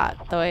does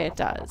that the way it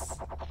does.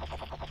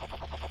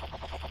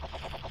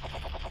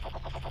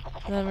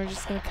 And then we're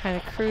just going to kind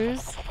of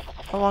cruise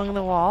along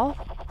the wall.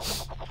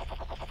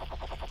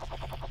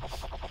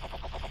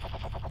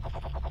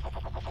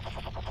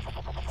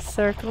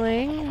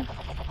 Circling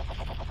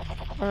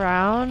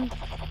around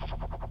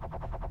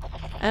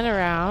and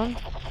around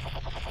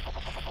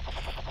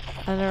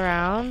and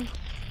around.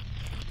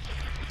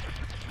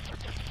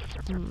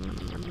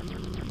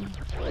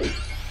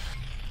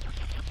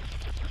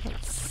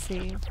 Let's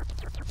see.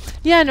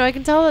 Yeah, no, I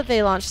can tell that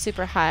they launched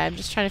super high. I'm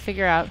just trying to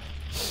figure out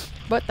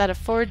what that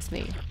affords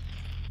me.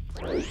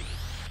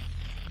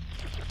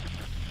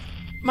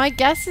 My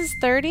guess is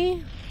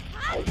 30.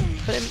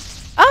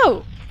 But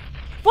oh!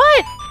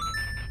 What?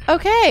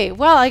 Okay,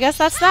 well, I guess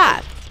that's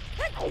that.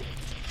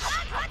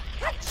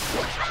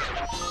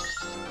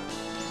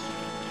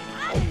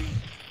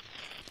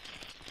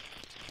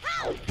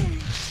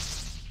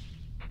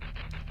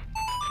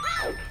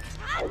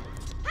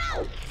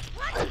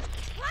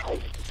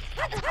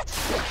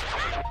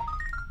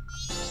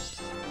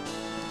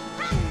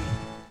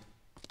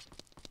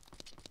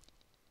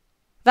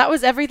 That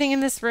was everything in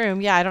this room.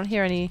 Yeah, I don't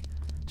hear any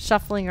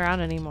shuffling around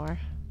anymore.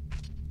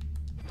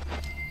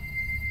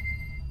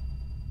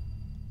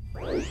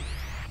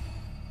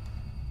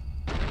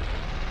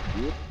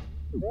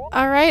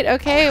 Alright,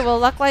 okay, well,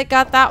 Lucklight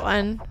got that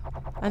one.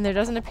 And there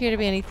doesn't appear to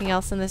be anything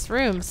else in this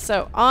room,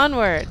 so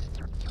onward.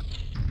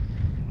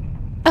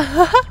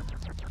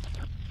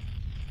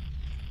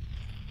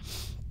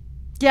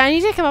 Yeah, I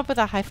need to come up with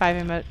a high five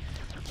emote.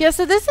 Yeah,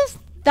 so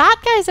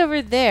that guy's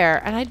over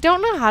there, and I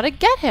don't know how to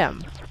get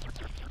him.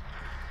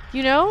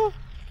 You know?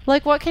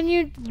 Like, what can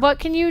you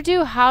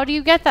do? How do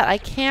you get that? I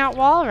can't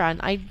wall run.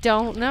 I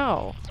don't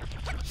know.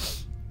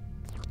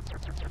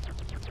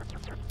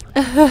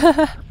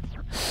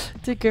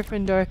 To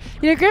Gryffindor.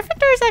 You know,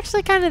 Gryffindor is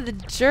actually kind of the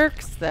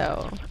jerks,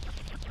 though.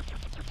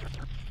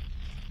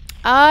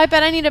 I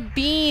bet I need a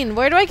bean.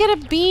 Where do I get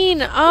a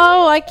bean?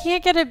 Oh, I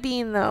can't get a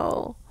bean,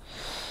 though.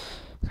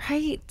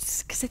 Right?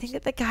 Because I think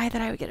that the guy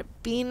that I would get a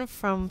bean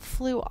from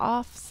flew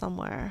off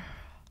somewhere.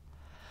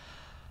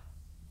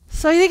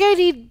 So I think I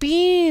need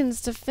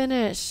beans to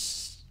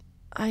finish.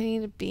 I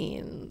need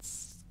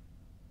beans.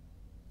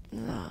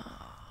 No.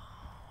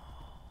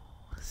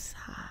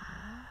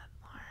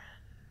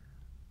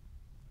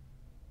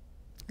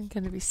 I'm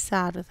gonna be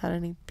sad without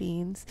any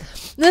beans.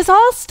 This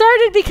all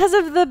started because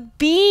of the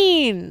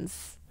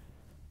beans.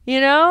 You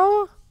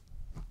know?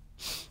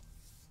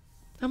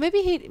 Oh,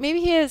 maybe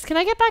he is. Can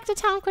I get back to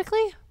town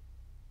quickly?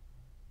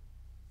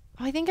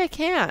 Oh, I think I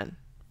can.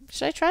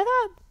 Should I try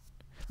that?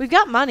 We've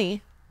got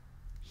money.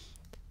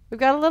 We've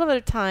got a little bit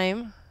of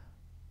time.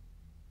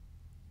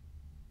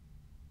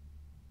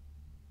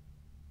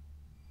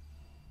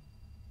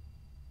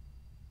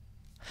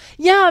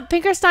 Yeah,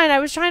 Pinkerstein, I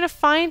was trying to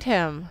find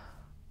him.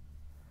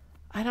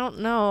 I don't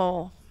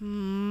know.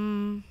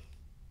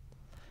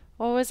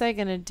 What was I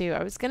gonna do?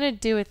 I was gonna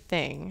do a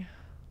thing.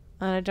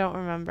 And I don't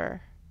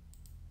remember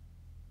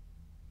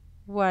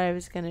what I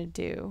was gonna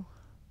do.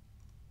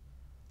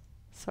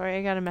 Sorry,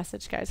 I got a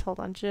message, guys.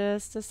 Hold on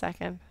just a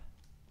second.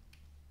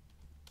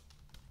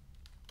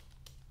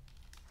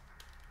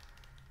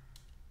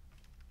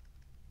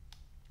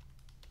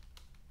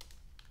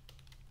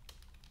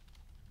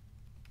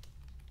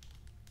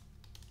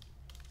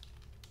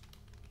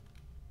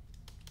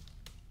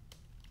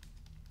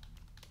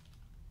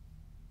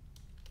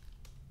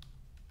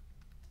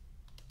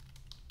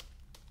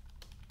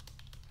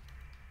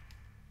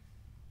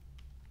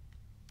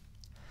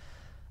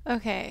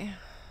 Okay.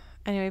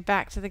 Anyway,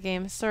 back to the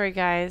game. Sorry,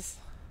 guys.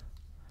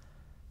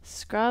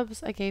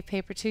 Scrubs, I gave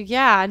paper to.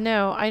 Yeah,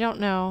 no, I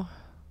don't know.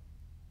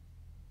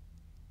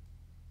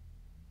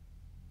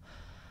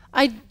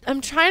 I'm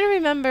trying to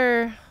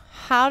remember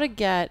how to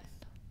get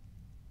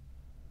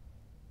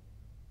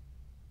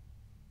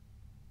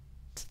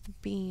to the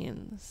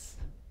beans.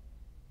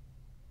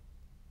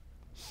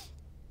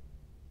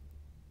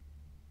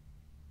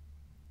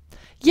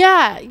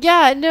 Yeah,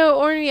 no,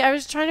 Orny, I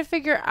was trying to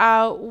figure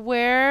out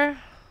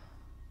where...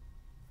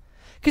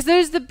 Because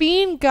there's the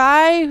bean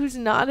guy who's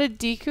not a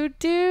Deku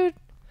dude.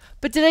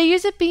 But did I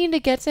use a bean to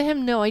get to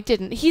him? No, I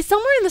didn't. He's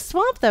somewhere in the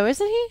swamp, though,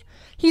 isn't he?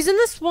 He's in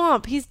the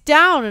swamp. He's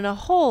down in a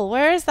hole.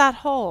 Where is that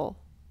hole?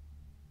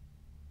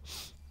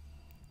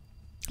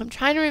 I'm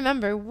trying to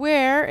remember.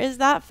 Where is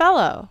that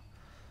fellow?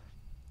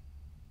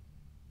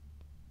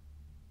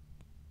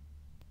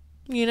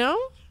 You know?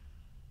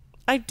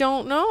 I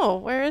don't know.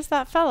 Where is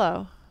that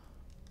fellow?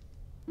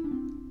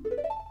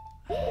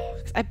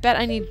 I bet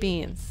I need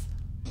beans.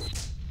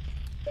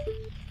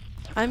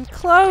 I'm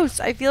close.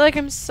 I feel like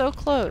I'm so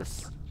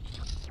close.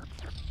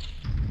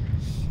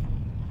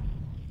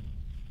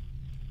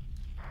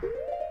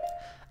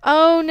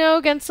 Oh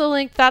no, Gensel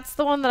Link. That's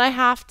the one that I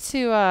have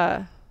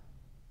to,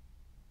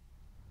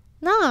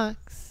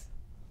 Nox.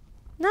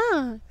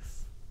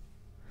 Nox.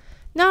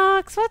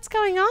 Nox, what's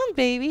going on,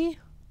 baby?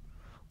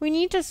 We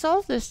need to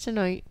solve this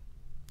tonight.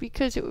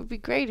 Because it would be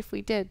great if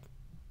we did.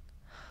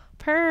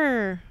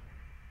 Purr.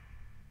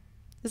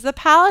 Is the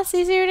palace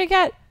easier to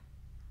get?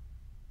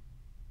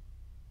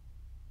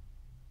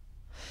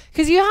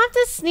 Because you have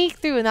to sneak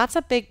through, and that's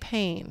a big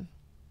pain.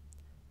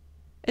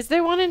 Is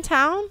there one in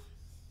town?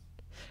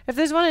 If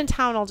there's one in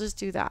town, I'll just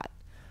do that.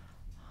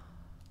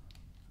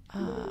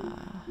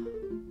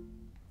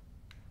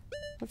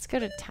 Let's go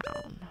to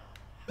town.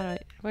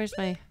 Where's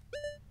my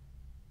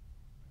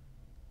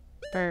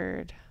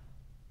bird?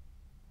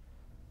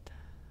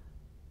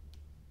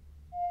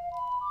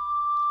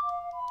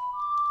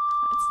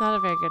 It's not a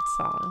very good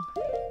song.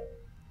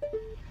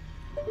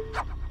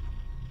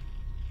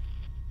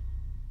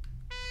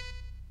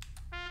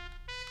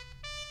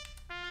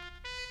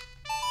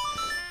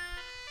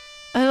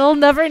 And it'll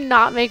never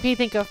not make me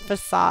think of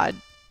Facade.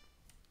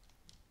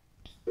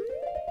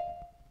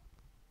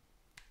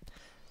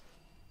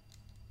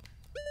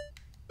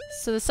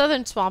 So the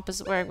southern swamp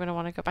is where I'm going to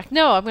want to go back.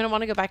 No, I'm going to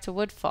want to go back to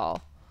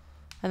Woodfall.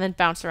 And then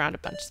bounce around a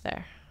bunch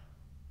there.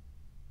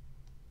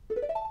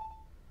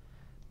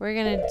 We're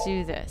going to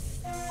do this.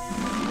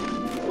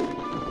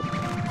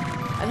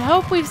 And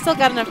hope we've still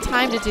got enough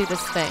time to do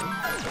this thing.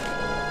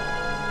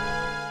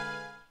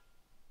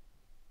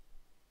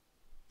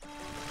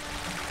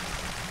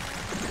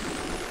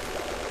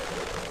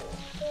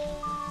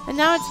 And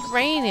now it's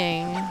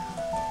raining.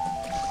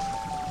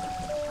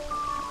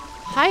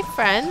 Hi,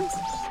 friend.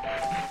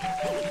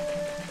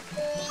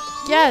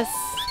 Yes.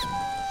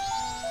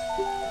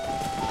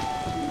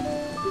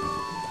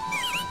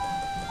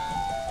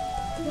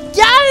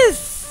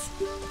 Yes!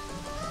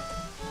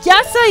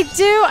 Yes, I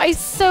do. I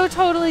so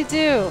totally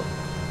do.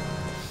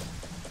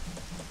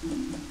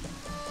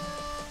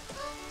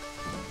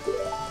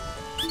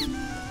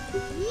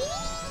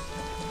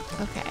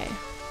 Okay.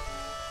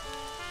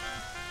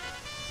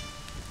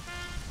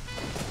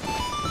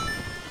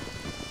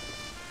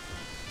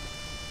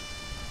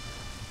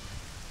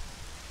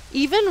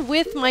 Even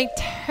with my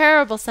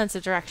terrible sense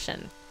of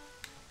direction.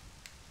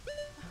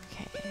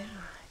 Okay.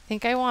 I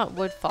think I want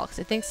Woodfall because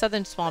I think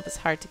Southern Swamp is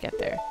hard to get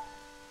there.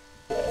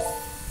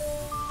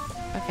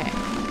 Okay.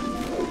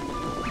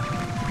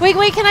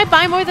 Wait, can I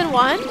buy more than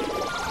one?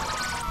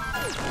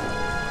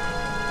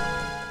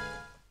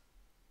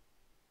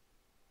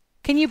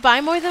 Can you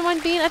buy more than one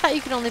bean? I thought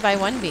you could only buy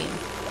one bean.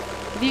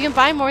 If you can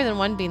buy more than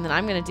one bean, then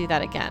I'm going to do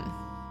that again.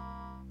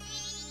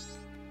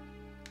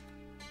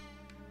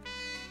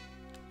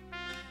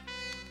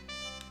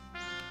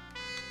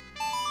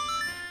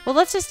 Well,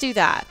 let's just do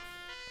that.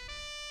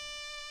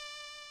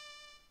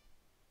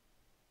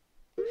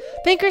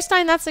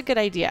 Pinkerstein, that's a good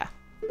idea.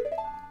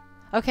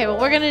 Okay, well,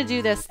 we're going to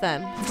do this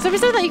then. So we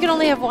said that you can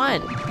only have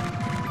one.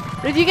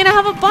 But if you're going to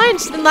have a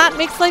bunch, then that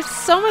makes life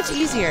so much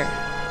easier.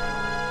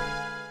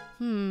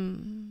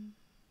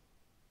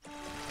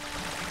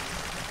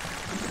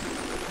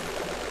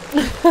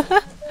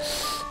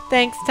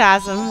 Thanks,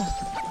 Tasm.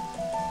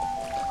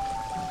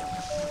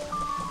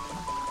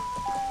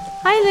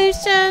 Hi,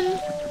 Lucian.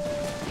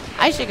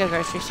 I should go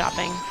grocery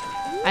shopping.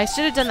 I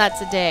should have done that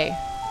today.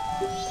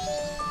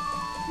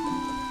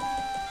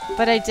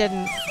 But I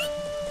didn't.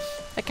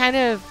 I kind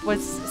of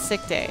was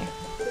sick day.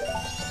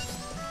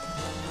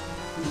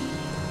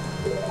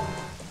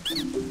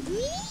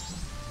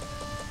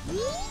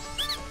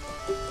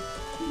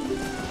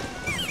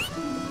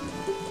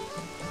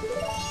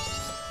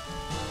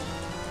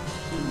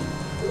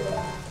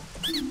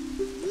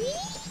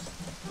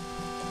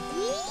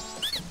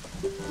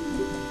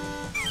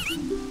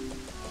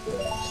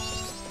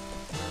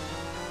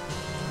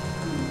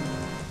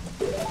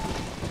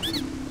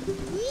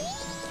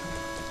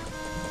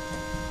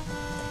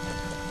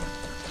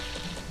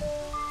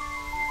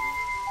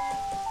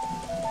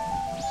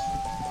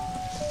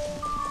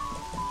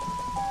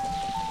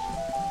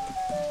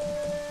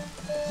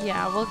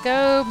 Yeah, we'll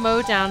go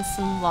mow down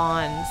some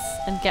lawns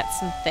and get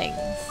some things.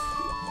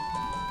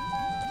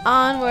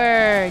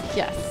 Onward!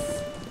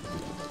 Yes.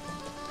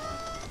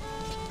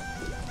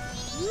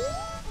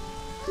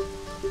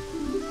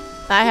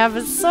 I have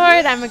a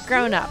sword, I'm a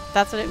grown-up.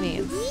 That's what it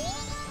means.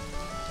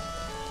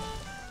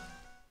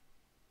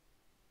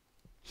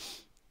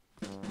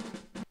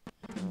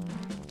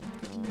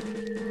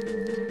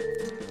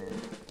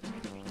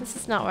 This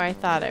is not where I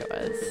thought I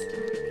was.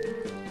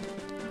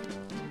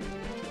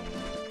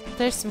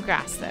 There's some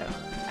grass, though.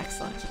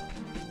 Excellent.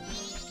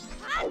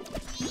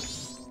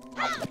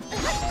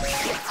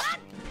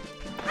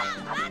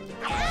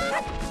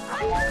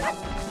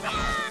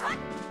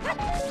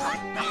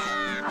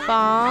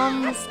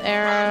 Bombs,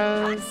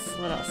 arrows.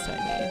 What else do I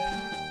need?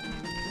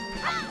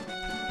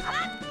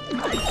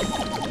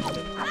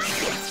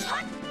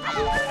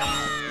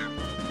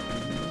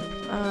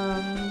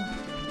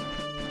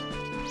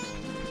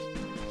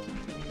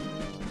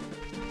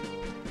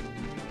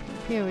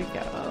 Here we go.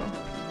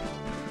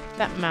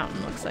 That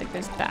mountain looks like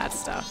there's bad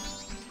stuff.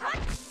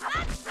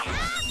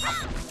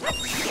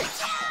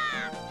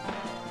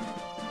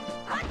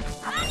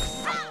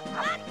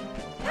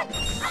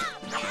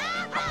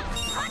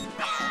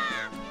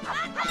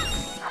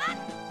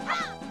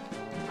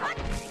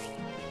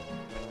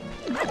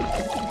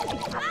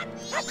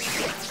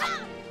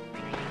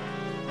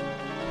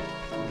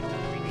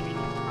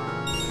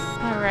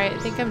 Alright, I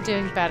think I'm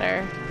doing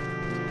better.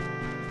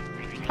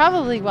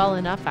 Probably well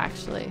enough,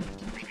 actually.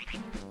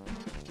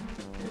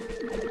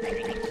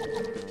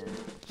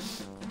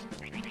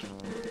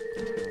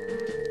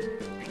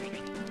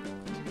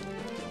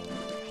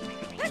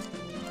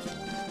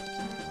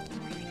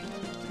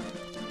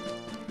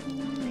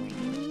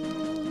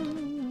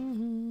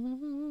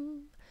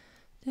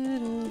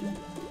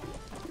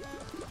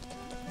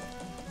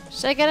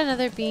 Should I get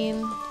another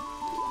bean?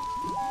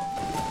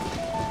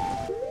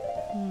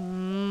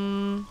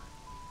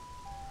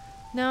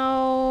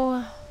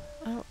 No.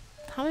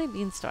 How many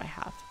beans do I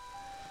have?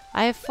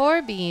 I have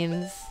 4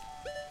 beans,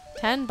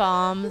 10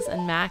 bombs,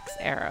 and max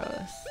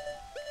arrows.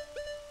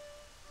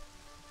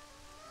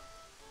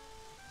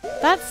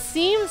 That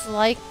seems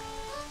like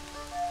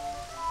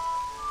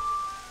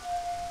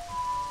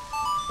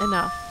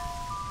enough.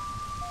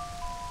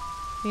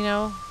 You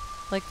know?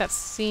 Like that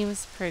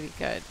seems pretty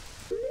good.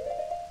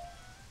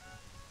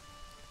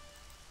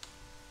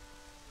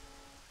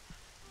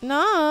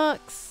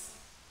 Nox!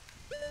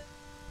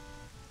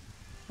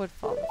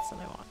 Woodfall, that's what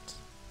I want.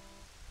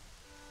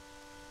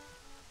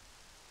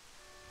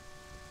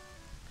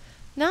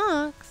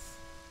 Nox!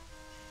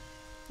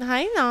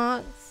 Hi,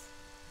 Nox.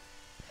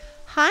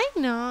 Hi,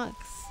 Nox.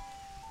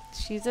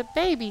 She's a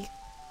baby.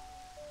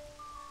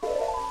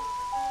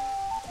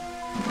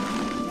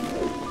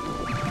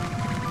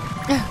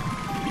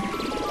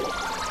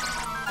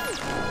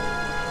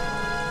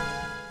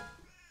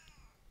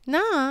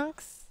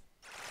 Nox.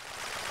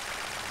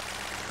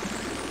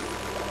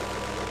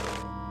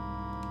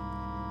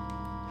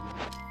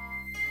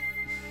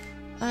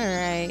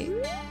 Alright.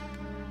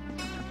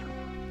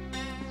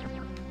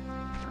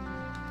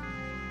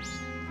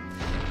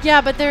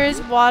 Yeah, but there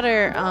is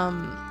water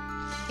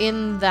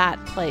in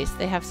that place.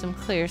 They have some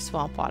clear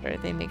swamp water.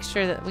 They make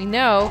sure that we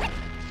know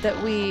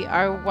that we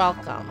are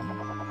welcome.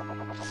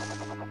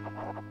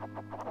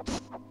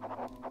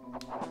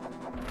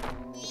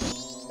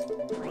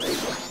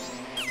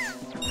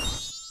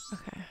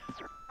 Okay.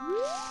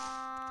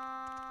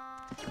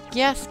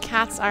 Yes,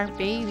 cats are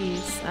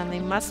babies, and they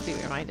must be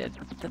reminded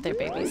that they're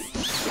babies.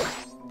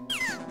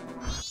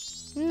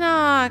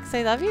 Nox,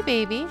 I love you,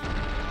 baby.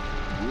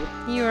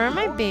 You are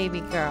my baby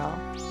girl.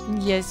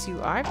 Yes,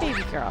 you are,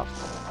 baby girl.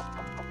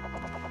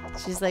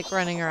 She's like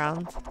running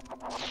around.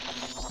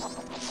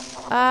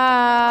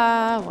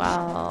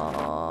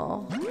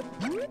 Well.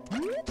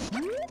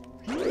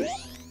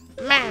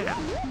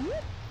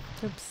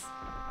 Oops.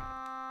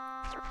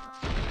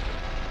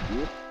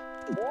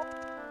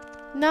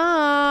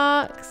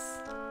 Nox.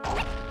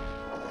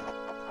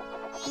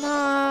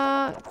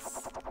 Nox.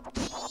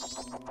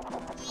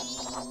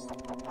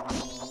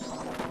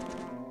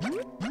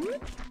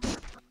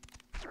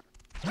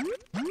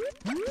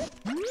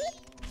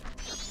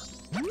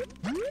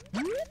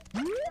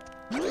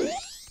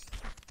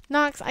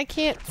 Nox, I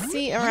can't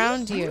see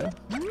around you.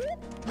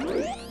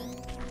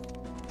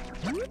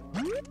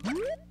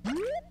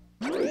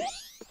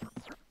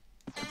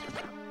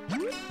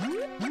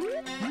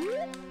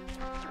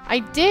 I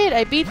did!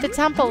 I beat the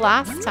temple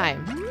last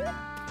time.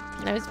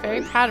 And I was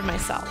very proud of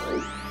myself.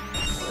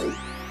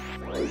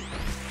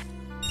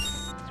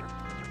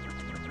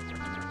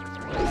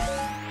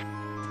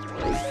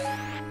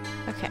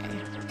 Okay.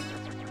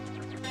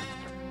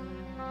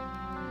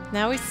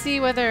 Now we see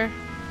whether,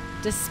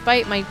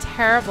 despite my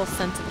terrible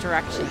sense of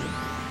direction,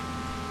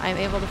 I'm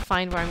able to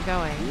find where I'm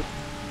going.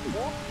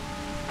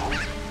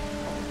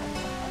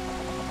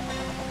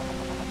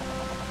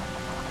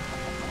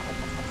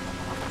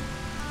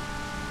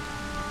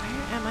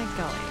 Where am I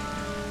going?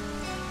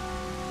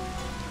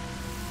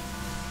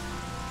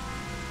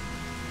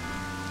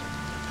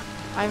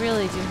 I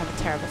really do have a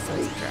terrible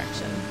sense of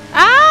direction.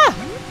 Ah!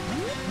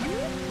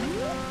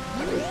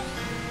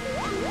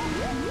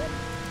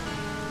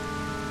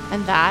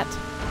 And that.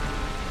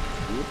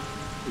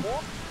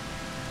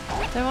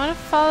 Do I want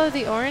to follow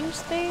the orange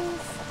things?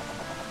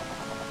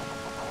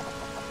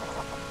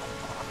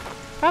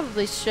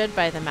 Probably should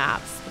buy the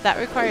maps, but that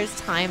requires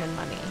time and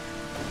money.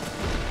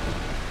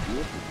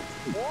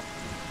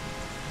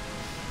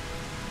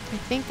 I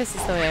think this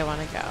is the way I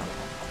want to go.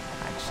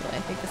 Actually,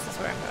 I think this is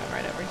where I'm going,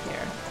 right over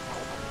here.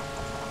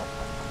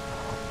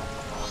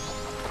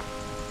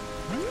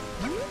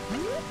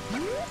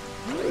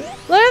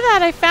 Look at that,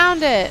 I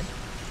found it!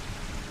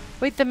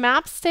 Wait, the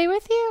maps stay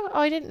with you?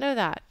 Oh, I didn't know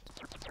that.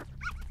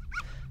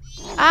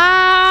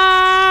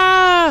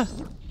 Ah!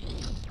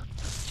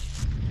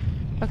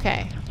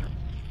 Okay.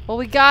 Well,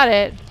 we got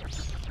it.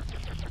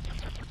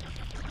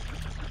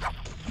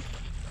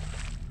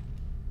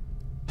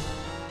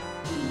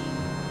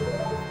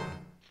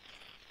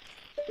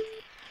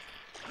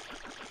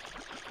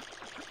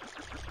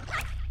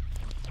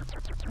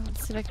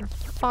 Let's see if I can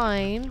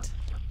find...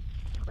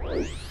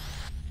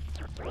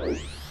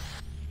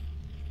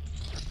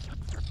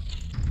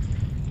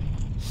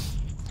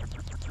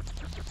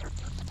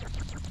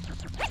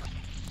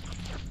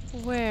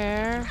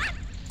 Where?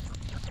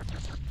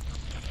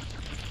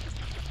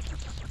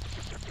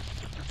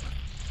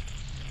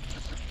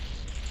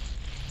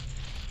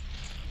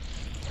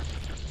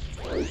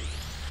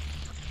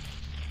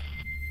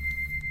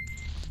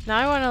 Now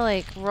I want to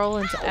like roll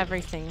into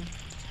everything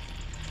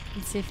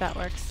and see if that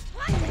works.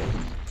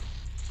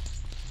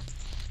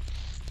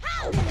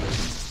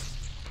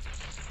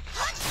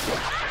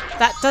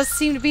 That does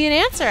seem to be an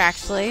answer,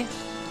 actually.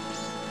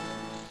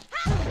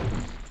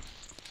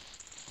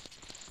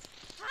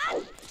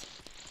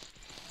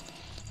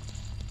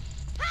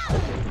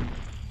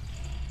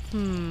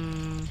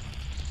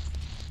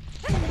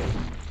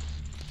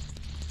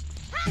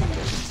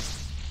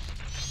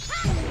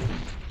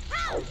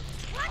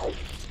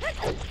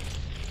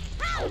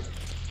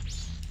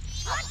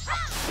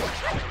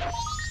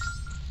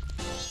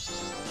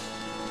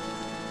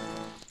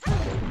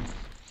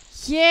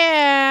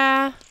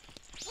 Yeah.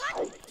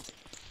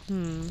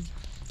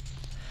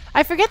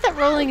 I forget that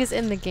rolling is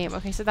in the game.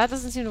 Okay, so that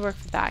doesn't seem to work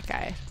for that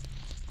guy.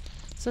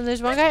 So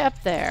there's one guy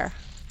up there.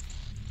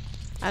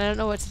 I don't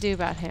know what to do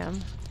about him.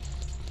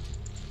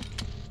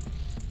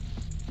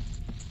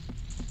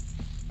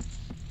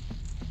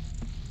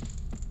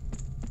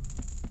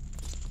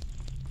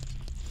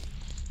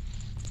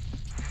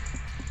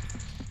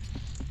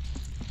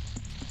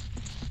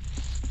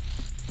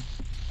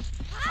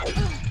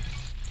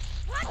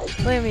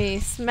 Look at me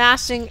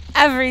smashing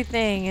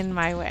everything in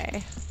my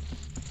way.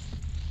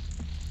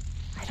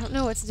 I don't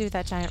know what to do with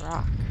that giant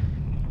rock.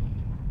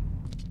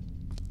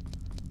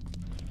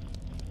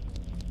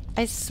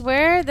 I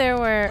swear there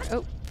were...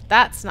 Oh,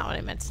 that's not what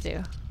I meant to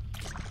do.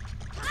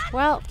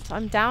 Well, if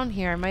I'm down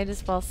here, I might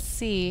as well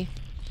see.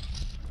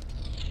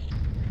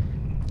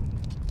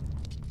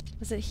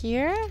 Was it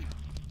here?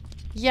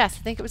 Yes,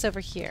 I think it was over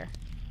here.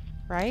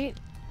 Right?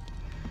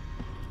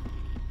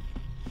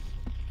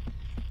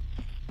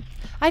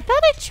 I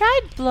thought I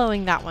tried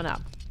blowing that one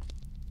up.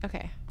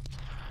 Okay.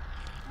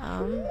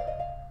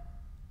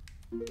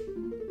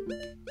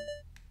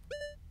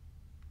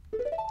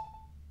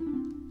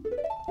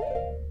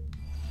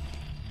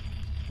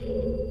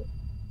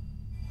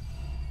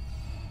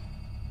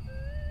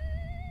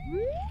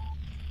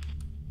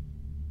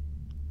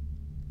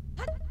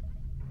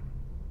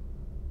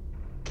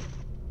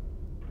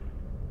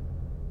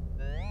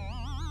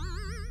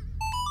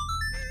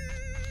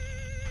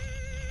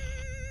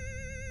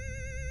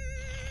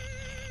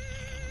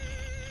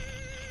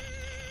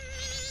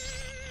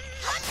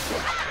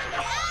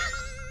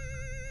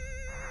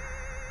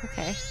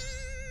 Okay.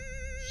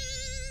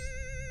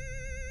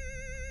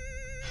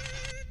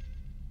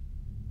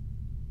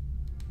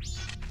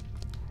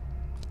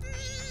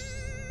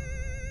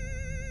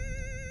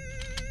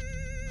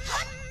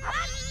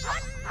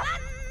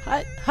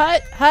 Hut,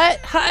 hut, hut,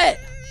 hut!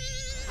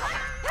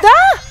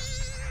 Ah!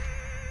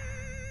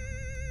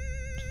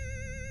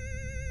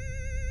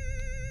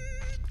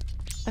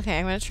 Okay,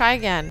 I'm gonna try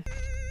again.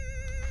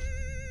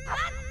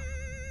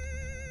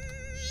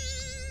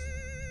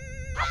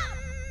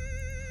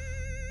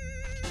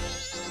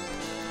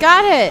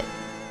 Got it!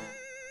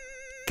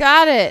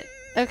 Got it!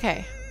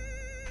 Okay.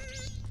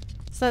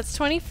 So that's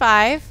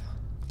 25.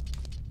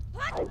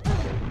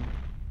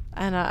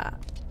 And,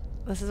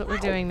 this is what we're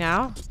doing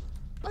now.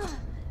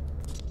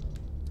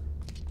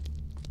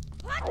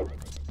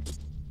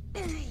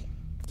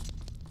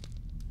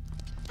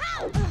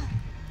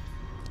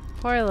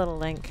 Poor little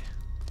Link.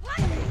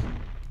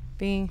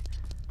 Being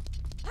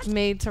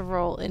made to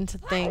roll into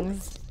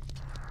things.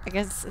 I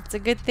guess it's a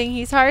good thing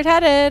he's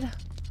hard-headed.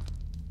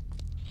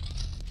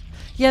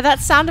 Yeah, that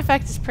sound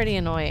effect is pretty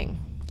annoying.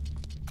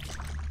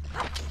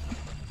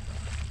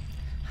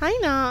 Hi,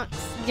 Nox.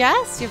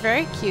 Yes, you're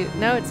very cute.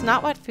 No, it's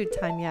not wet food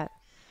time yet.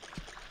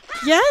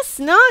 Yes,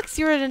 Nox,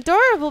 you're an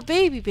adorable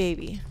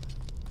baby.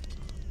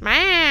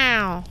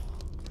 Meow.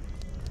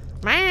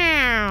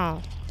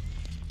 Meow.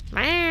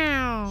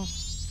 Meow.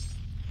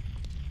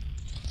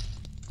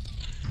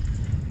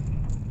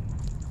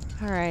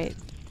 All right.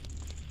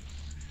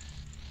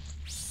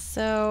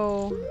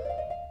 So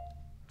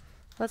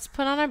let's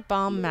put on our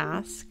bomb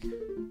mask.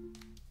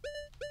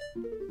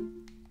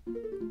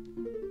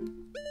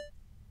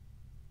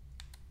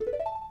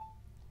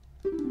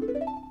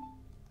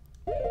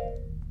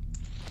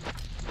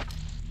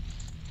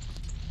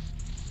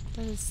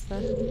 What is the...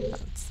 Oh,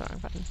 it's the wrong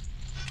button.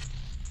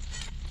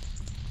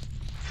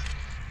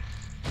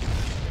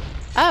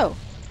 Oh.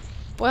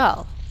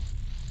 Well.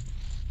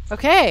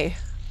 Okay.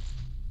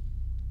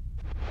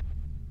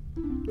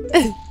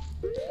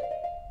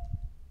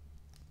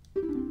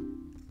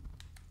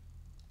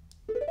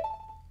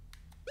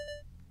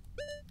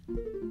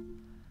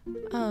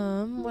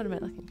 What am I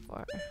looking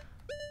for?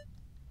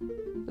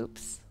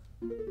 Oops.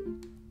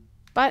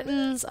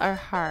 Buttons are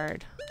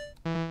hard.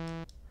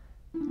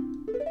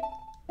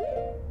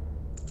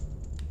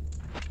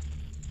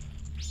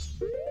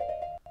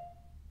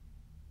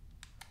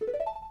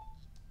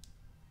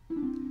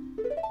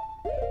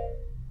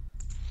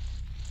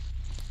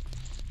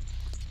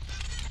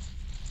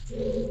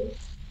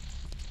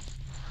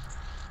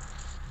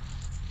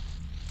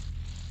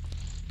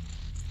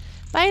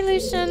 Bye,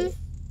 Lucian.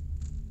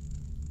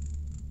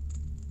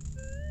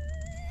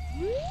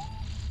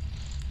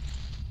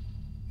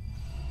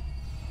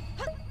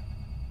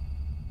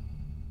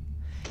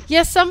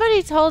 Yes,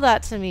 somebody told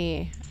that to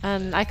me,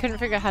 and I couldn't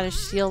figure out how to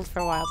shield for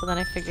a while, but then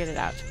I figured it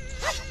out.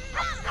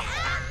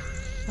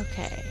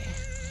 Okay.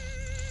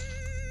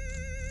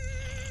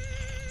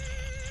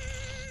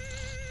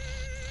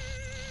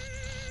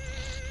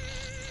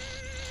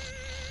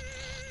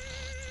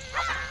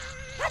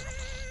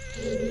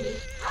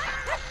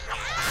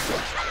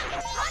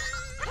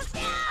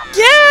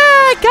 Yeah,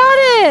 I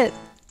got it!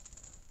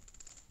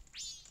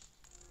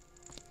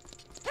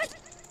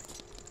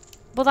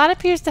 Well, that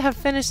appears to have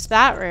finished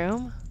that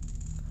room.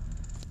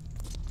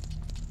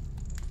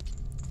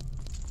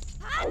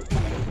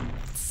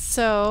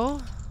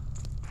 So,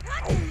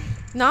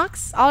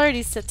 Nox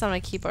already sits on my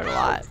keyboard a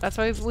lot. That's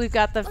why we've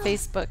got the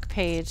Facebook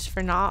page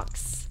for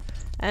Nox.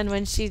 And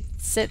when she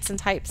sits and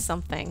types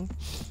something.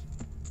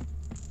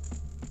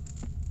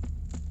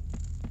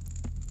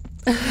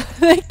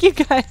 Thank you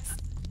guys.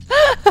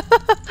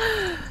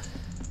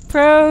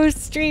 Pro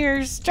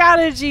streamer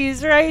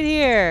strategies right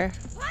here.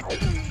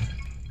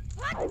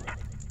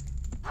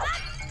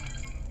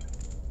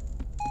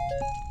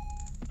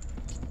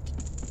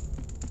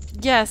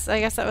 Yes, I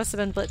guess that must have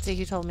been Blitzy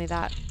who told me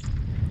that.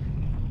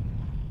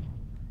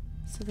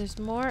 So there's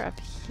more up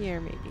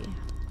here, maybe.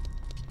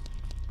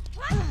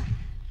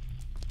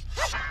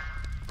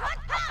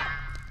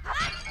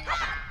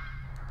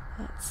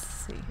 Let's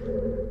see.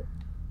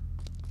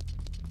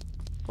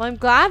 Well, I'm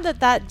glad that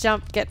that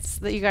jump gets,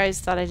 that you guys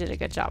thought I did a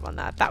good job on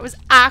that. That was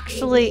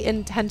actually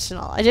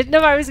intentional. I didn't know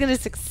if I was going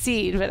to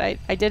succeed, but I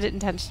did it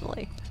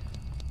intentionally.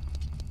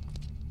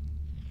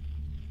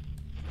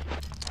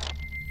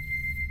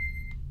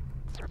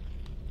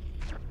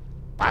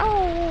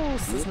 Wow,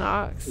 this is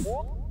Nox.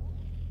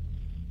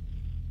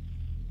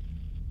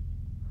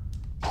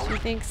 She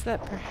thinks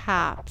that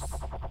perhaps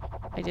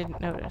I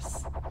didn't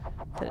notice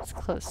that it's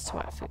close to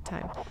wet food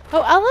time.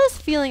 Oh, Ella's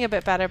feeling a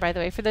bit better, by the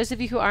way. For those of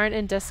you who aren't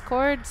in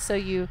Discord, so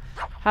you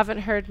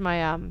haven't heard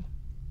my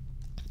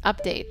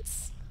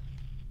updates.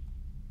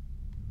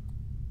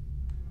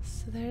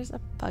 So there's a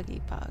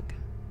buggy bug.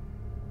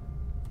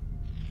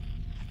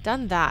 I've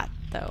done that,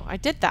 though. I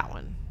did that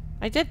one.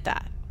 I did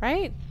that,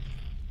 right?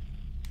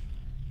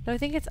 No, I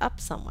think it's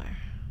up somewhere.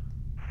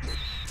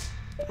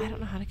 I don't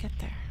know how to get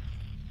there.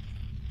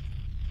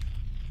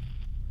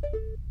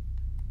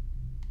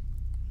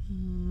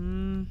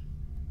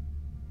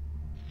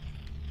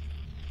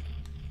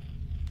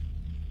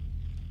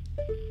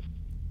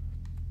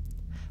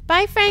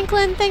 Bye,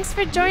 Franklin. Thanks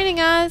for joining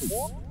us.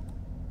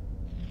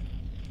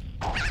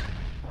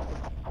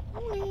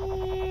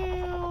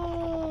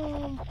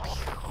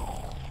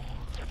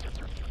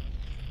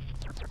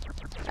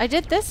 I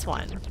did this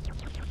one.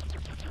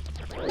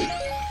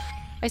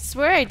 I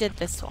swear I did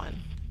this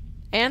one.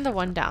 And the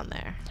one down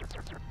there.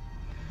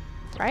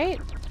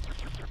 Right?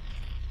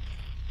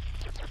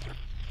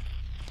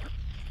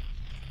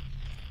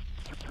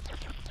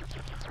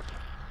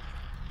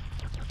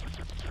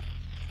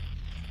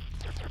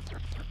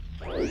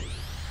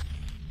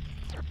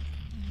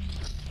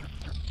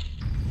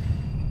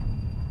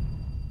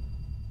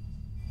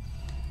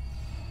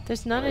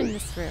 There's none in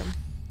this room.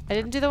 I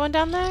didn't do the one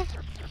down there?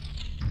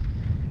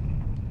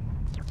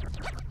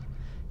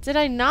 Did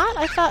I not?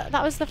 I thought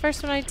that was the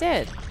first one I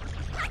did.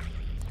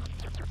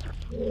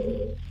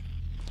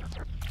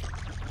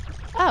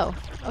 Oh,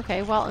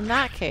 okay. Well, in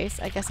that case,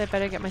 I guess I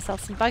better get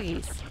myself some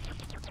buggies.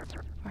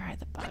 Where are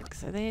the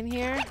bugs? Are they in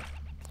here?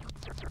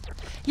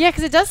 Yeah,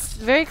 because it does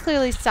very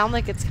clearly sound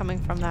like it's coming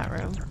from that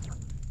room.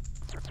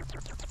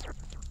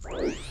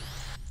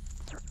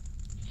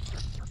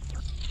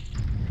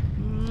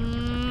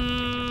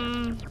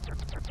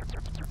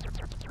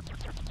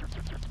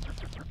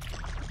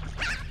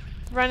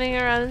 running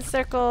around in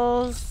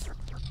circles.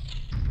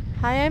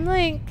 Hi, I'm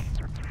Link.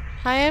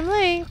 Hi, I'm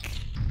Link.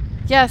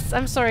 Yes,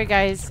 I'm sorry,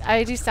 guys.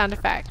 I do sound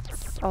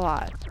effects a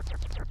lot.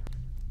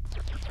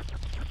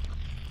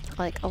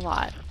 Like, a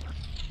lot.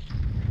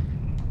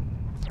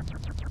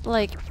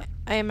 Like,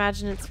 I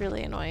imagine it's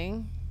really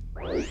annoying.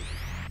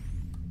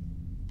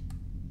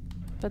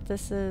 But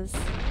this is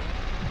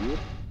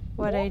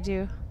what I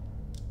do.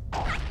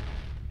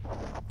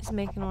 Is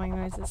make annoying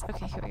noises.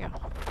 Okay, here we go.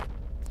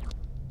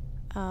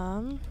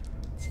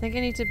 So I think I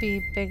need to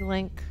be Big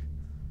Link.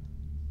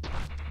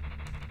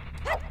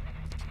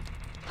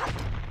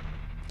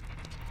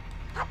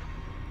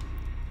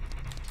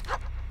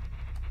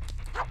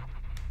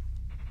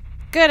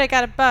 Good, I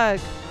got a bug.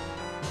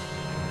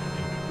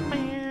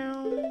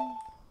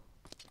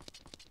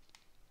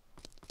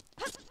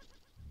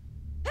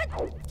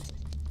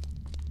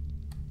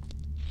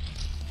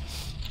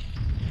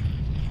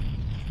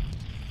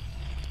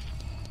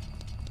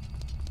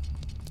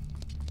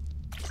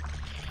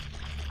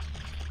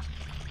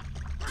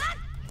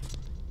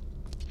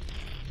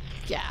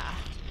 Yeah.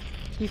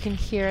 You can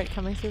hear it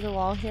coming through the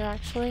wall here,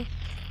 actually.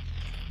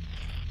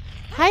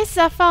 Hi,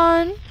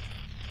 Zephon!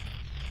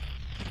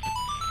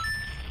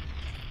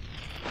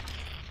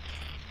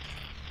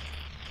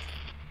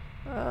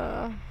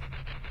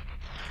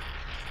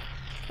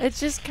 It's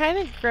just kind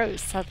of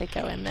gross how they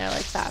go in there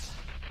like that.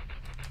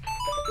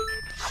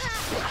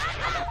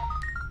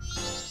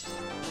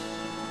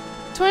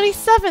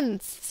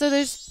 '27th! So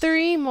there's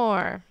 3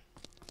 more.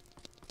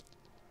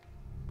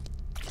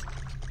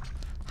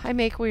 I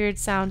make weird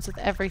sounds with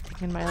everything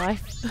in my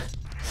life.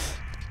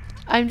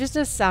 I'm just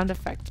a sound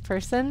effect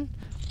person.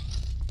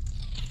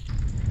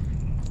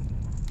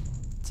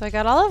 So I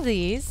got all of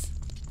these.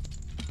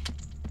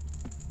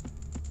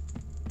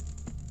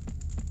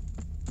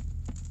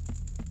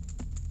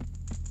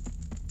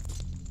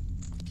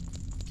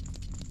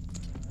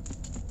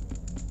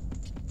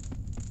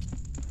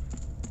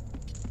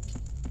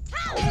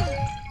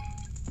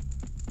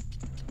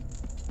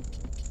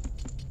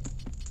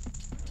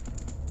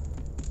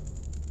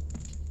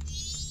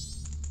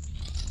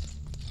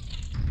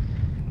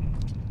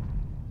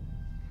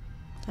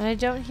 And I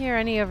don't hear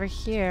any over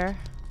here.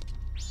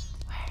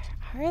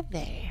 Where are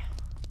they?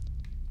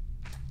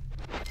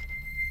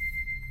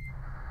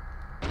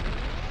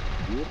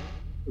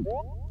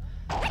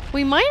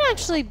 We might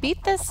actually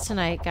beat this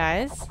tonight,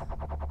 guys.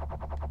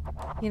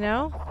 You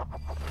know?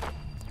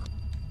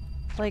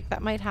 Like,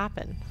 that might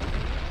happen.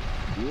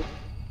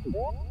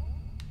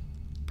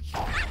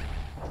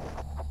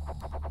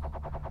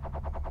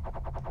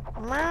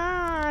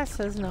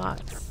 Says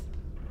Nox.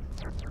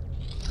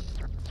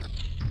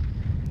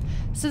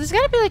 So there's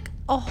gotta be like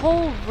a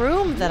whole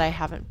room that I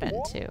haven't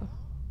been to.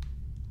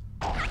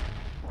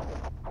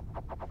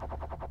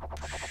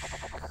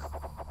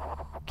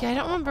 Okay, I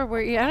don't remember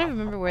where. I don't even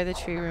remember where the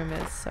tree room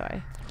is.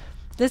 So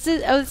this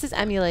is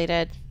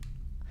emulated.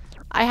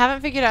 I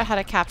haven't figured out how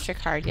to capture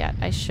card yet.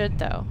 I should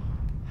though.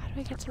 How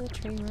do I get to the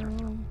tree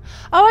room?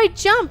 Oh, I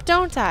jump,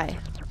 don't I?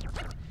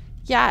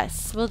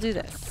 Yes, we'll do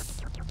this.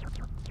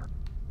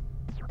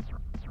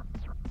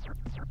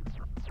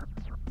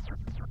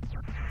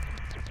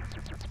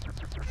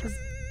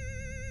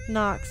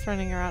 Nox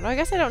running around. Oh, I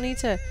guess I don't need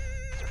to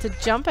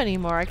jump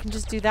anymore. I can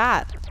just do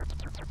that.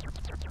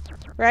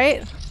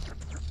 Right?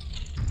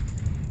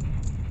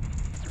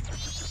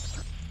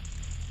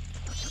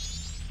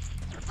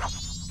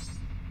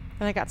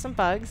 And I got some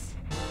bugs.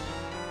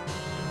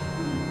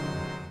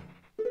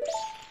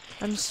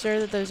 I'm sure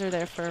that those are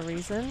there for a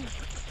reason.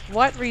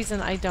 What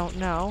reason, I don't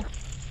know.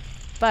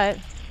 But...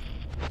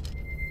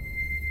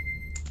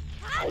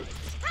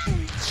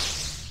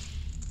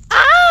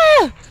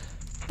 Ah!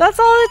 That's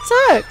all it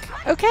took!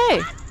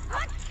 Okay.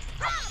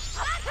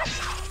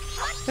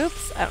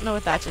 Oops, I don't know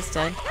what that just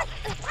did.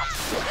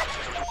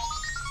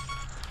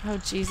 Oh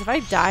jeez, if I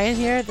die in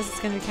here, this is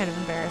gonna be kind of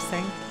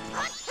embarrassing.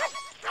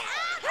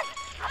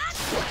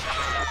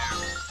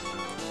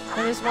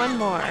 There's one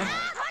more.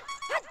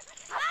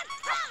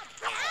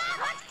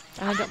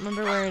 And I don't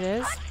remember where it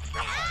is.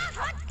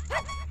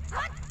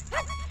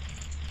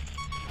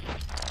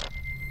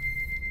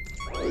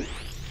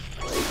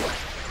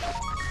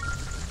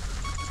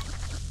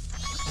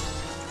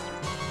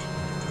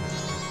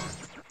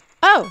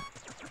 Oh!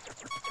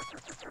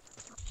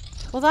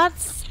 Well,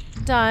 that's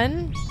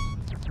done.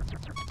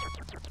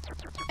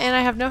 And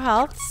I have no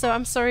health, so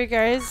I'm sorry,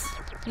 guys.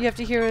 You have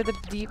to hear the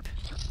beep.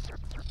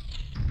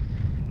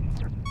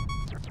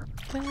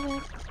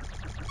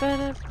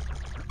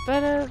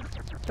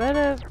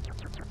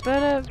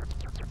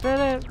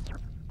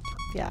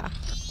 Yeah.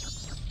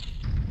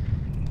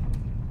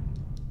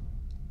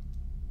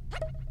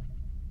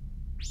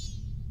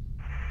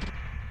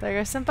 There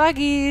go some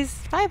buggies.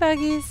 Bye,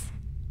 buggies.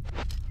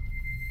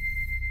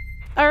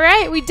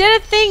 Alright, we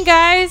did a thing,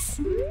 guys!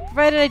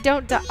 Provided I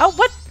don't die. Oh,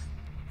 what?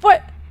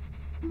 What?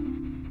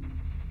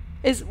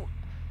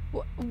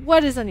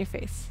 What is on your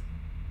face?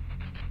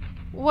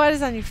 What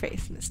is on your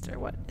face, mister?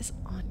 What is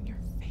on your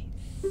face?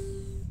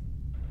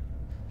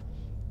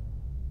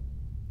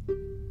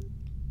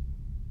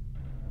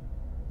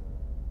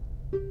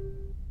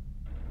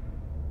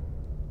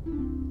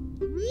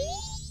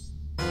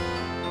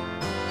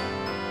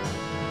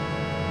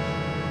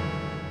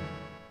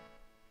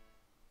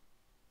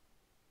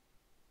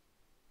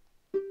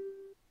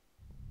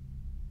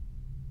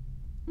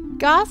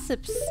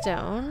 gossip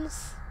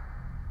stones.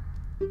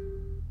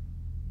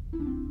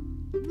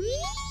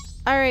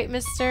 Alright,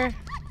 mister.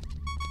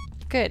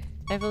 Good.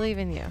 I believe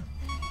in you.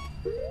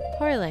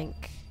 Poor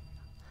Link.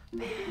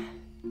 Man.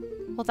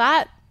 Well,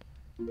 that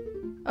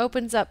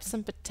opens up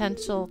some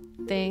potential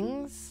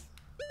things.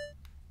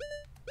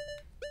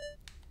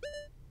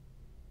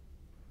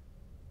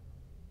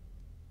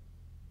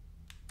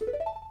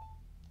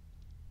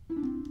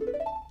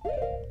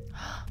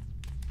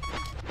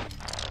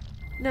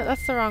 No,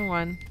 that's the wrong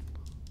one.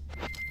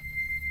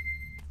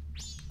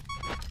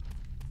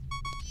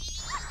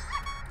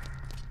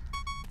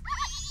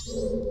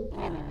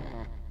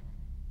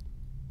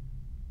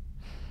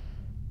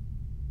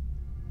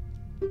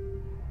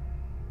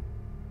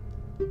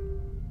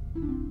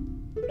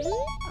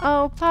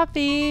 Oh,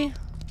 puppy.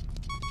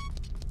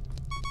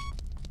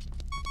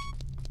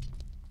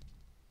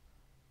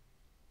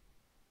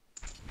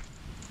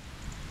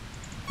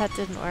 That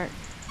didn't work.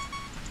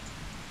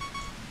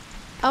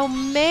 Oh,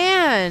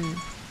 man.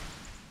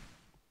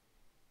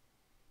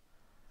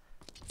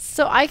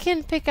 So I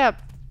can pick up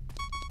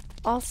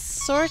all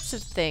sorts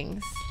of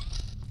things.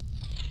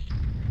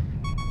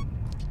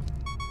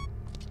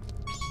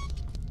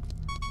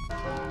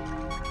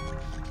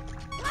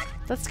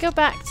 Let's go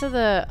back to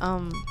the,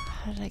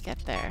 how did I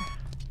get there?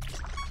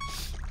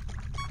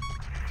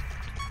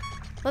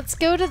 Let's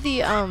go to the,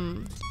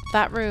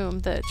 that room,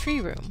 the tree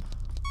room.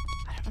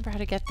 I don't remember how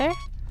to get there,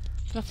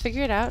 but I'll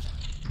figure it out.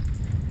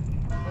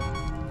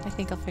 I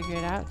think I'll figure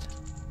it out.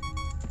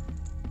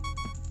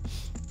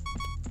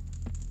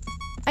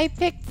 I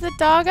picked the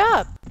dog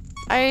up.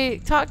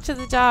 I talked to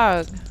the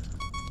dog.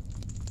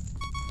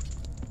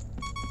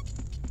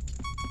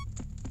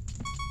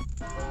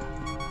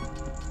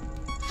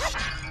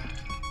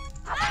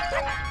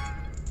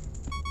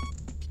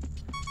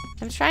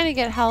 I'm trying to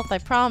get health, I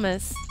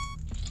promise.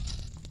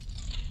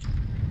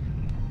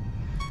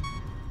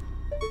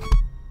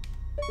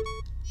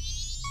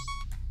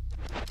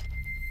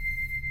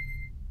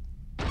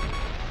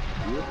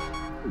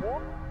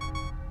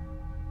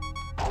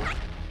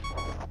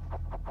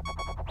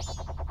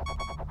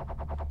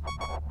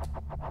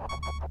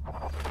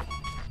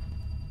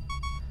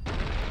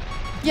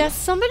 Yes,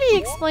 somebody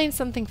explained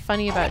something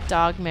funny about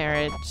dog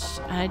marriage,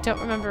 and I don't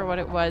remember what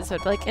it was,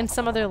 but like in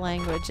some other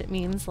language it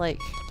means like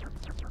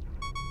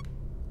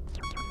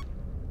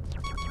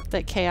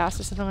chaos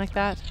or something like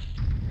that.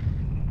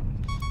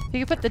 You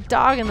could put the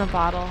dog in the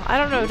bottle. I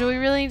don't know, do we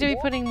really need to be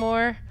putting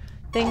more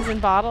things in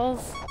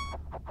bottles?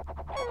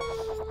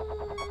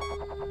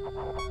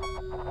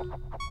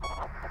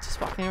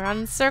 Just walking around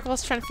in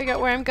circles trying to figure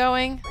out where I'm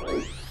going.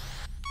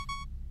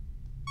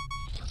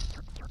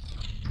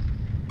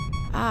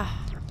 Ah.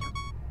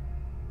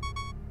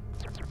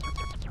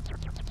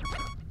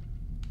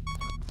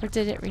 Or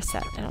did it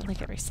reset? I don't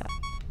think it reset.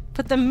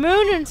 Put the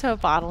moon into a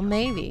bottle,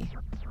 maybe.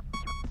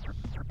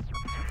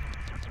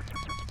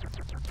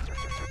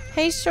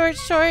 Hey, short.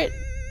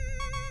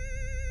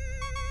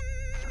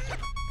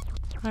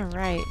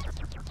 Alright.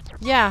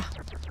 Yeah.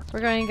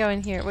 We're going to go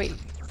in here. Wait.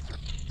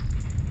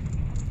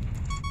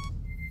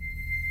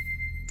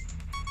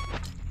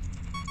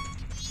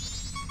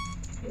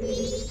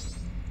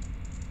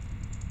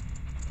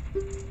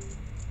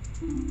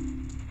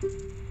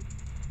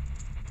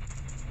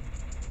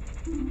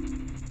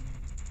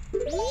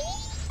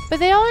 But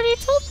they already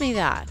told me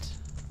that.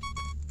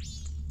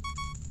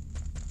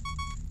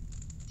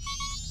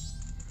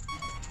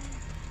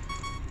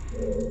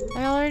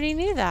 I already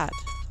knew that.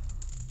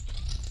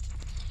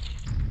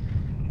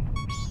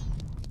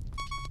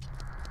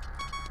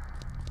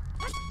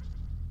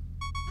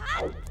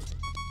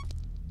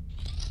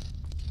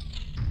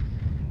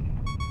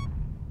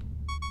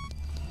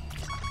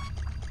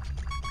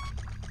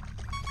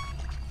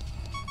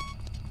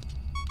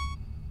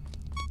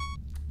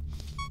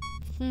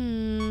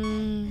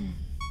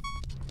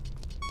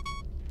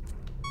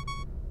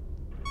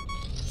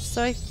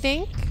 So I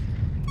think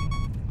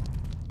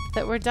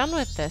that we're done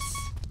with this.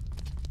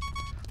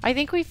 I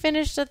think we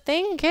finished a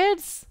thing,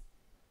 kids.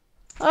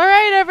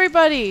 Alright,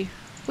 everybody.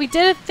 We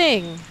did a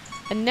thing.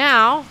 And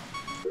now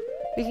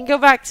we can go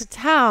back to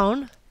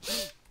town.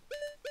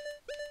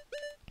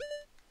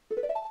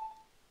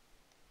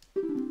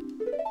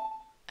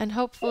 And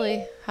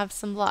hopefully have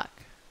some luck.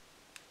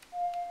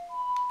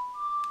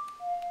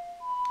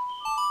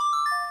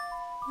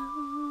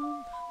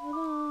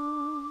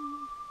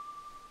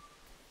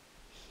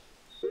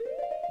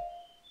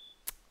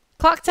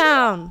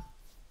 Clocktown!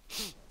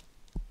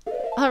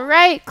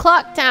 Alright,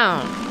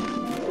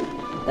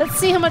 Clocktown! Let's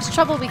see how much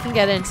trouble we can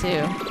get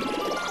into.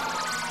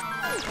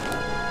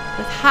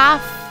 With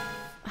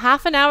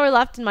half an hour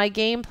left in my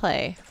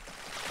gameplay.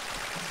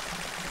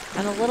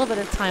 And a little bit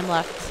of time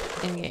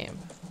left in game.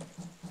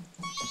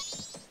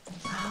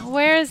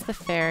 Where is the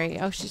fairy?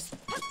 Oh, she's...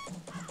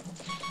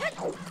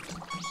 Oh,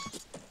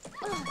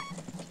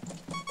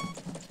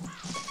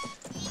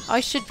 I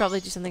should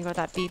probably do something about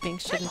that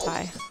beeping, shouldn't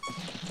I?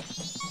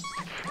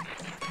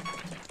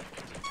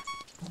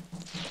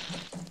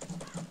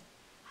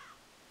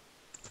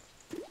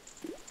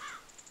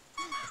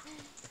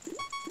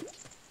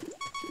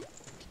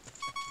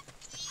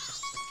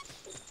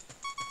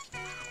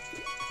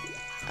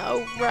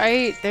 Oh,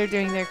 right. They're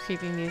doing their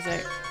creepy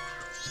music.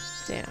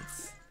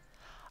 Dance.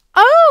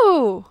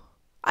 Oh!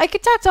 I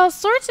could talk to all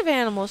sorts of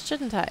animals,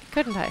 shouldn't I?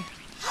 Couldn't I?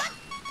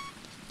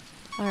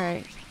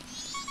 Alright.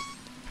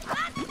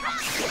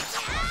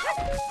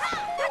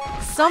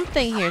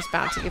 Something here is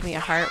bound to give me a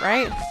heart,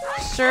 right?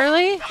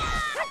 Surely?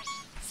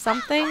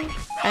 Something?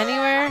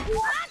 Anywhere?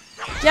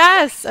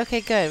 Yes!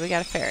 Okay, good. We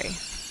got a fairy.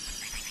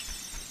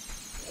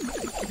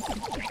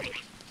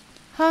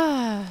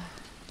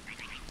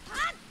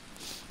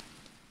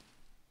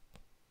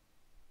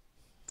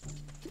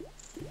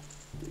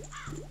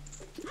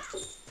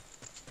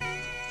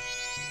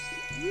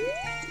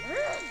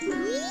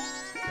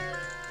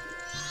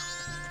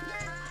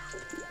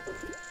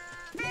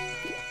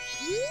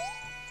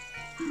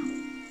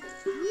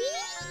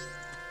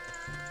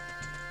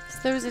 So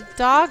there was a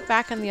dog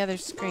back on the other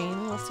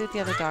screen. We'll see what the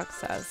other dog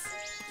says.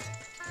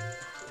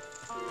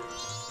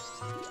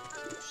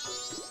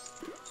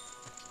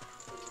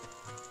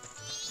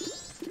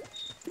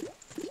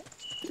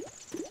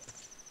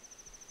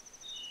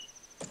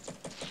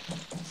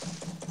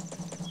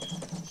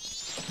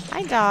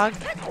 Hi, dog.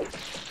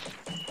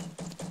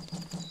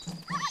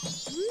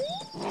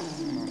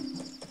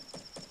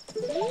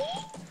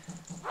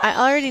 I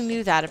already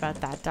knew that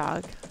about that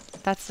dog.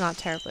 That's not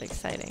terribly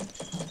exciting.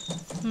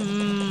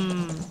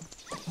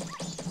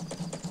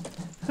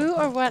 Who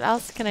or what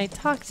else can I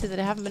talk to that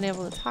I haven't been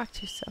able to talk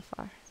to so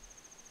far?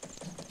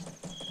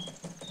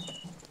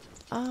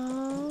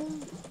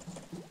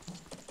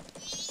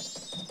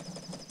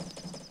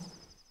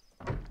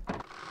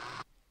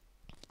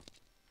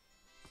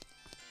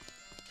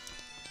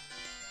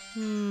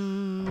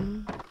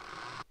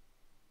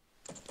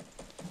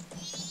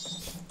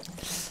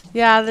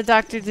 Yeah, the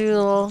Dr.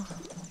 Dolittle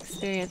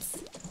experience.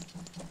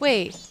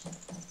 Wait.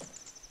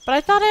 But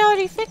I thought I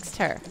already fixed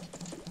her.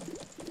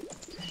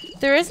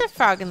 There is a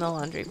frog in the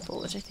laundry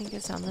pool, which I think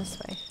is down this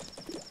way.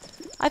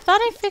 I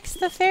thought I fixed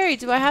the fairy.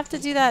 Do I have to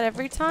do that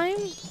every time?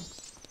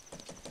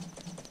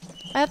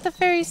 I thought the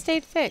fairy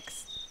stayed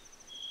fixed.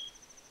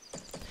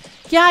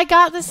 Yeah, I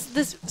got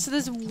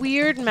this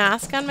weird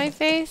mask on my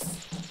face.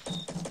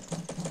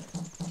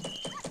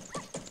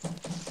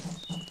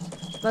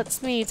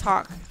 Lets me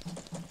talk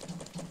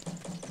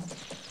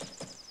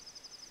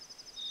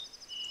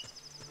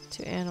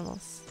to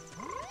animals.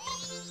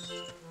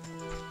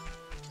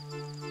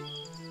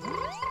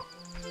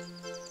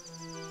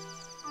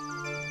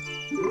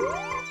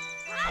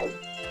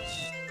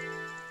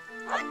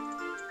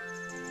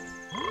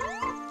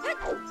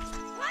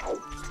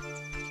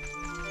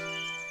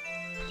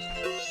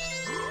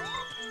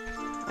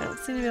 I don't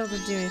seem to be able to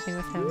do anything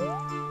with him.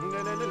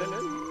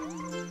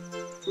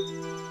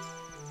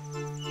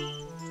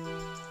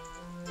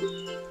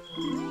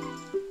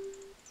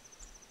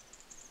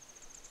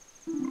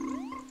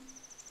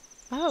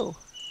 Oh.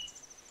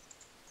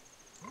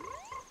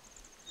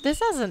 This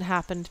hasn't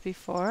happened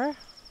before.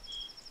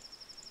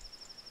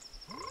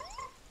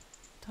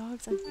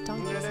 Dogs and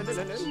donkeys and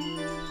such.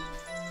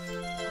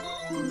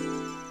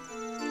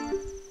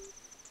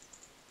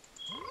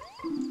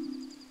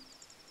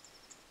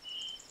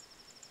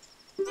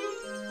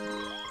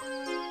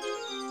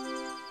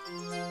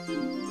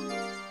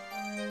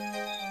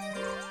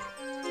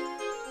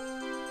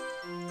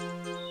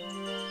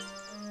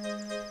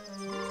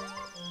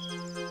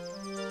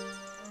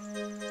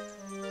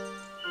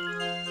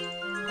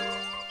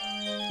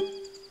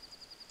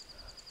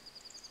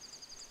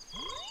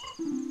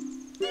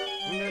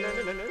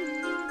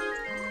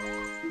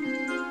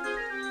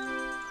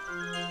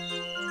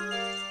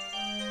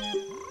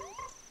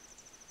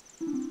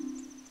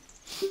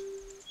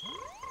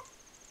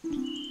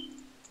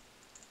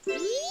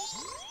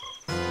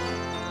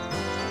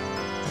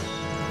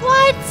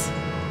 What?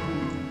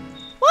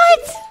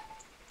 What?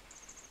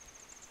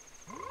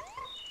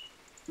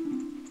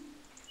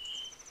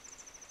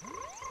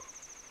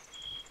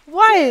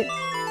 What?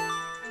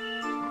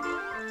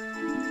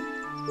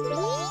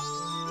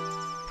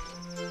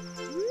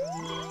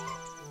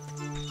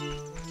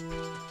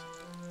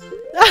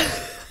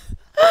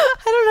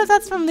 I don't know if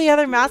that's from the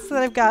other mask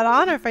that I've got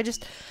on or if I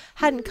just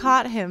hadn't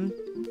caught him.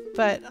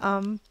 But,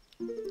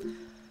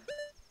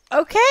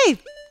 okay.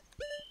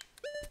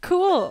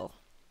 Cool.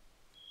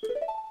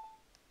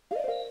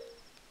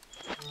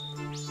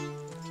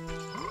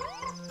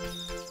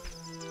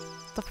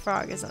 The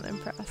frog is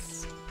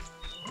unimpressed.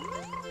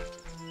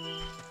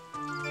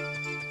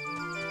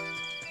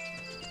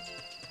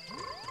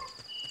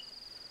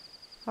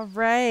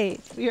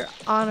 Alright, we are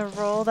on a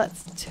roll.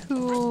 That's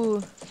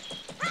 2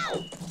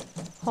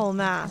 whole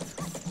masks.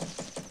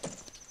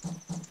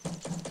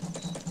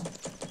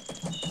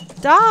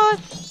 Dog!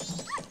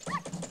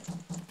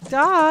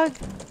 Dog!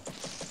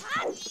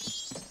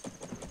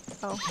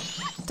 Oh.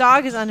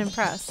 Dog is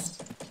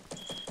unimpressed.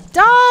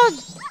 Dog!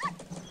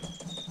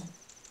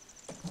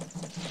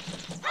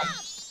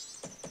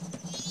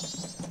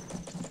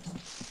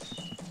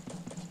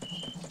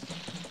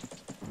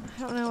 I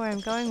don't know where I'm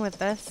going with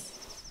this.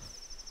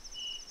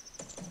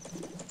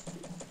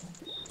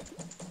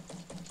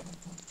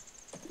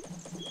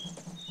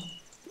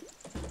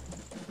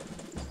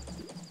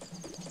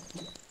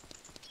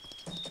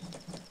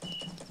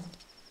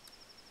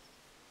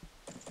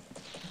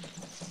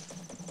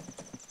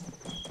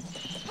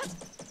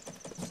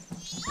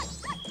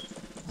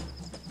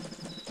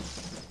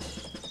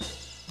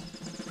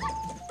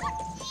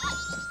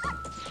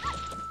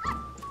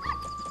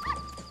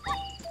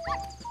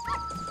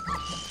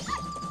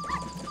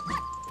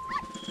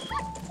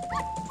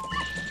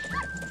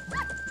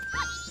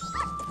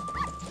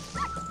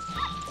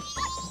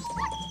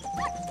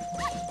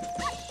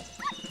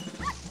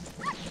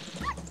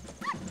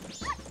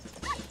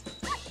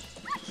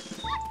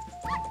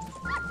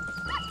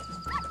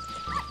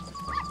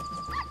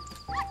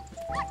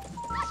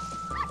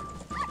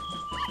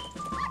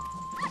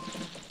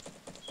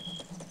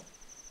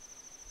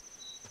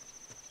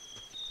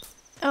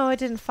 Oh, it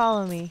didn't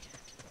follow me.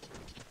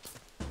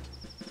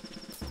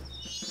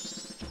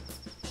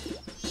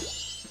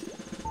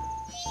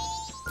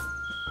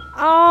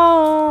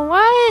 Oh,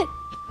 what?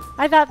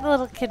 I thought the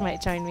little kid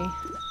might join me.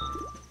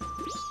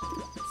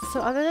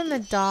 So other than the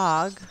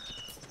dog,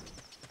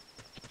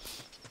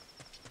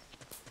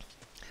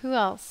 who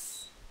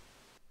else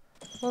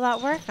will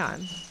that work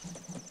on?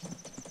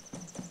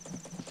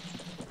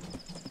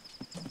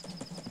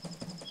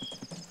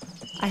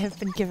 I have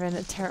been given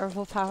a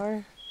terrible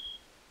power.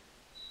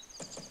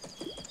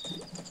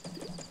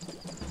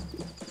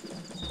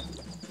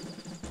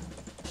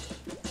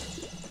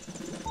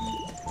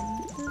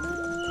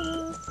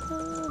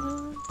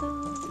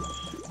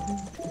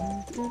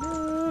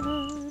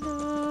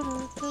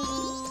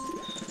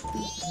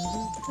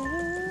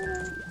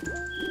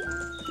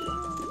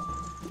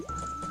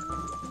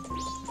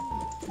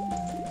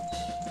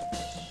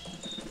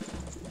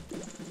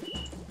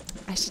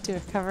 I should do a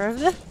cover of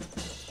this.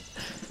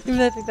 Even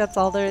though I think that's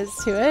all there is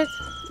to it.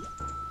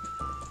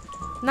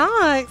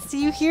 Nox, do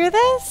you hear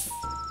this?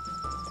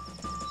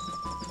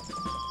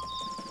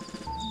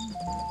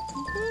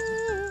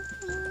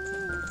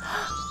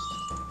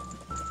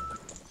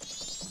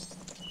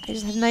 I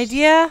just had an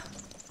idea.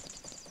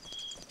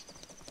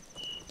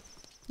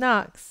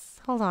 Nox,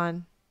 hold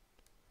on.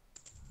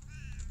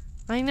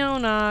 I know,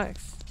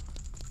 Nox.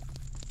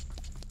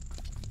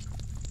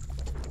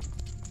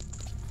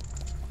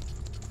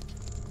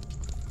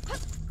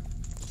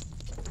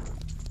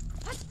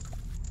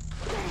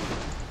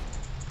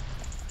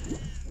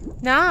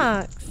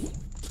 Nox.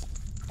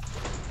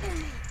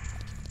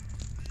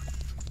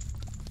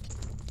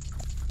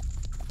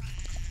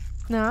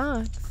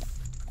 Nox.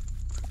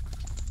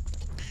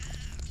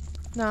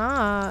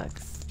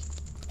 Nox.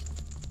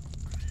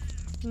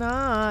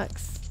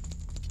 Nox.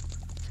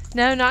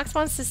 No, Nox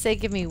wants to say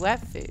give me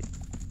wet food.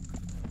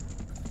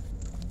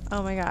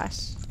 Oh my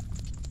gosh.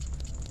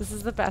 This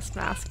is the best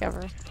mask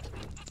ever.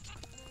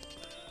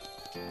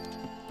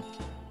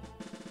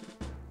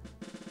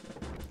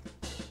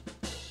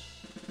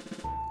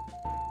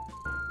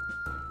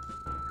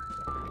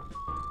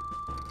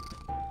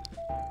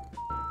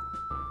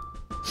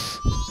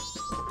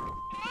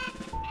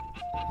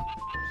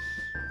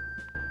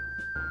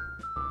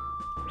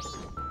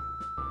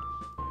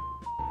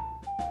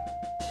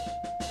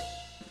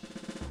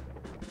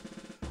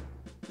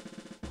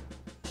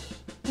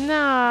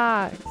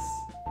 Nox.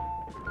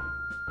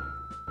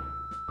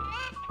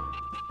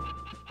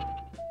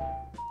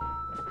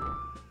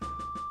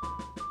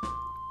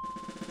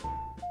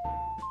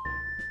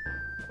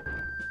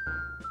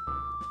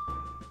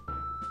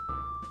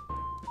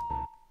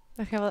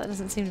 Okay, well that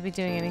doesn't seem to be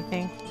doing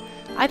anything.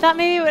 I thought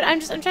maybe it would. I'm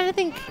trying to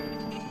think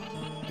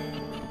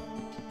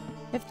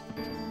if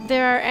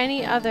there are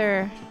any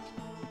other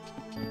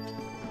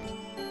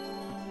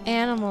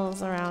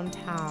animals around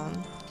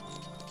town.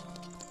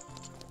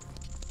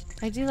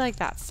 I do like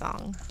that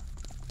song.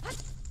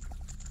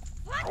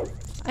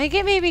 I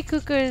get maybe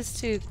Cuckoo is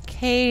too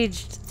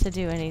caged to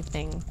do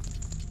anything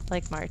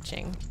like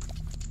marching.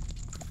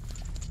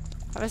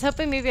 I was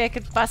hoping maybe I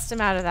could bust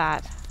him out of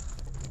that.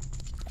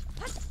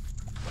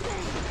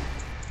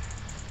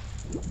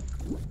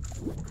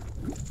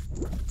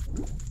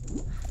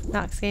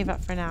 Nox gave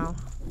up for now.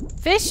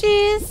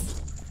 Fishies!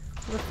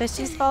 Will the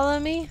fishies follow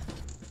me?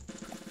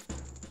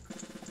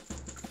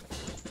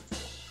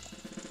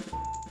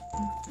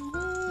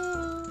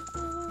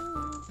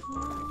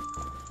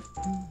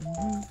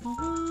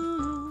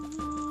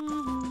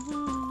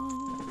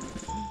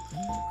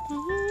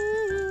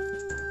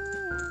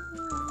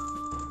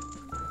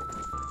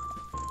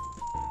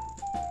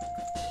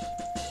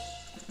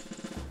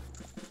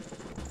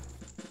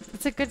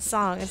 It's a good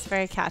song. It's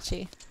very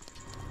catchy.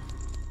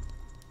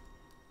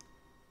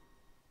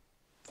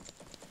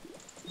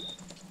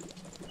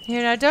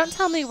 Here, now don't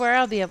tell me where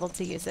I'll be able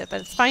to use it,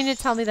 but it's fine to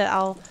tell me that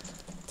I'll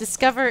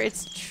discover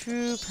its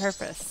true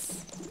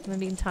purpose. In the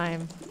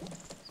meantime,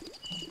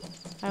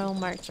 I will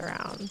march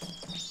around.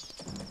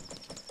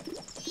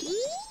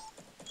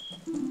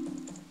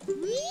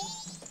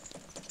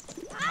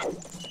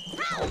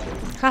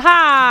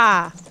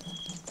 Haha!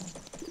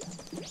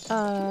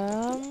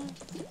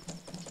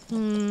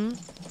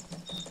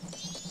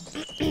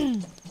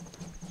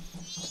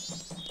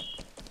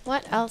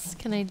 What else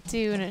can I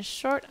do in a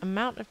short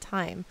amount of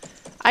time?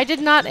 I did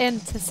not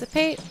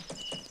anticipate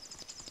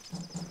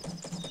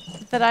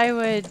that I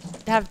would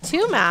have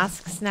 2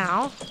 masks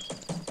now.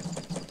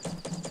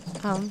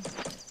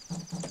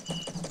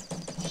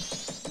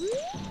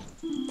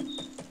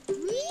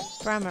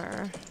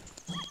 Bremer.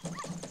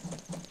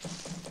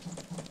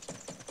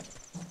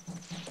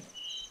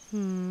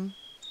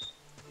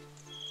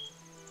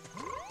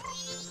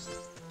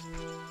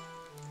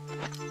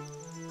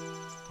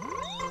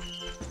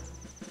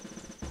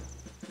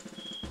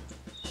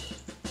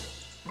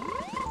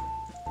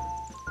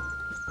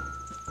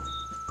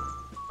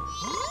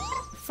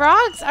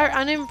 Frogs are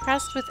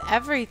unimpressed with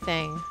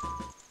everything.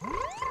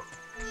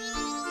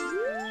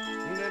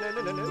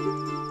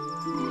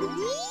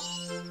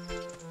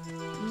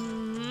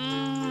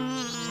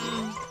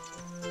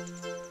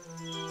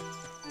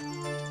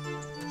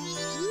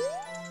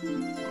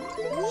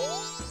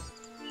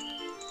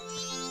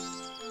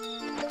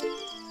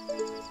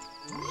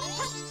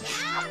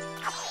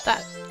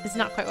 is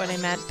not quite what I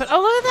meant. But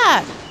oh, look at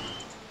that!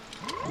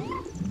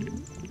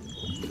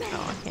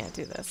 Oh, I can't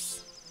do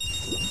this.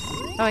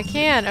 Oh, I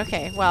can.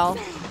 Okay, well,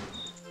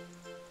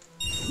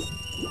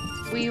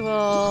 we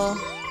will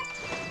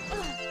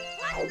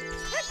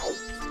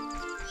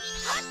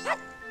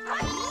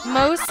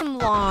mow some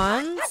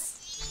lawns.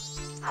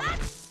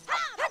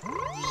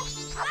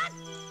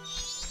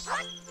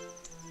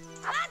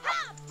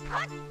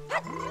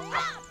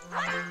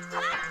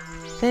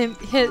 Then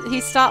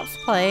he stops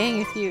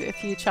playing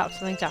if you chop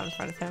something down in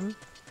front of him.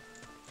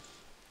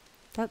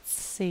 Let's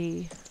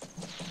see.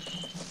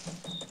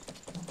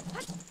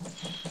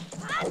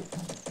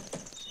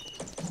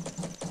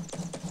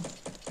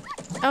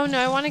 Oh no,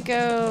 I want to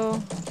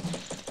go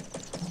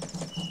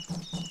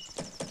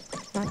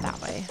not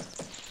that way.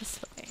 This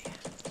way.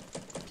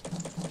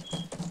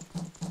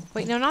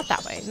 Wait, no, not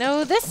that way.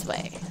 No, this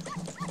way.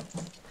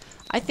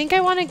 I think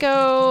I want to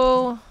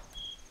go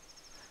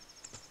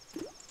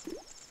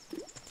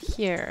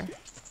here.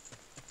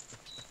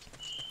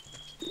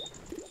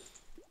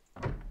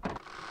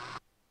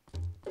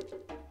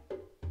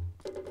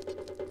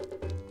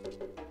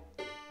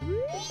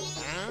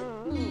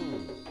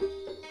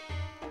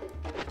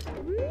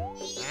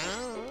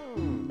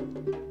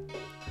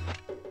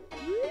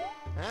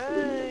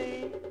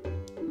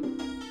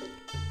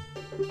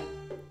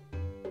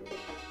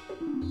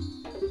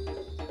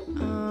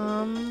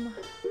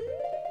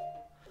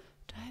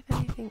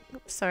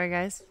 Sorry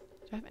guys. Do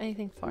I have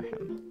anything for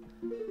him?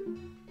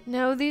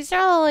 No, these are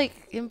all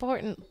like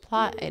important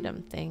plot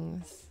item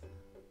things.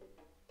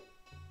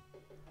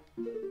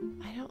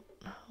 I don't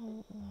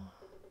know.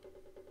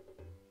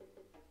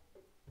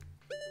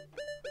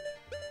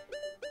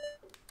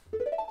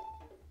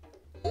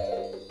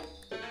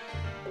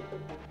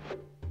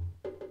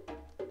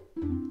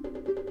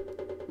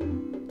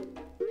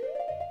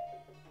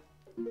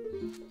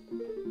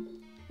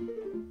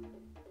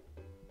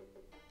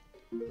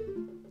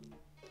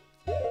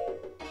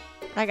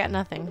 I got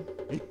nothing.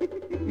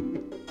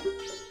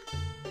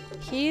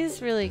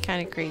 He's really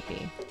kind of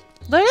creepy.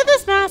 Look at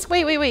this mask!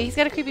 Wait, wait, wait. He's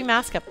got a creepy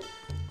mask up.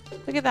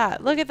 Look at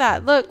that. Look at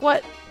that. Look,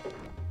 what?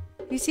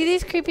 You see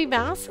these creepy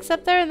masks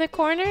up there in the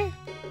corner?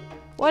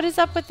 What is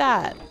up with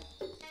that?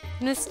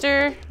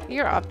 Mister,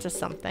 you're up to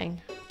something.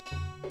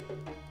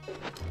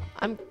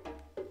 I'm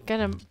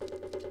gonna...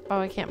 Oh,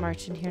 I can't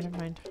march in here. Never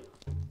mind.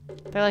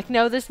 They're like,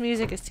 no, this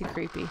music is too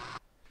creepy.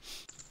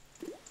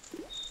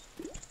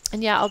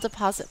 And yeah, I'll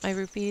deposit my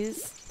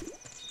rupees.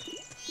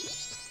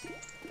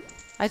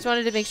 I just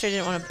wanted to make sure I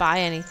didn't want to buy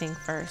anything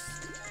first.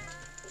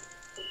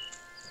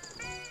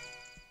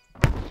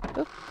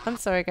 Oop, I'm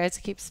sorry guys,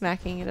 I keep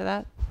smacking into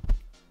that.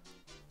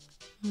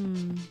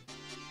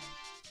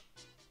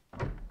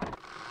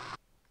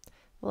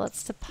 Well,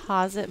 let's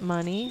deposit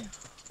money.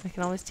 I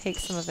can always take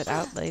some of it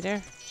out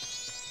later.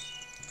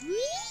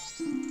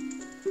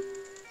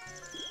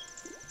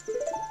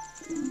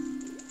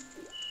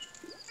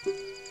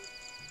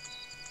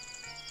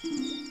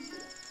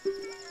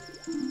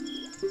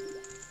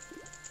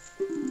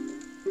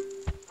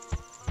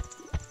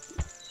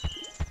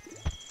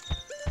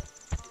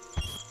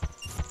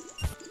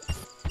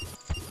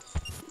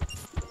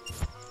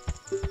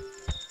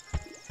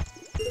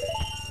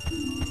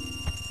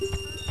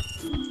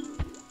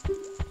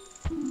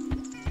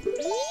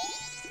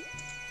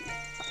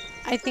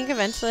 I think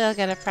eventually I'll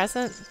get a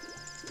present.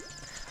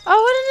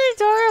 Oh, what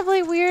an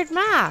adorably weird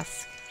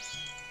mask.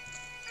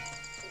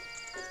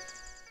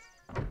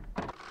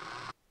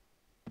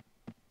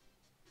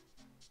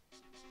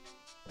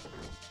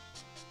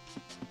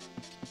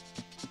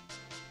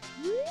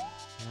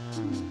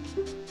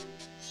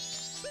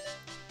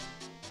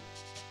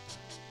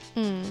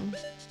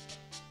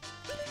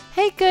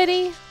 Hey,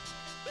 goodie.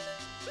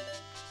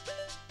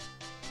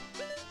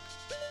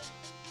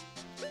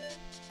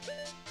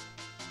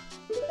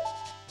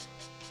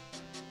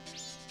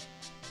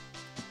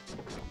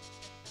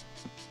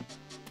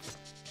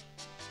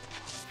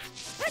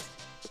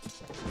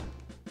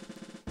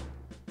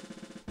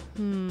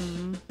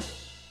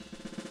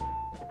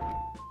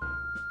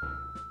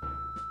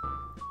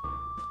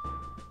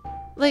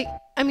 Like,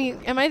 I mean,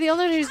 am I the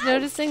only one who's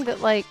noticing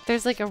that, like,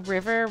 there's like a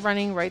river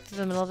running right through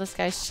the middle of this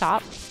guy's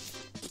shop?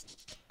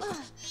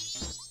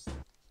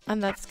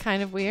 And that's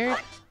kind of weird.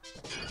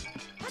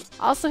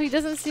 Also, he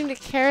doesn't seem to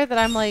care that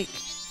I'm, like,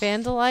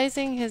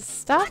 vandalizing his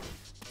stuff.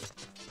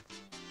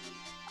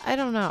 I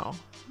don't know.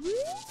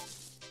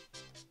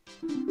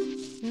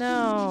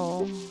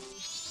 No.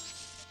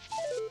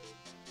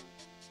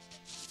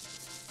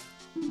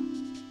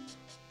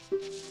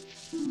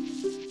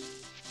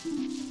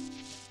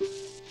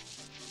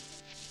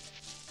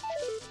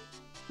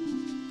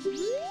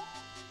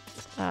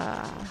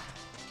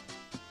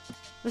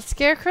 The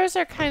scarecrows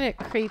are kind of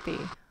creepy.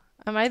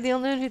 Am I the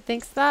only one who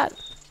thinks that?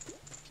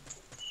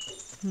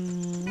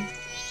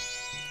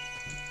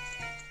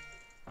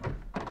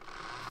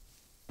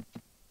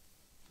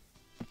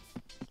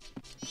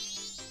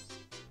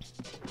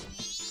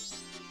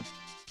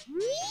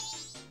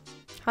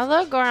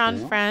 Hello,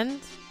 Goron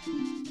friend.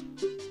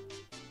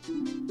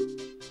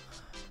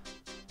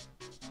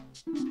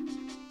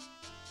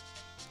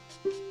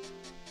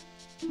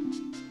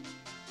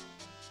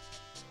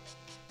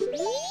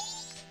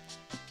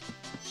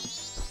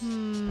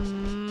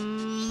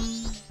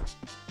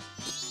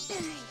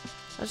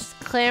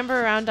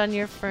 clamber around on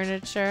your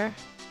furniture.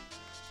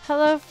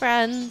 Hello,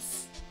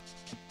 friends.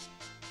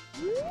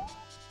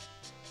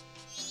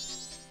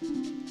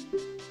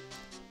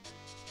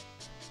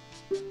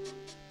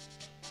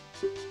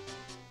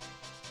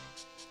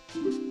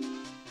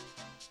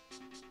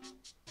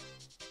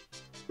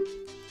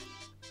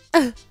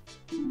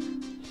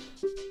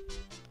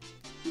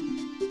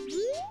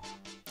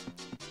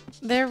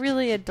 They're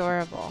really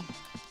adorable.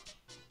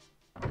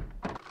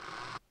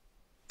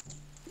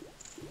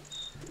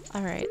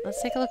 All right,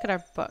 let's take a look at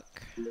our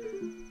book.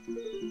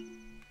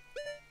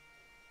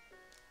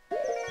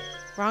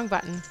 Wrong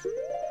button.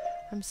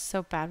 I'm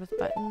so bad with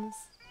buttons.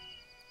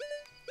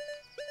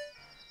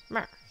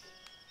 Meh.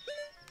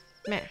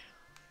 Meh.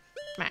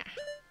 Meh.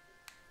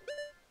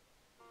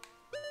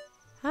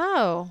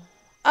 Oh.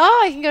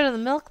 Oh, I can go to the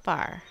milk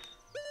bar.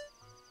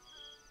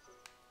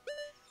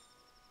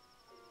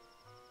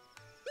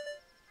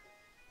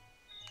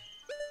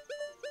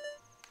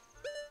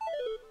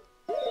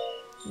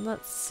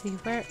 Let's see,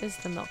 where is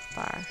the milk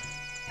bar?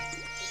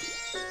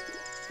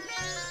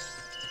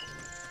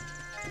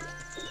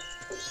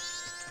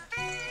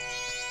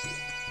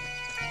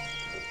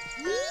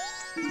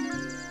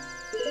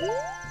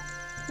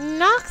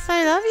 Nox,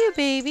 I love you,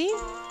 baby.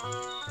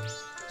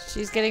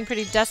 She's getting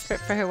pretty desperate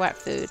for her wet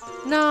food.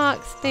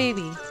 Nox,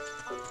 baby.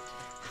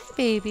 Hi,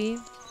 baby.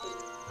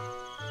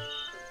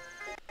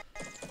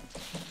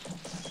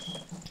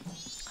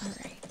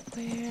 Alright,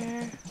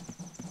 where...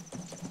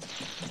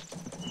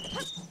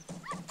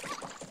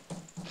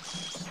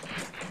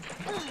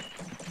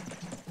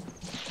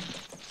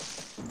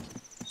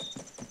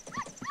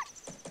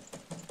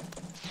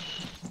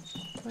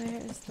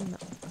 Where is the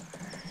milk bar?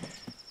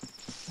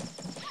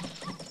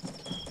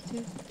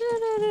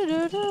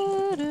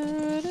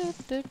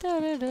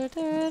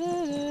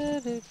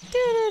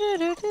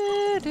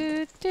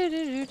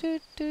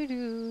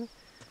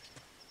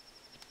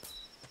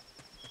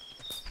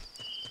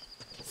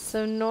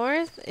 So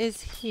north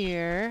is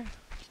here.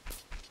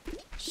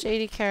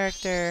 Shady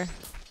character.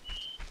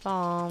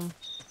 Bomb.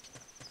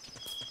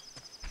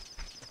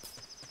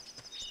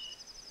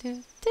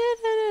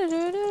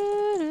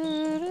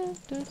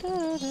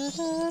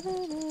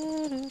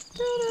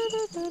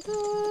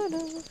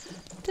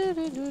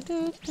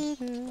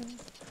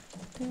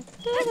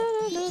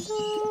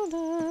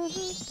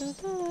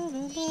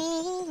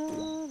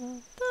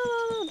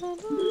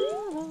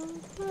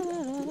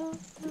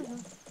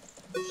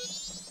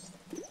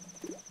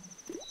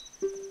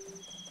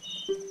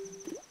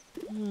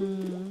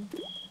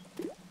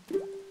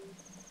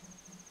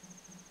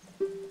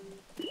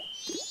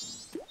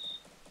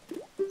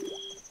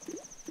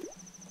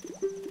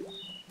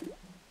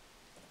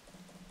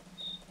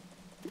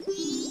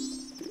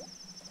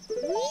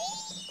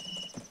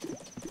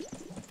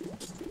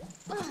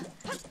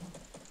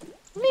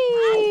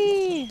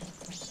 Me!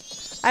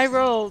 I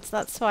rolled,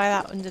 that's why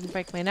that one didn't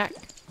break my neck.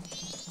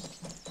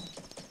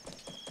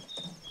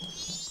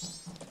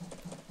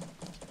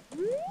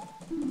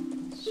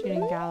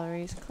 Shooting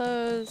galleries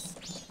closed.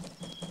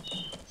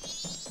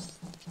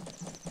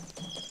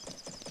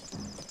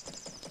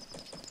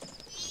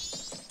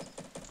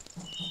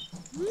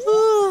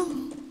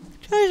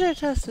 Treasure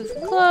chest is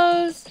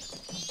closed.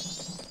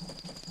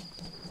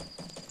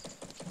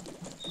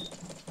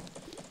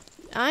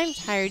 I'm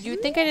tired. You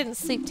would think I didn't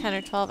sleep 10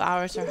 or 12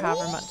 hours or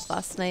however much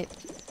last night.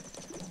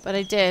 But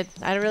I did.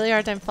 I had a really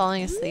hard time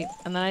falling asleep,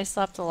 and then I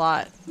slept a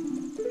lot.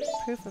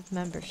 Proof of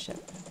membership.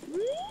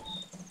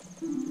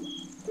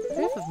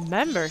 Proof of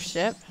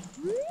membership?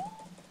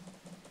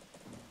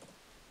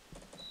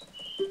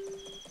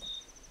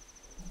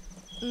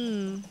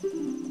 Where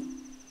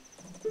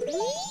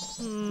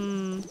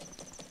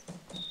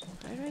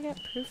do I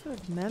get proof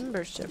of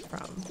membership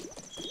from?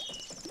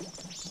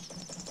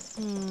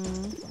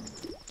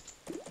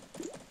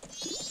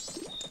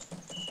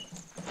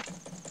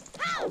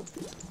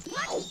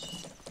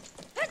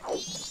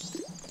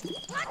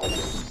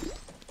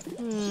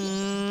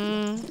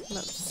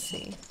 Let's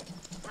see.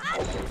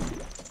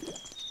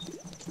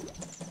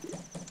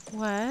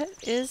 What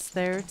is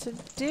there to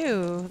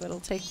do? That'll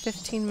take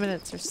 15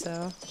 minutes or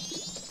so.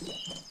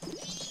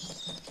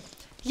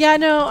 Yeah,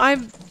 no,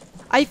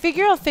 I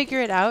figure I'll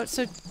figure it out,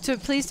 so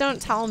please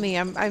don't tell me.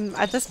 I'm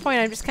at this point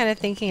I'm just kind of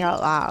thinking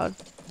out loud.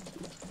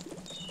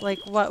 Like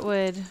what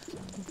would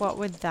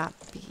that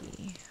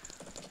be?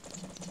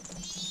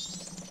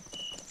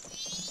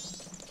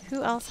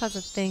 Who else has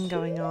a thing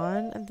going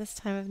on at this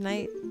time of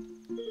night?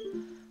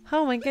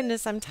 Oh my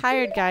goodness, I'm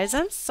tired, guys.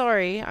 I'm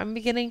sorry. I'm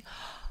beginning.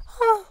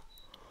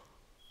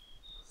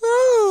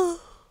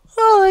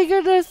 Oh my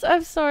goodness,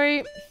 I'm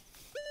sorry.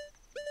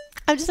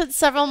 I've just had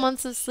several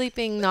months of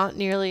sleeping, not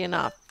nearly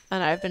enough,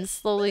 and I've been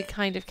slowly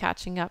kind of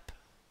catching up.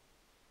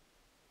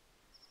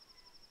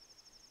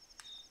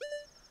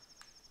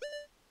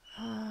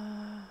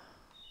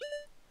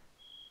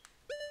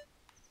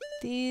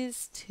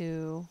 These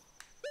two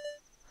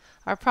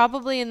are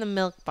probably in the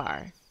milk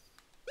bar.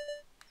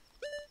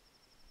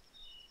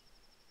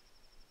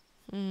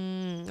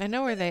 I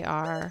know where they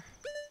are.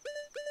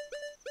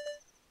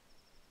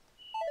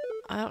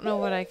 I don't know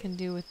what I can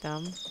do with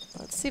them.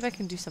 Let's see if I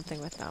can do something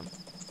with them.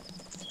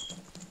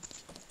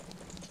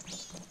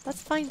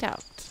 Let's find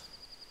out.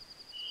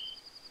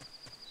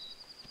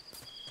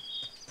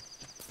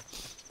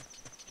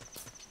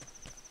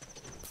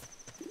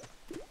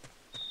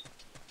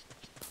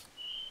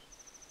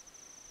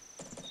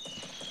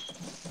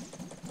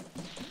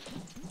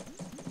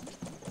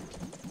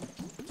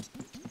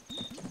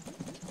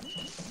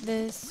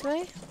 This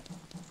way?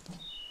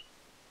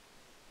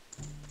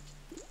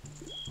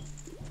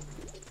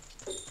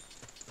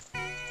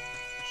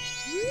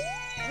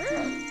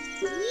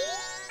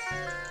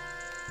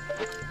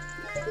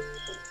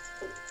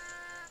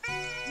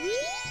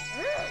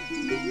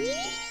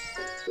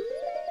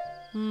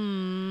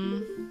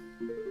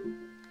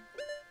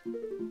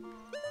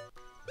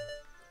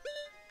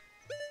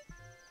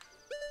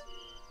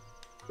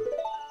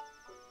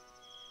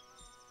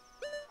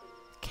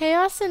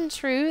 Chaos and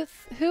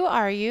Truth, who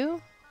are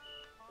you?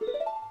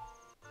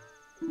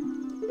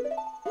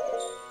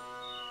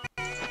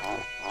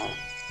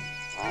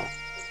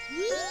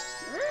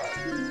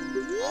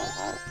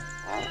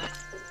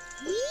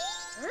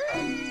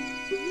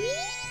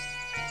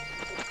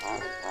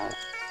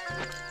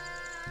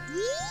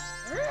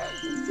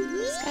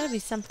 There's gotta be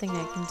something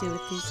I can do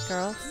with these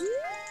girls.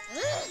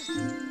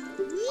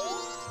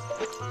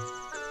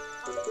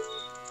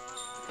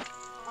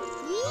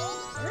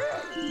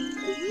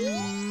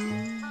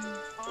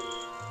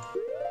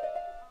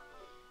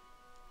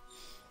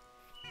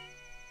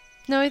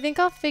 No, I think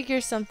I'll figure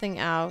something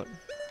out.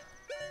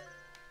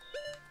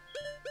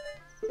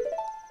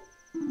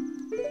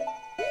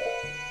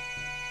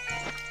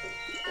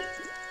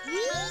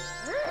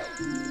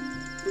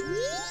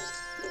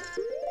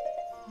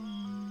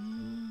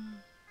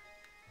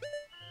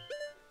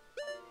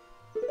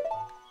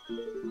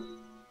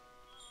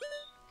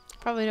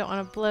 Probably don't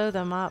want to blow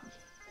them up.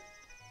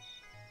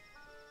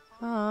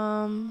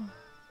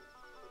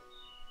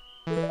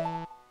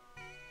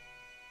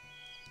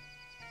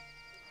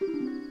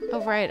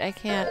 Oh right, I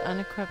can't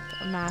unequip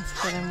a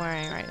mask that I'm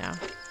wearing right now.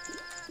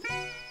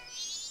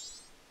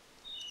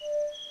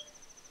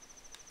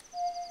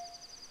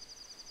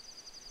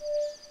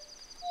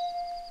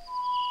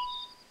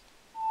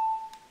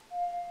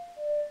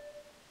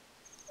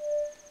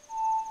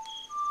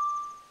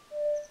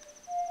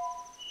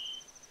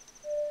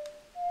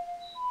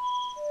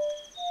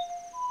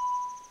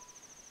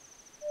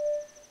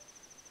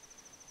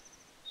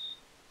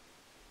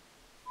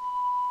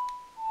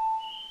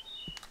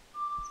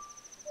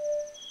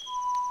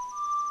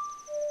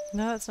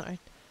 No, that's not right.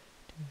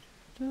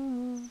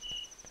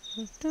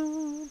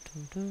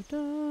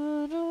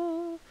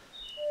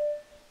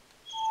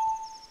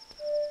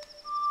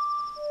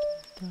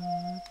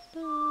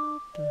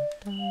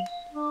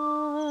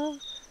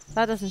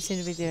 That doesn't seem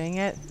to be doing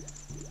it.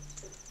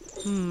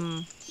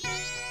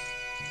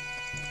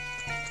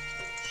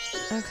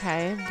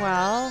 Okay,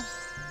 well.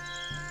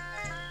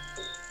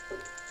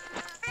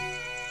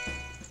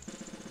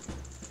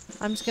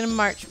 I'm just gonna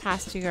march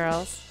past you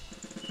girls.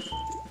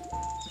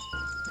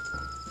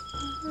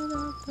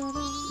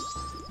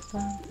 I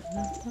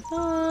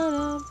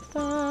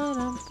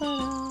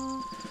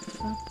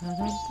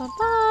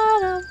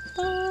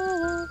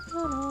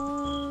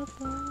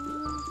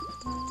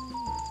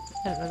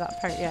don't know that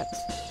part yet.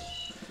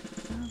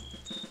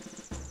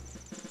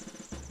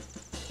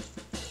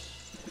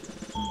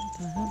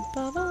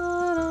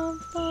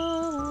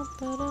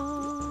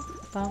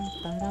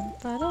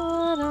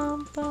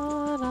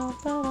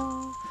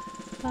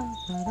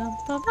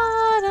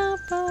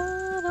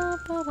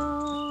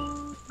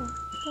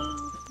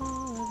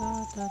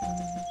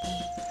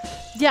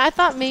 Yeah, I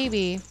thought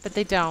maybe, but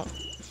they don't.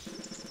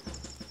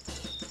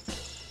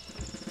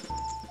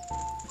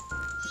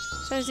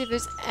 Trying to see if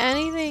there's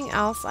anything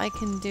else I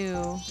can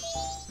do.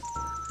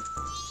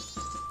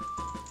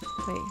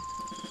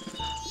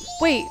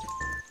 Wait.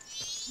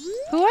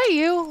 Who are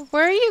you?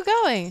 Where are you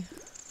going?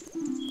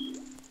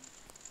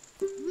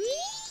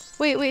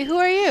 Wait, who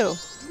are you?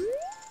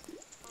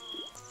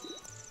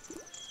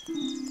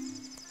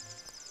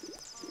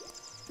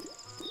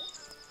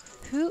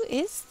 Who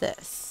is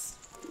this?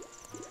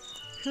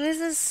 Who is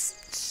this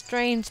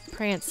strange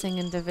prancing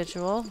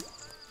individual?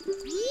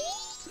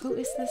 Who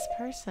is this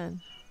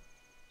person?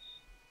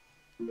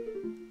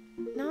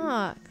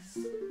 Nox.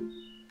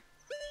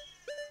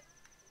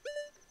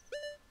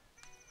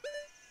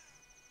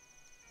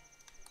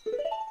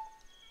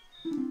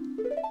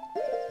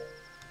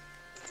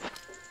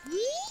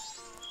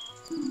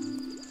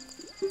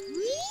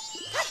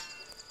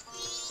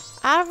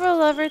 Avro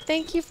Lover,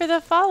 thank you for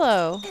the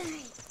follow.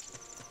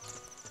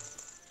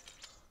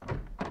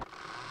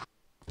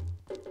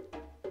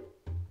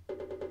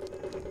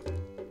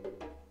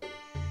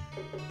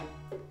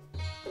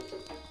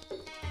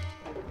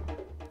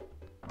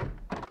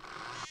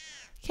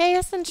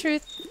 Chaos and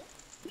Truth,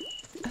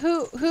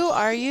 who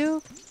are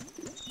you?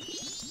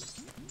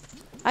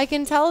 I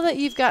can tell that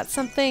you've got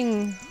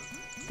something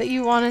that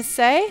you want to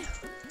say.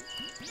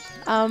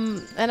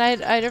 And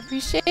I'd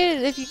appreciate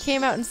it if you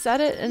came out and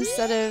said it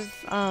instead of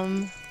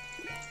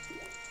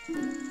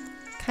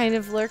kind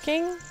of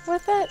lurking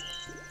with it.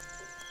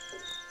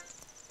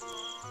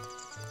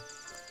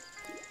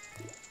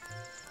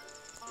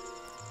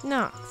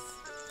 Nox.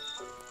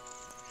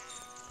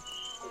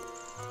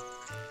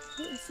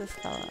 Who is this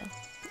fellow?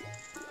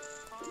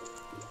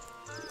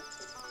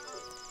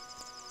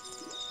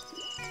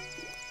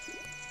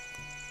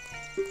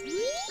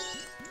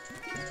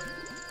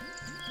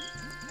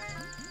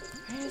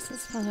 Where is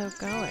this fellow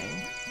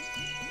going?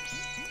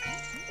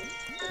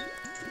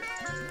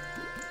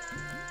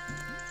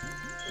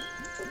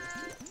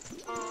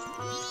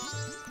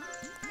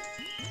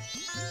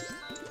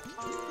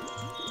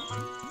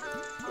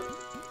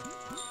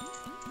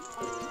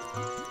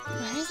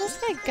 Where is this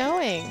guy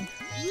going?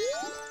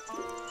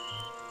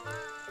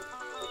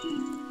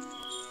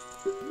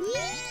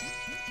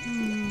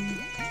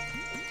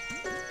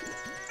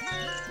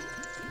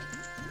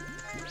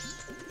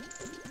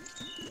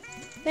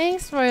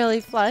 Thanks,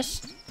 Royally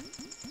Flushed.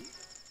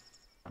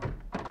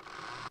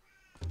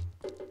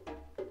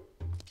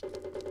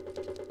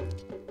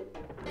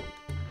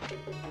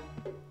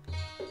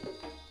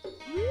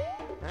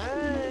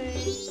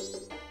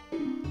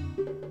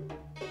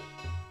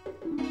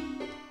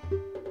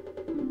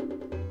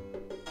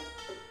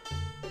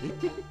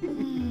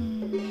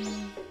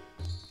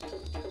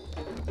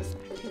 Where's that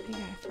creepy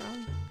guy from?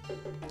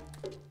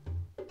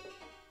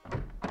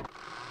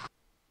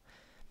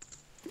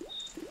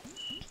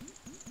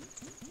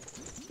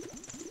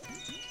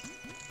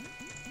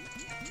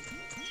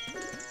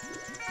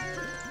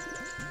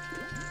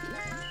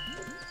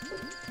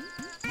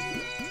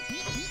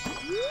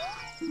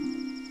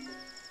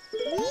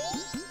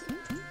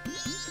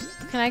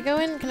 Can I go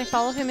in? Can I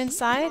follow him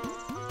inside?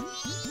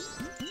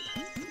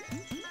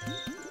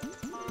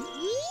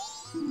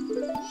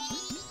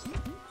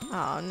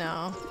 Oh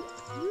no.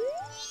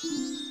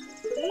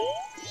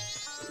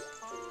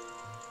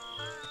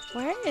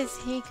 Where is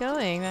he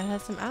going that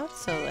has him out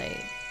so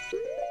late?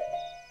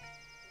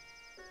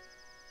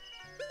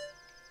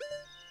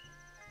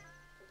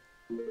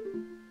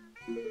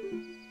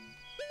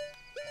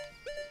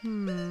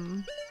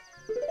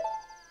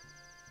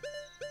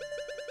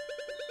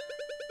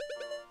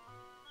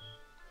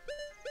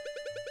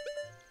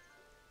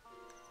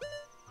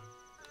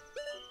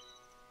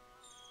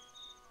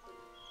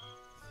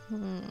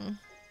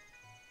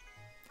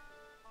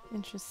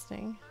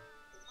 Interesting.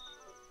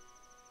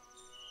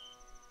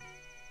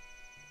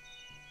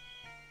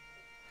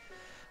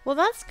 Well,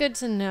 that's good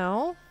to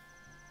know.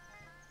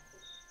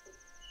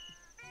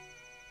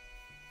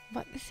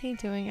 What is he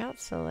doing out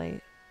so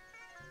late?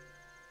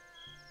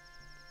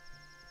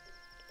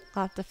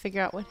 I'll have to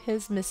figure out what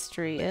his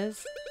mystery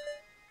is.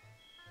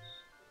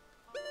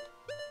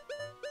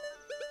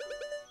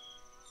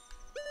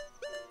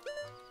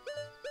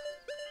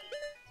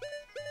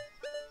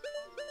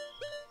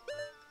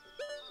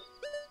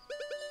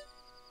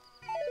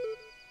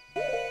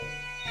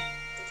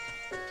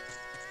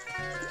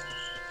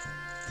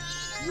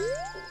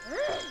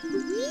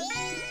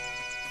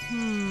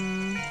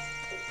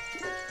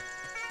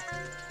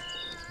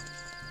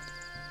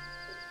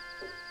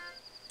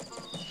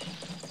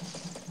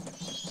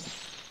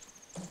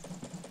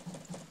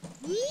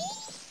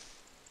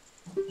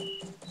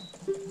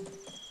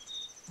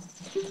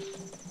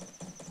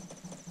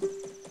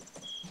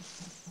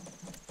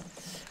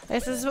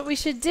 This is what we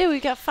should do.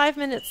 We've got 5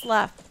 minutes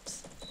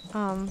left.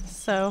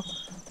 So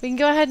we can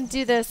go ahead and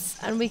do this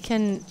and we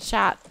can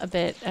chat a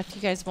bit if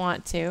you guys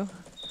want to.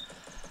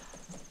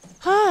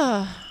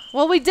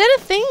 Well, we did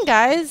a thing,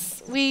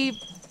 guys. We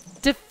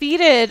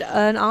defeated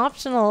an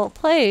optional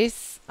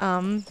place.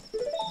 I'm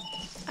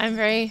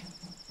very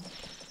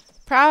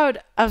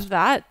proud of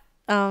that.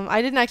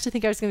 I didn't actually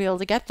think I was going to be able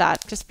to get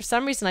that. Just for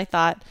some reason I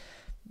thought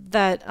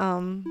that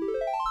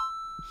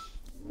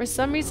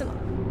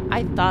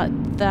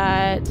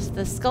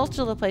the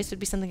Skulltula place would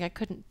be something I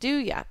couldn't do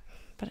yet,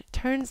 but it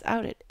turns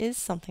out it is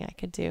something I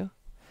could do.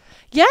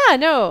 Yeah,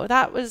 no,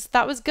 that was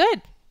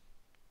good.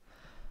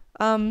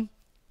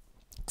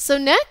 So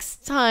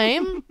next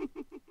time,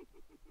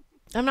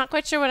 I'm not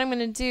quite sure what I'm going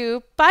to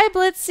do. Bye,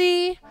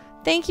 Blitzy.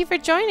 Thank you for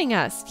joining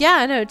us.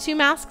 Yeah, no, 2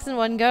 masks in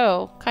one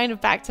go, kind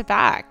of back to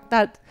back.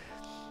 I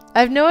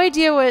have no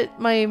idea what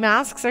my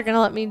masks are going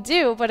to let me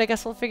do, but I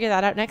guess we'll figure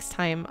that out next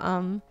time.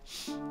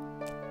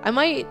 I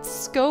might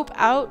scope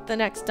out the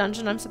next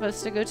dungeon I'm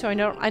supposed to go to. I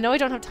know I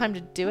don't have time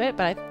to do it,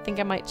 but I think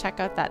I might check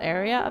out that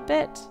area a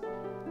bit.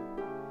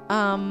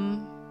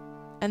 And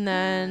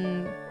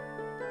then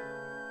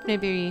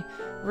maybe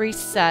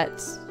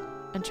reset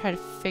and try to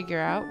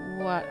figure out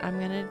what I'm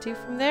gonna do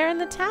from there in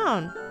the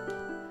town.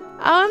 Oh,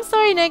 I'm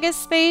sorry, Negus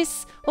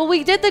Space. Well,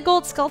 we did the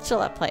Gold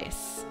Skulltula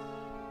place.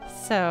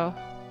 So...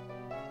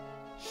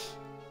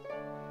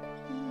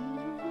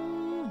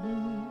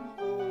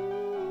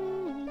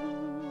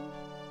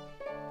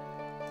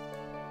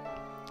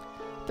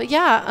 But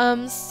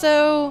yeah,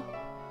 so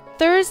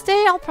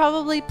Thursday I'll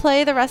probably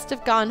play the rest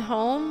of Gone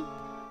Home.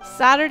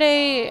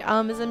 Saturday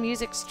is a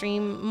music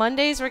stream.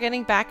 Mondays we're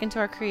getting back into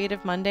our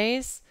Creative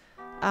Mondays.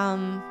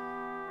 And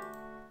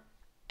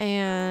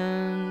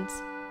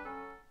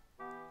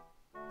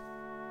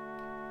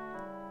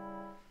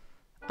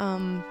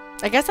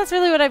I guess that's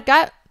really what I've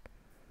got.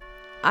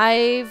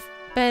 I've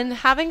been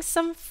having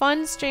some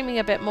fun streaming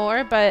a bit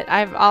more, but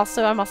I'm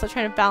also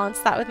trying to balance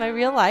that with my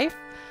real life.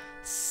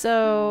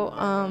 So,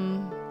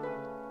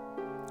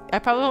 I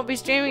probably won't be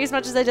streaming as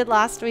much as I did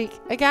last week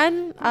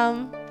again.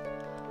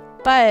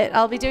 But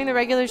I'll be doing the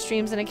regular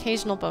streams and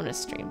occasional bonus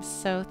streams.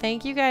 So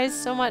thank you guys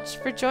so much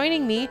for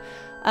joining me.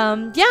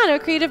 Yeah, no,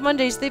 Creative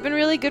Mondays, they've been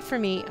really good for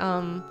me.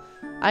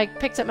 I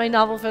picked up my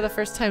novel for the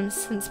first time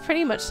since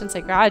pretty much since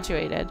I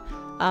graduated.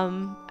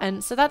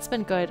 And so that's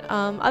been good.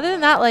 Other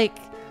than that, like,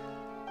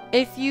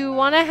 if you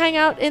want to hang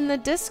out in the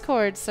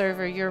Discord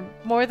server, you're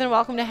more than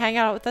welcome to hang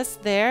out with us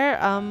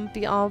there.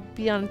 I'll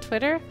be on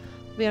Twitter,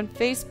 I'll be on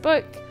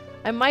Facebook.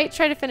 I might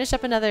try to finish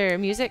up another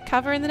music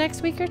cover in the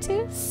next week or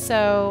two.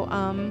 So,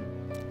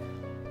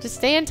 just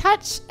stay in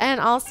touch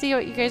and I'll see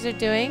what you guys are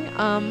doing.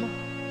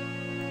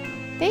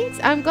 Thanks.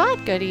 I'm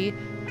glad, Goody.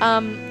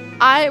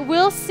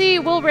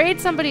 We'll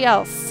raid somebody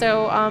else.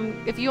 So,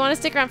 if you want to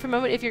stick around for a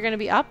moment, if you're going to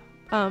be up,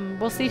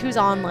 we'll see who's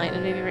online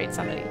and maybe raid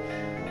somebody.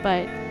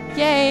 But,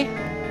 yay.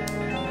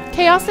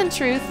 Chaos and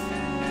truth.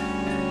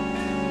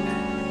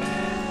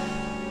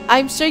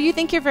 I'm sure you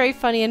think you're very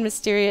funny and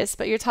mysterious,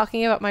 but you're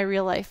talking about my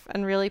real life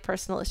and really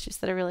personal issues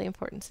that are really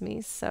important to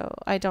me. So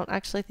I don't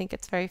actually think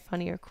it's very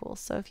funny or cool.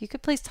 So if you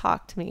could please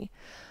talk to me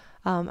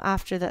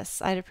after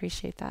this, I'd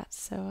appreciate that.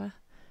 So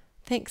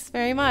thanks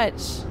very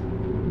much.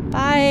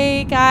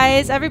 Bye,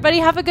 guys. Everybody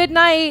have a good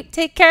night.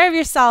 Take care of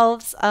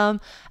yourselves.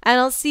 And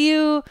I'll see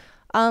you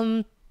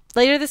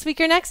later this week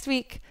or next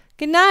week.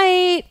 Good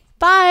night.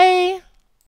 Bye.